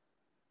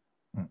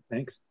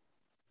 Thanks.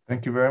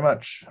 Thank you very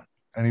much.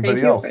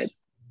 Anybody else?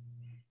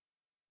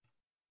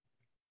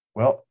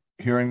 Well,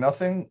 hearing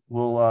nothing,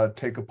 we'll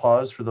take a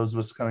pause. For those of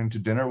us coming to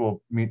dinner,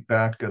 we'll meet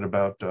back at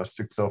about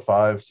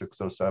 6:05,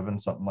 6:07,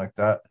 something like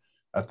that,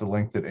 at the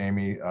link that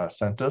Amy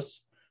sent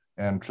us.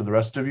 And for the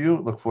rest of you,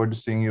 look forward to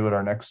seeing you at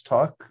our next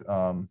talk.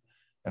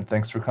 And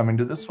thanks for coming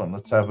to this one.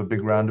 Let's have a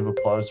big round of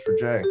applause for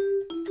Jay.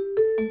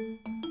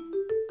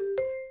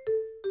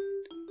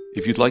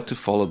 If you'd like to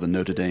follow the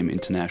Notre Dame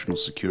International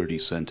Security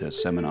Center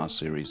seminar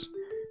series,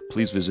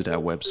 please visit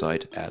our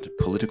website at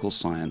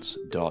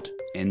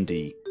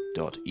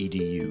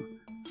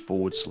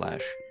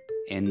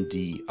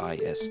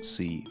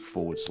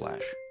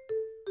politicalscience.nd.edu/NDISC/,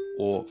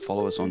 or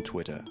follow us on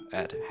Twitter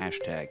at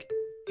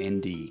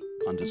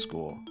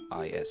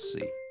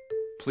 #ND_ISC.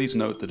 Please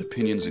note that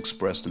opinions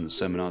expressed in the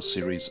seminar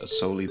series are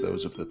solely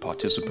those of the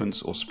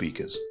participants or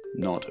speakers,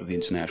 not of the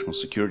International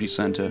Security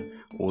Center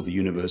or the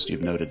University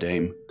of Notre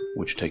Dame,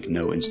 which take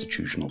no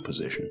institutional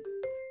position.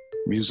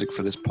 Music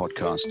for this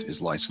podcast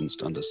is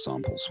licensed under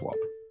Sample Swap.